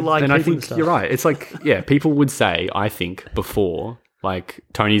 people would be like... And I think you're right. It's like, yeah, people would say, I think, before, like,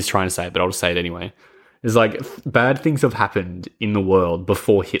 Tony's trying to say it, but I'll just say it anyway. It's like, bad things have happened in the world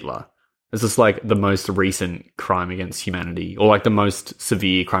before Hitler. It's just like the most recent crime against humanity, or like the most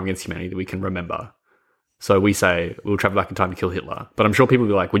severe crime against humanity that we can remember. So we say, we'll travel back in time to kill Hitler. But I'm sure people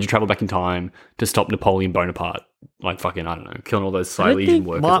will be like, would you travel back in time to stop Napoleon Bonaparte? Like fucking, I don't know, killing all those Silesian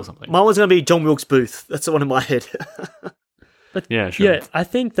workers or something. Mine was going to be John Wilkes Booth. That's the one in my head. But yeah, sure. Yeah, I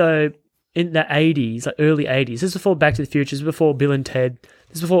think though, in the 80s, like early 80s, this is before Back to the Future, this is before Bill and Ted,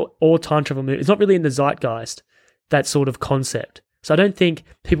 this is before all time travel movies. It's not really in the zeitgeist, that sort of concept. So I don't think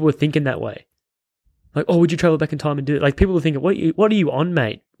people were thinking that way. Like, oh, would you travel back in time and do it? Like, people were thinking, what are you on,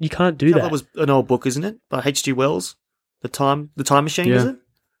 mate? You can't do that. That was an old book, isn't it? By H.G. Wells? The Time Machine, is it?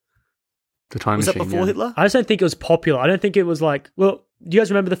 The Time was Machine, that before Hitler? I just don't think it was popular. I don't think it was like, well, do you guys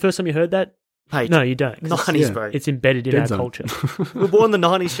remember the first time you heard that? Hey, no, you don't. 90s, bro. It's embedded in our culture. We're born in the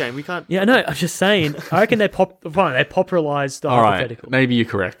 90s, Shane. We can't... Yeah, no, I'm just saying. I reckon they popularized the hypothetical. Right, maybe you're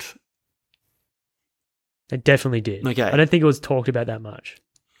correct. They definitely did. Okay. I don't think it was talked about that much.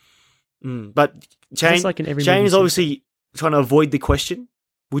 But Shane, like Shane is obviously trying to avoid the question.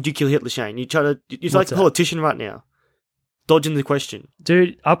 Would you kill Hitler, Shane? You're like a politician right now, dodging the question.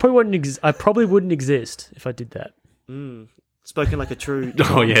 Dude, I probably wouldn't exist if I did that. Spoken like a true.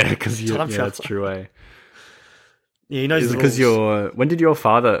 Oh yeah, because that's true. Eh? Yeah, he knows the because rules. When did your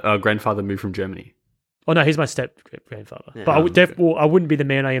grandfather move from Germany? Oh no, he's my step grandfather. Yeah. But I wouldn't be the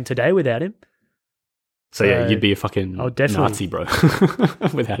man I am today without him. So yeah, you'd be a fucking Nazi, bro,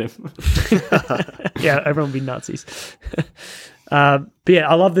 without him. Yeah, everyone would be Nazis. But yeah,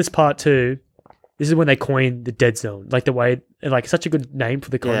 I love this part too. This is when they coined the dead zone, like the way, like such a good name for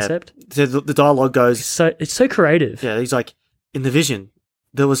the concept. So the dialogue goes. It's so creative. Yeah, he's like, in the vision,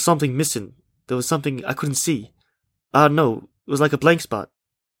 there was something missing. There was something I couldn't see. No, it was like a blank spot,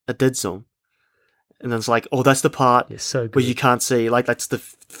 a dead zone. And then it's like, oh, that's the part where you can't see. Like that's the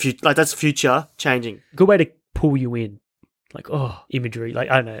that's future changing. Good way to pull you in. Like, oh, imagery. Like,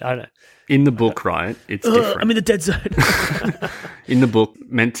 I don't know. In the book, right, it's different. I'm in the dead zone. In the book,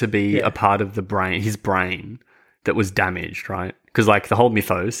 meant to be a part of the brain, his brain, that was damaged, right? Because like the whole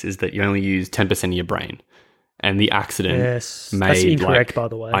mythos is that you only use 10% of your brain. And the accident made... That's incorrect, by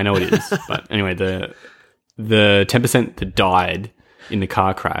the way. I know it is. But anyway, the 10% that died in the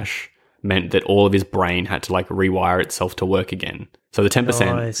car crash meant that all of his brain had to like rewire itself to work again. So the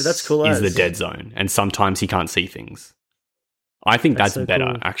 10% So that's cool is the dead zone. And sometimes he can't see things. I think that's so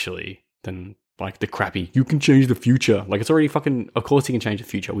better, actually, than like the crappy, you can change the future. Like it's already fucking, of course he can change the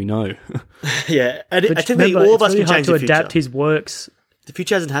future. We know. Yeah. I think all of us can change the future. To adapt his works. The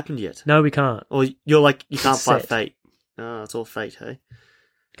future hasn't happened yet. No, we can't. Or you're like, you can't fight fate. Oh, it's all fate, hey?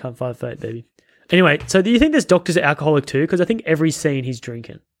 Can't fight fate, baby. Anyway, so do you think this doctor's alcoholic too? Because I think every scene he's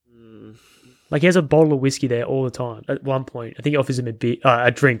drinking. Like he has a bottle of whiskey there all the time. At one point, I think he offers him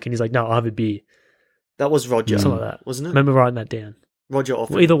a drink, and he's like, "No, I'll have a beer." That was Roger, something like that, wasn't it? Remember writing that down. Roger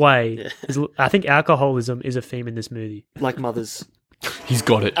offered. Well, either way, I think alcoholism is a theme in this movie. Like mothers. He's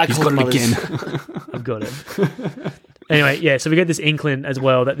got it. He's got it again. I've got it. Anyway, yeah. So we get this inkling as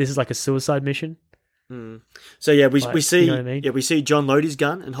well that this is like a suicide mission. So yeah, we see. You know what I mean? Yeah, we see John load his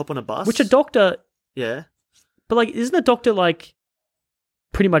gun and hop on a bus. Which a doctor. Yeah. But like, isn't the doctor like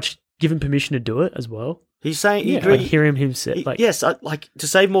pretty much given permission to do it as well? He's saying he like hear him say like yes, like to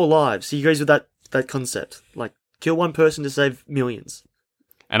save more lives. He agrees with that concept. Like kill one person to save millions.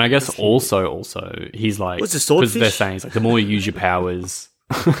 And I guess also he's like, what's the swordfish? Because they're saying it's like the more you use your powers,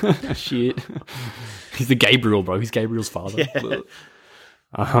 Shit. He's the Gabriel, bro. He's Gabriel's father.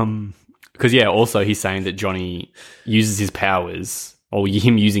 Because also he's saying that Johnny uses his powers, or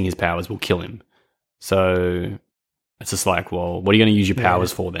him using his powers will kill him. So it's just like, well, what are you going to use your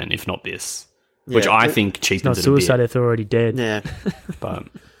powers for then, if not this? Which I think cheapens it a bit. Suicide if they're already dead. Yeah. But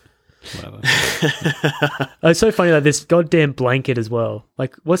whatever. It's so funny that this goddamn blanket as well.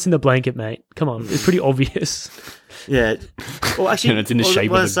 Like, what's in the blanket, mate? Come on, it's pretty obvious. Yeah. Well, actually, it's in the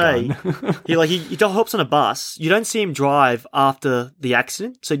shape of a gun. he hops on a bus. You don't see him drive after the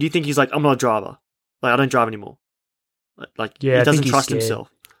accident. So do you think he's like, I'm not a driver. Like, I don't drive anymore. He doesn't trust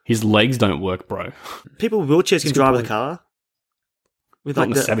himself. His legs don't work, bro. People with wheelchairs can drive a car. Not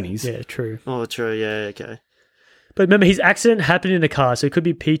in the 70s. Yeah, true. Oh, true. Yeah, okay. But remember, his accident happened in a car, so it could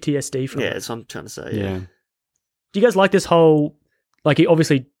be PTSD from it. Yeah, that's what I'm trying to say. Yeah. Do you guys like this whole... Like, he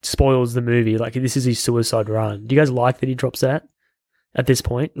obviously spoils the movie. Like, this is his suicide run. Do you guys like that he drops that at this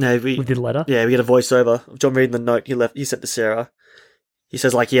point? No, with the letter? Yeah, we get a voiceover of John reading the note he sent to Sarah. He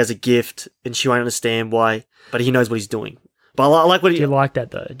says, like, he has a gift, and she won't understand why, but he knows what he's doing. But I like what he... Do you like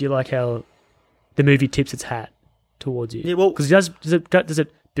that, though? Do you like how the movie tips its hat towards you? Yeah, well... Because does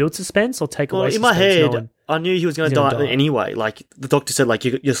it build suspense or take away suspense? In my head, I knew he was going to die anyway. Like, the doctor said, like,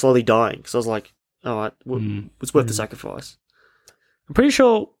 you're slowly dying. So I was like, all right, it's worth the sacrifice. I'm pretty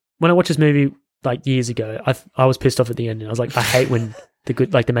sure when I watched this movie, like, years ago, I was pissed off at the end. And I was like, I hate when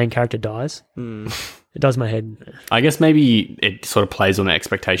the main character dies. It does my head. I guess maybe it sort of plays on the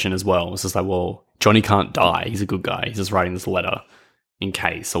expectation as well. It's just like, well, Johnny can't die. He's a good guy. He's just writing this letter in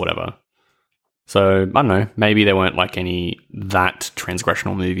case or whatever. So, I don't know. Maybe there weren't like any that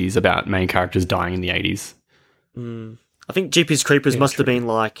transgressional movies about main characters dying in the 80s. I think Jeepers Creepers must have been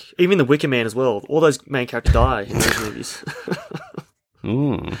like, even The Wicker Man as well. All those main characters die in those movies.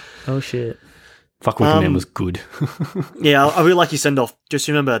 Oh, shit. Fuck, Wicker Man was good. Yeah, I really like his send-off. Just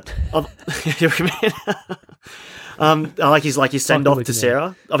remember... I like his send-off to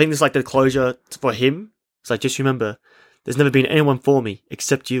Sarah. I think this is like the closure for him. It's like, just remember, there's never been anyone for me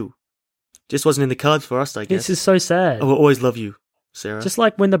except you. Just wasn't in the cards for us, I guess. This is so sad. I will always love you, Sarah. Just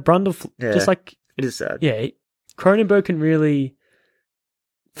like when the Brundle... Just like... It is sad. Yeah, Cronenberg can really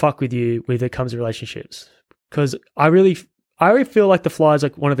fuck with you when it comes to relationships. Because I really feel like The Fly is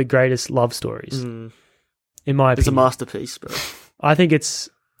like one of the greatest love stories, in my opinion. It's a masterpiece, bro. I think it's...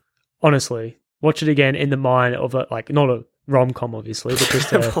 Honestly, watch it again in the mind of not a rom-com, obviously, but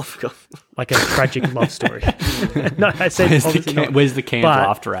just like a tragic love story. No, I said where's the canned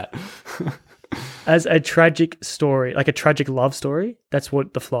laughter at? As a tragic story, like a tragic love story, that's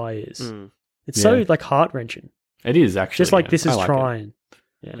what The Fly is. It's so like heart-wrenching. It is, actually. Just like This Is Trying.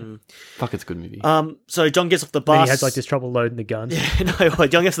 Yeah. Fuck, it's a good movie. So John gets off the bus. And he has like this trouble loading the gun. Yeah,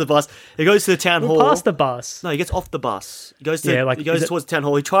 John gets off the bus. He goes to the town hall. Past the bus. No, he gets off the bus. He goes towards the town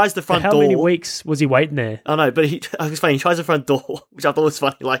hall. He tries the front door. How many weeks was he waiting there? I know, but it's funny. He tries the front door, which I thought was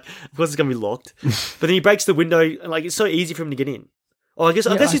funny. Like, of course it's going to be locked. But then he breaks the window, and like it's so easy for him to get in. Oh, I guess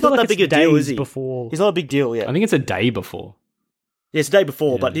he's not that big a deal, is he? He's not a big deal, yeah. I think it's a day before. Yeah, it's a day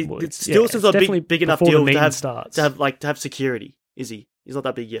before, but it still seems not a big enough deal to have security, is he? He's not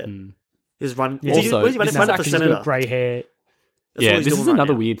that big yet. He's running. Also, he's running for senator. Got grey hair. This is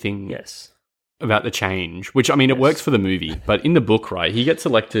another weird thing. Yes. About the change, which I mean, it works for the movie, but in the book, right, he gets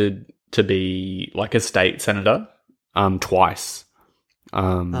elected to be like a state senator, twice.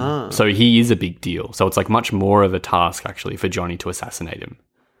 So he is a big deal. So it's like much more of a task actually for Johnny to assassinate him.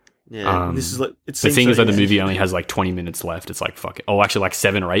 Yeah, this is like the thing is that the movie only has like 20 minutes left. It's like fuck it. Oh, actually, like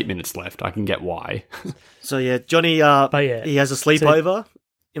 7 or 8 minutes left. I can get why. So yeah, Johnny. He has a sleepover.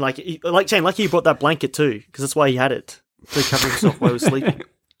 Shane, lucky he brought that blanket too, because that's why he had it to cover himself while he was sleeping.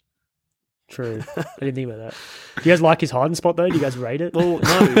 True. I didn't think about that. Do you guys like his hiding spot though? Do you guys rate it? Well,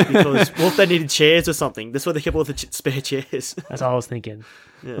 no, because what if they needed chairs or something? That's why they kept all the spare chairs. That's what I was thinking.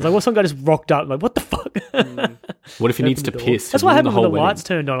 Yeah. I was like, what? Some guy just rocked up. I'm like, what the fuck? What if he needs to piss? That's what happened when the lights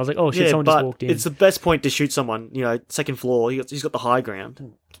turned on. I was like, oh shit, someone just walked in. It's the best point to shoot someone. You know, second floor. He's got the high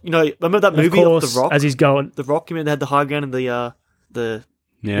ground. You know, remember that movie of The Rock? As he's going, The Rock. You mean they had the high ground and the.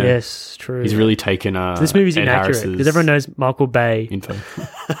 Yeah. Yes, true. He's really taken this movie's inaccurate because everyone knows Michael Bay. Info.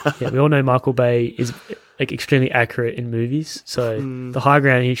 Yeah, we all know Michael Bay is like extremely accurate in movies. So the high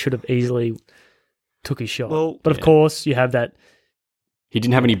ground, he should have easily took his shot. Well, but of course, you have that. He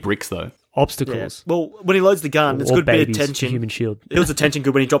didn't have any bricks though. Obstacles. Yeah. Well, when he loads the gun, it's good bit of tension. Human shield. It was the tension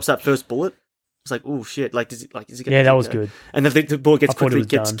good when he drops that first bullet. It's like, oh shit! Like, is he gonna? Yeah, that was good. And then the bullet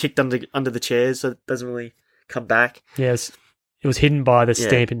gets kicked under the chairs, so it doesn't really come back. Yes. It was hidden by the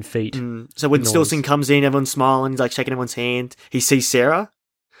stamping feet. So when Stilson comes in, everyone's smiling. He's like shaking everyone's hand. He sees Sarah,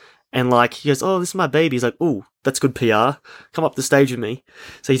 And like he goes, "Oh, this is my baby." He's like, "Oh, that's good PR. Come up the stage with me."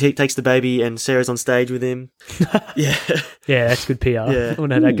 So he takes the baby, and Sarah's on stage with him. Yeah, yeah, that's good PR. Yeah. I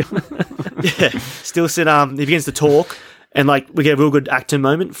wanna know that yeah. Stilson, he begins to talk, and like we get a real good actor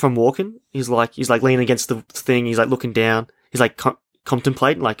moment from Walken. He's like leaning against the thing. He's like looking down. He's like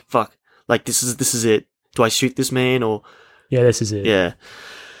contemplating, like fuck, like this is it. Do I shoot this man or? Yeah, this is it. Yeah.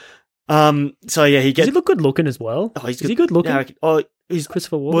 So yeah, he gets. Does he look good looking as well? Oh, is he good looking? Yeah, he's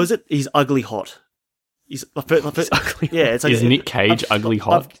Christopher Walken. What was it? He's ugly hot. He's ugly. Yeah, it's like is Nick Cage ugly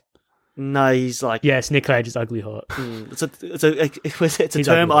hot? No, he's like yes, Nick Cage is ugly hot. It's a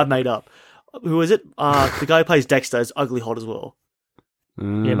term I've made up. Who is it? The guy who plays Dexter is ugly hot as well.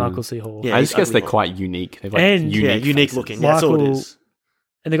 Yeah, Michael C. Hall. Yeah, I just guess they're quite unique. They're like and unique looking. Yeah, that's all it is.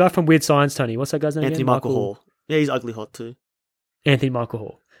 And the guy from Weird Science, Tony. What's that guy's name? Anthony Michael Hall. Yeah, he's ugly hot too. Anthony Michael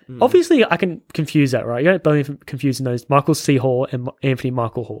Hall. Obviously, I can confuse that, right? You don't blame me for confusing those. Michael C. Hall and Anthony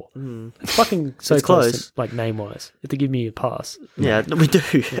Michael Hall. It's fucking so close, like name-wise. You have to give me a pass. Yeah, we do.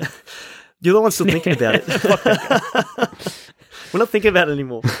 You're the one still thinking about it. We're not thinking about it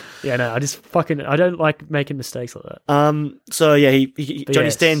anymore. Yeah, no, I don't like making mistakes like that. So yeah, Johnny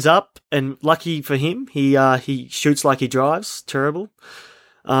stands up, and lucky for him, he shoots like he drives. Terrible.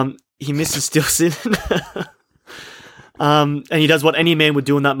 He misses Stilson. And he does what any man would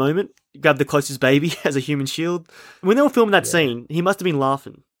do in that moment: grab the closest baby as a human shield. When they were filming that scene, he must have been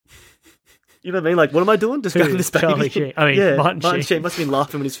laughing. You know what I mean? Like, what am I doing? Just grabbing this baby. Charlie Sheen. I mean, Martin Sheen must have been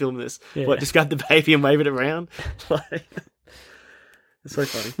laughing when he's filming this. Yeah. What? Just grab the baby and wave it around. Like, it's so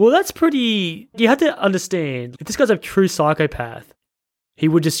funny. Well, that's pretty. You have to understand if this guy's a true psychopath, he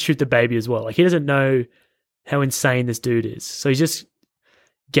would just shoot the baby as well. Like, he doesn't know how insane this dude is, so he's just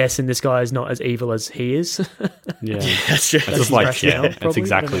guessing this guy is not as evil as he is. Yeah, that's true. That's just like, that's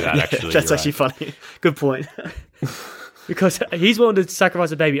exactly that, actually. That's actually funny. Good point. Because he's willing to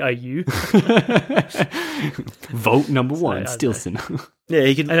sacrifice a baby. Are you? Vote number one, Stilson. Yeah,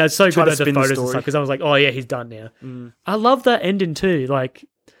 he can. And I was so good at the photos and stuff because I was like, oh yeah, he's done now. I love that ending too. Like,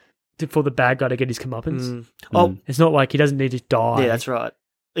 for the bad guy to get his comeuppance. Oh, it's not like he doesn't need to die. Yeah, that's right.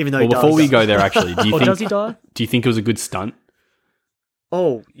 Even though before we go there, actually, do you think, does he die? Do you think it was a good stunt?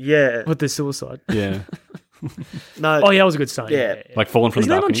 Oh yeah, with the suicide. Yeah. No. Oh yeah, it was a good stunt. Yeah. Like falling from the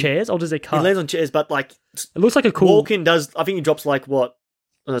balcony. Does he land on chairs or does they cut? He lands on chairs, but like it looks like a cool. Walken does. I think he drops like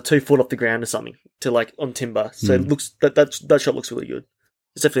 2 foot off the ground or something to like on timber. So it looks that shot looks really good.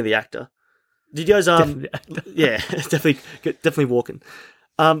 It's definitely the actor. Did you guys yeah, definitely Walken.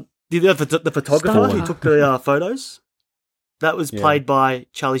 The photographer who took the photos, that was played by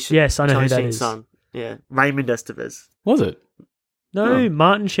Charlie Sheen. Yes, I know who that is. Son. Yeah, Raymond Estevez. Was it? No,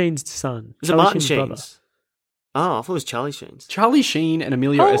 Martin Sheen's son. Was it Martin Sheen's? Oh, I thought it was Charlie Sheen's. Charlie Sheen and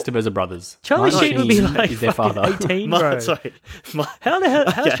Emilio Estevez are brothers. Charlie Sheen would be like their father. 18, bro. Sorry. How the hell?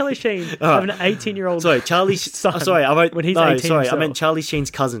 How's Charlie Sheen have an 18-year-old? Sorry, Charlie's son. Sorry, when he's 18. Sorry, I meant Charlie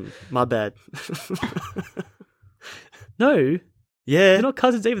Sheen's cousin. My bad. No. Yeah. They're not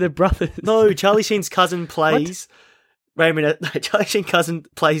cousins either. They're brothers. No, Charlie Sheen's cousin plays Raymond. No, Charlie Sheen's cousin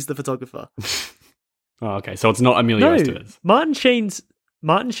plays the photographer. Oh, okay. So it's not Emilio Estevez. Martin Sheen's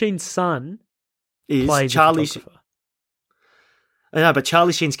son is Charlie. No, but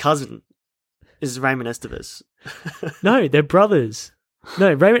Charlie Sheen's cousin is Raymond Estevez. No, they're brothers.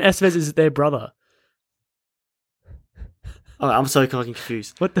 No, Raymond Estevez is their brother. Oh, I'm so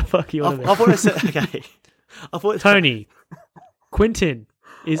confused. What the fuck are you on about? I thought I said okay. I thought Tony, Quentin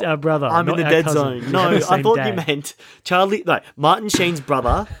is our brother. I'm in the dead zone. No, I thought you meant Charlie. No, Martin Sheen's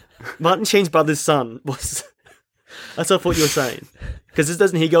brother. Martin Sheen's brother's son was. That's what I thought you were saying. Because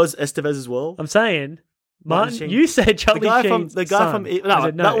doesn't he go as Estevez as well? I'm saying Martin Sheen. You said Charlie Sheen's the guy son.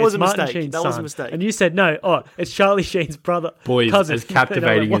 No, that was a mistake. That was a mistake. And you said no. Oh, it's Charlie Sheen's brother. Boys, cousin. As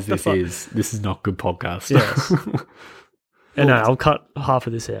captivating as this is not good podcast. Yes. And no, I'll cut half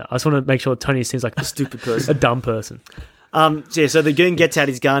of this out. I just want to make sure Tony seems like a stupid person, a dumb person. So the goon gets out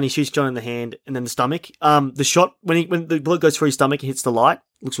his gun, he shoots John in the hand and then the stomach. The shot when the bullet goes through his stomach and hits the light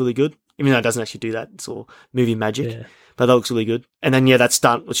looks really good. Even though it doesn't actually do that, it's all movie magic. Yeah. But that looks really good. And then that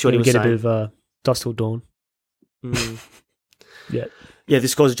stunt, what Shorty was saying. Get a bit of Dusk Till Dawn. Yeah. Yeah,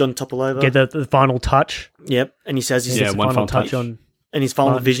 this causes John to topple over. Get the final touch. Yep. And he says one final touch on, and his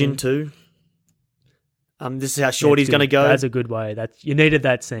final vision too. This is how Shorty's going to go. That's a good way. You needed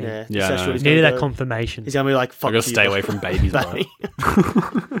that scene. Yeah. You needed that confirmation. He's going to be like, fuck I got to stay away from babies, bro.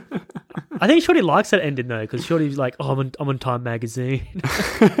 I think Shorty likes that ending though, because Shorty's like, "Oh, I'm on Time magazine.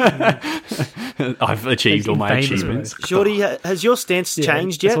 I've achieved all my achievements." Bro. Shorty, has your stance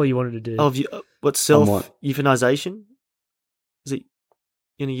changed yet? That's all you wanted to do. Of what self-euthanization? Is it?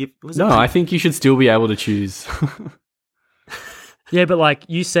 No, I think you should still be able to choose. Yeah, but like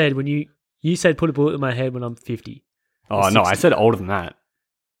you said when you said put a bullet in my head when I'm 50. Oh no, I said older than that.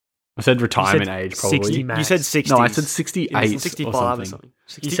 I said retirement age, probably. 60 max. You said 60. No, I said 68 65 or something.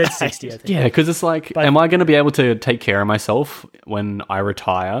 68. You said 60, I think. Yeah, because it's like, am I going to be able to take care of myself when I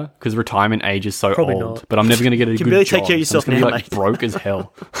retire? Because retirement age is so Probably old, not. but I'm never going to get a good barely job. take care of yourself I'm just gonna now, be like mate. broke as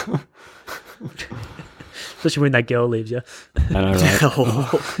hell. Especially when that girl leaves you. I know,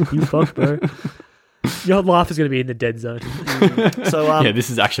 right? You fuck, bro. Your life is going to be in the dead zone. So Yeah, this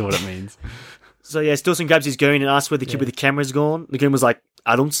is actually what it means. So yeah, Stilson grabs his goon and asks where the kid with the camera's gone. The goon was like,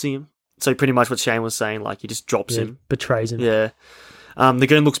 I don't see him. So pretty much what Shane was saying, like he just drops him. Betrays him. Yeah. The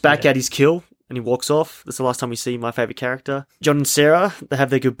goon looks back at his kill and he walks off. That's the last time we see my favourite character. John and Sarah, they have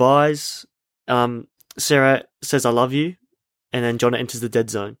their goodbyes. Sarah says, I love you. And then John enters the dead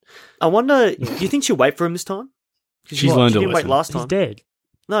zone. I wonder, do you think she'll wait for him this time? She's learned she to didn't wait listen. last time. He's dead.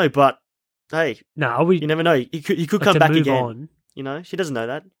 No, but hey, No, you never know. He could come to back move again. on. You know, she doesn't know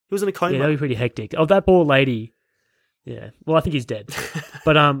that. He was in a coma. Yeah, that'd be pretty hectic. Oh, that poor lady. Yeah. Well, I think he's dead.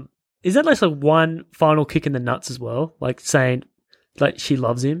 But is that like one final kick in the nuts as well? Like saying, like she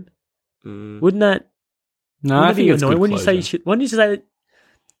loves him. Wouldn't that? No, wouldn't I it think be it's annoying good when you say closure. why don't you say that?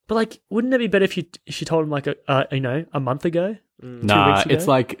 But like, wouldn't it be better if she told him like a month ago? 2 Nah, weeks ago? it's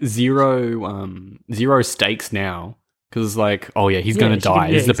like zero stakes now. Because it's like, oh yeah, he's going to she can-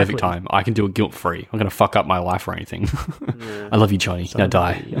 die. This is the perfect exactly. time. I can do it guilt-free. I'm going to fuck up my life or anything. I love you, Johnny. Now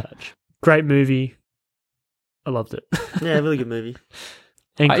die. Great movie. I loved it. Yeah, really good movie.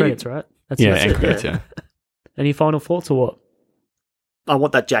 End credits, right? That's Yeah, that's end it. credits, yeah. Any final thoughts or what? I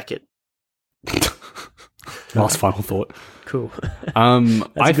want that jacket. Last final thought. Cool. I That's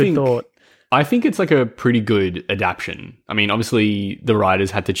a good think thought. I think it's like a pretty good adaptation. I mean, obviously the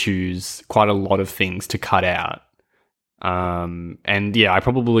writers had to choose quite a lot of things to cut out. And yeah, I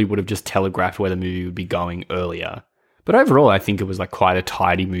probably would have just telegraphed where the movie would be going earlier. But overall, I think it was like quite a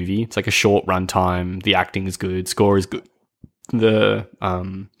tidy movie. It's like a short runtime. The acting is good. Score is good. The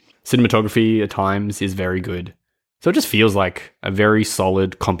cinematography at times is very good. So it just feels like a very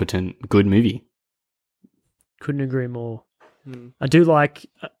solid, competent, good movie. Couldn't agree more. I do like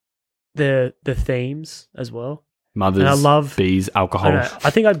the themes as well. Mothers, And I love bees, alcohol. I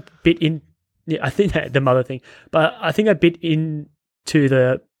think I bit in. Yeah, I think that the mother thing, but I think I bit into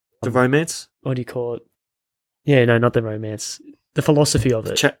the romance. What do you call it? Yeah, no, not the romance. The philosophy of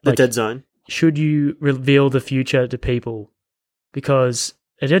it. The dead zone. Should you reveal the future to people? Because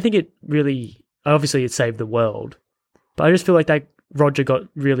I don't think it really. Obviously, it saved the world, but I just feel like that Roger got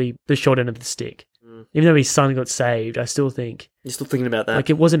really the short end of the stick. Even though his son got saved, I still think you're still thinking about that. Like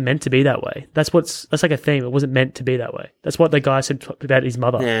it wasn't meant to be that way. That's like a theme. It wasn't meant to be that way. That's what the guy said about his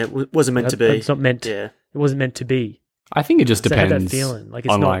mother. Yeah, it wasn't meant to be. It's not meant. Yeah, it wasn't meant to be. I think it just depends that feeling. Like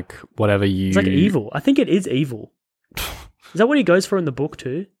it's on not, like whatever you. It's like evil. I think it is evil. Is that what he goes for in the book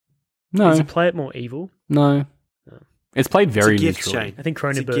too? No. Does he play it more evil? No. It's played very it's a gift, neutrally. Shane. I think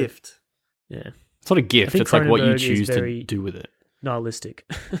Cronenberg. It's a gift. Yeah. It's not a gift. think It's like what you Cronenberg is choose to very- do with it. Nihilistic.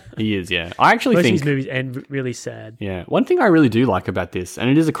 He is, yeah. I actually Most of think his movies end really sad. Yeah. One thing I really do like about this, and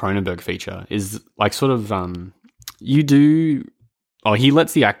it is a Cronenberg feature, is like sort of he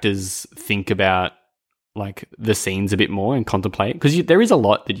lets the actors think about like the scenes a bit more and contemplate, because there is a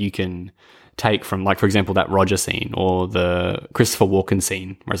lot that you can take from, like, for example, that Roger scene or the Christopher Walken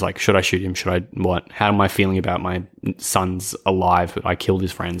scene where it's like, should I shoot him? Should I what? How am I feeling about my son's alive but I killed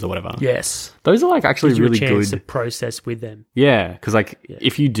his friends or whatever? Yes. Those are like actually Gives you really a chance good to process with them. Yeah, because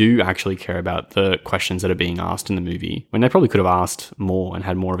if you do actually care about the questions that are being asked in the movie, when they probably could have asked more and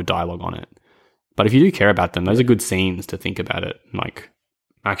had more of a dialogue on it. But if you do care about them, those are good scenes to think about it, like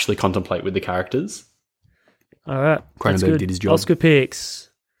actually contemplate with the characters. All right. Cronenberg did his job. Oscar picks.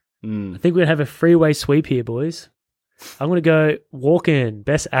 I think we're going to have a freeway sweep here, boys. I'm going to go Walken,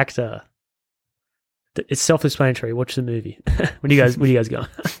 Best Actor. It's self-explanatory. Watch the movie. Where do you guys go?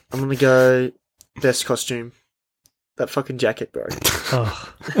 I'm going to go best costume. That fucking jacket, bro.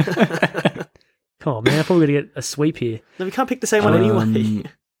 Oh. Come on, man. I thought we were going to get a sweep here. No, we can't pick the same one anyway.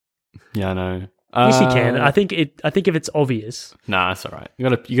 Yeah, I know. Yes, you can. I think if it's obvious. Nah, that's all right. You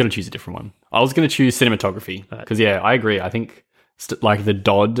gotta choose a different one. I was gonna choose cinematography because I agree. I think like the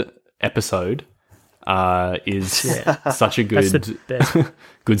Dodd episode is such a good That's the best.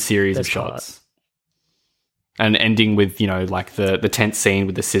 good series Best of shots. And ending with like the tense scene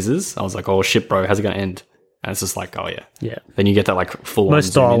with the scissors. I was like, oh shit, bro, how's it gonna end? And it's just like, oh yeah. Yeah. Then you get that like full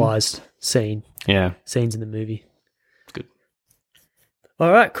Most stylized scene. Yeah. Scenes in the movie. It's good.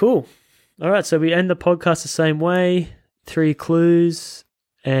 All right, cool. All right, so we end the podcast the same way. 3 clues,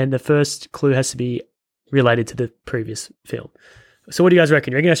 and the first clue has to be related to the previous film. So what do you guys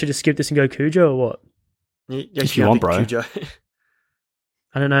reckon? You reckon I should just skip this and go Cujo or what? Yeah, if you want, bro. Cujo.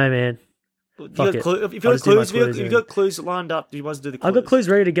 I don't know, man. If you've got clues lined up, do you want to do the clues? I've got clues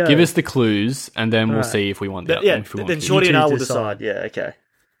ready to go. Give us the clues, and then we'll see if we want that. Then Shorty and I will decide. Yeah, okay.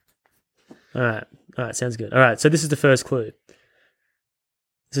 All right, sounds good. All right, so this is the first clue.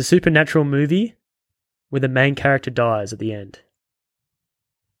 It's a supernatural movie where the main character dies at the end.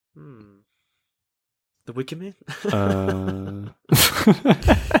 The Wicker Man?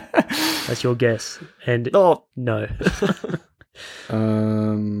 That's your guess. And no.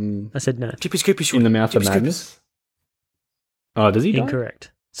 I said no. In the Mouth of Madness? Oh, does he die?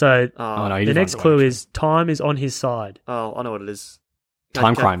 Incorrect. So no, the next clue is time is on his side. Oh, I know what it is.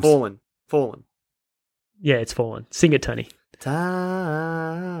 Time Crimes. Fallen. Yeah, it's Fallen. Sing it, Tony.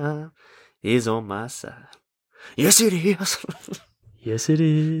 Time is on my side. Yes, it is. Yes, it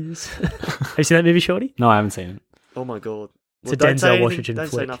is. Have you seen that movie, Shorty? No, I haven't seen it. Oh my god. It's a Denzel Washington flick.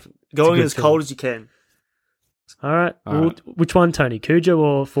 flick. Say nothing. Go in as cold as you can. All right. Which one, Tony? Cujo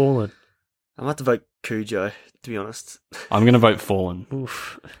or Fallen? I'm about to vote Cujo, to be honest. I'm going to vote Fallen.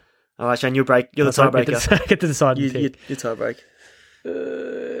 Oof. All right, Shane, you're the tiebreaker. Get to decide. You tiebreak.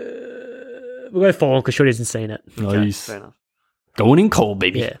 We'll go Fallen because Shorty hasn't seen it. Nice. Fair enough. Going in cold,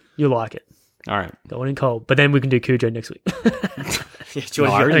 baby. Yeah, you like it. All right. Going in cold. But then we can do Cujo next week. I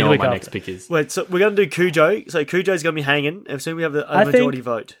already know what my next pick is. Wait, so we're going to do Cujo. So Cujo's going to be hanging as soon as we have the majority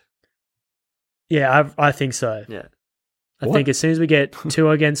vote. Yeah, I think so. Yeah. I think as soon as we get 2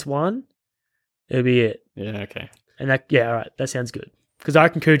 against 1, it'll be it. Yeah, okay. And all right, that sounds good. Because I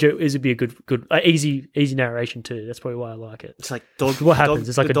reckon Cujo would be a good, easy narration too. That's probably why I like it. It's like dog. What happens?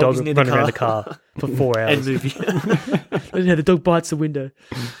 It's like a dog running around the car for 4 hours. End movie. The dog bites the window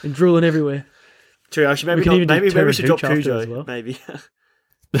and drooling everywhere. True. Actually, maybe we should drop Cujo. As well. Maybe.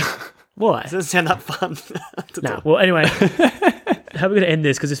 Why? It doesn't sound that fun. Well, anyway, how are we going to end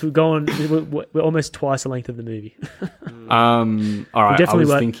this? Because we're almost twice the length of the movie. All right.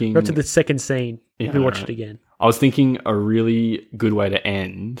 We're up to the second scene. If we watch it again. I was thinking a really good way to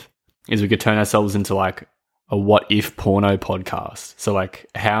end is we could turn ourselves into like a what if porno podcast. So like,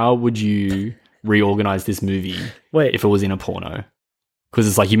 how would you reorganize this movie if it was in a porno? Because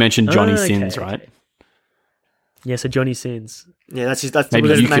it's like you mentioned Johnny Sins, right? Yeah, so Johnny Sins. Yeah, that's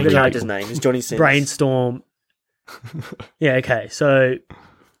the character's name. It's Johnny Sins. Brainstorm. Yeah, okay. So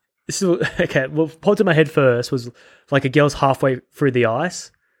this is okay. Well, popped in my head first was like a girl's halfway through the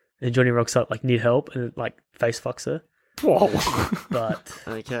ice, and Johnny rocks up like need help, and like face fucks her. Whoa. But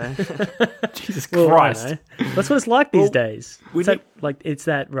okay. Jesus Christ. That's what it's like these days. It's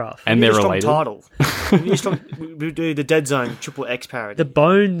that rough. And they're related. Title. We do the Dead Zone XXX parody. The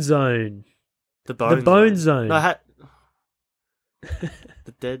Bone Zone. The Bone Zone. No,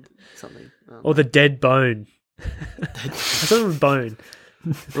 the Dead something. Or the Dead Bone. That's not a bone.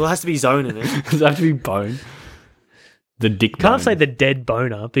 Well, it has to be zone in it. Does it have to be bone? The dick bone. Can't say the dead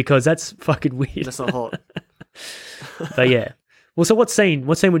boner because that's fucking weird. That's not hot. But yeah. Well, so what scene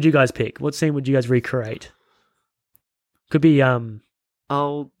would you guys pick? What scene would you guys recreate? Could be there's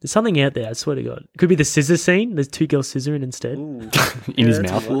something out there, I swear to God. Could be the scissor scene. There's 2 girls scissoring instead. In his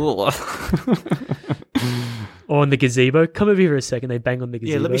mouth. Or in the gazebo. Come over here for a second, they bang on the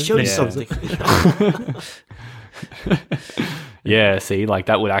gazebo. Yeah, let me show you something. Yeah, see, like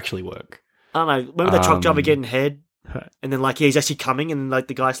that would actually work. I don't know. Remember that truck driver getting head? And then like he's actually coming and like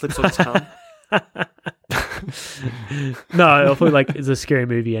the guy slips on his tongue? No, I feel like it's a scary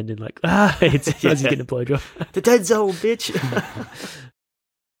movie ending. Like, it's getting a blowjob. The Dead Zone, bitch.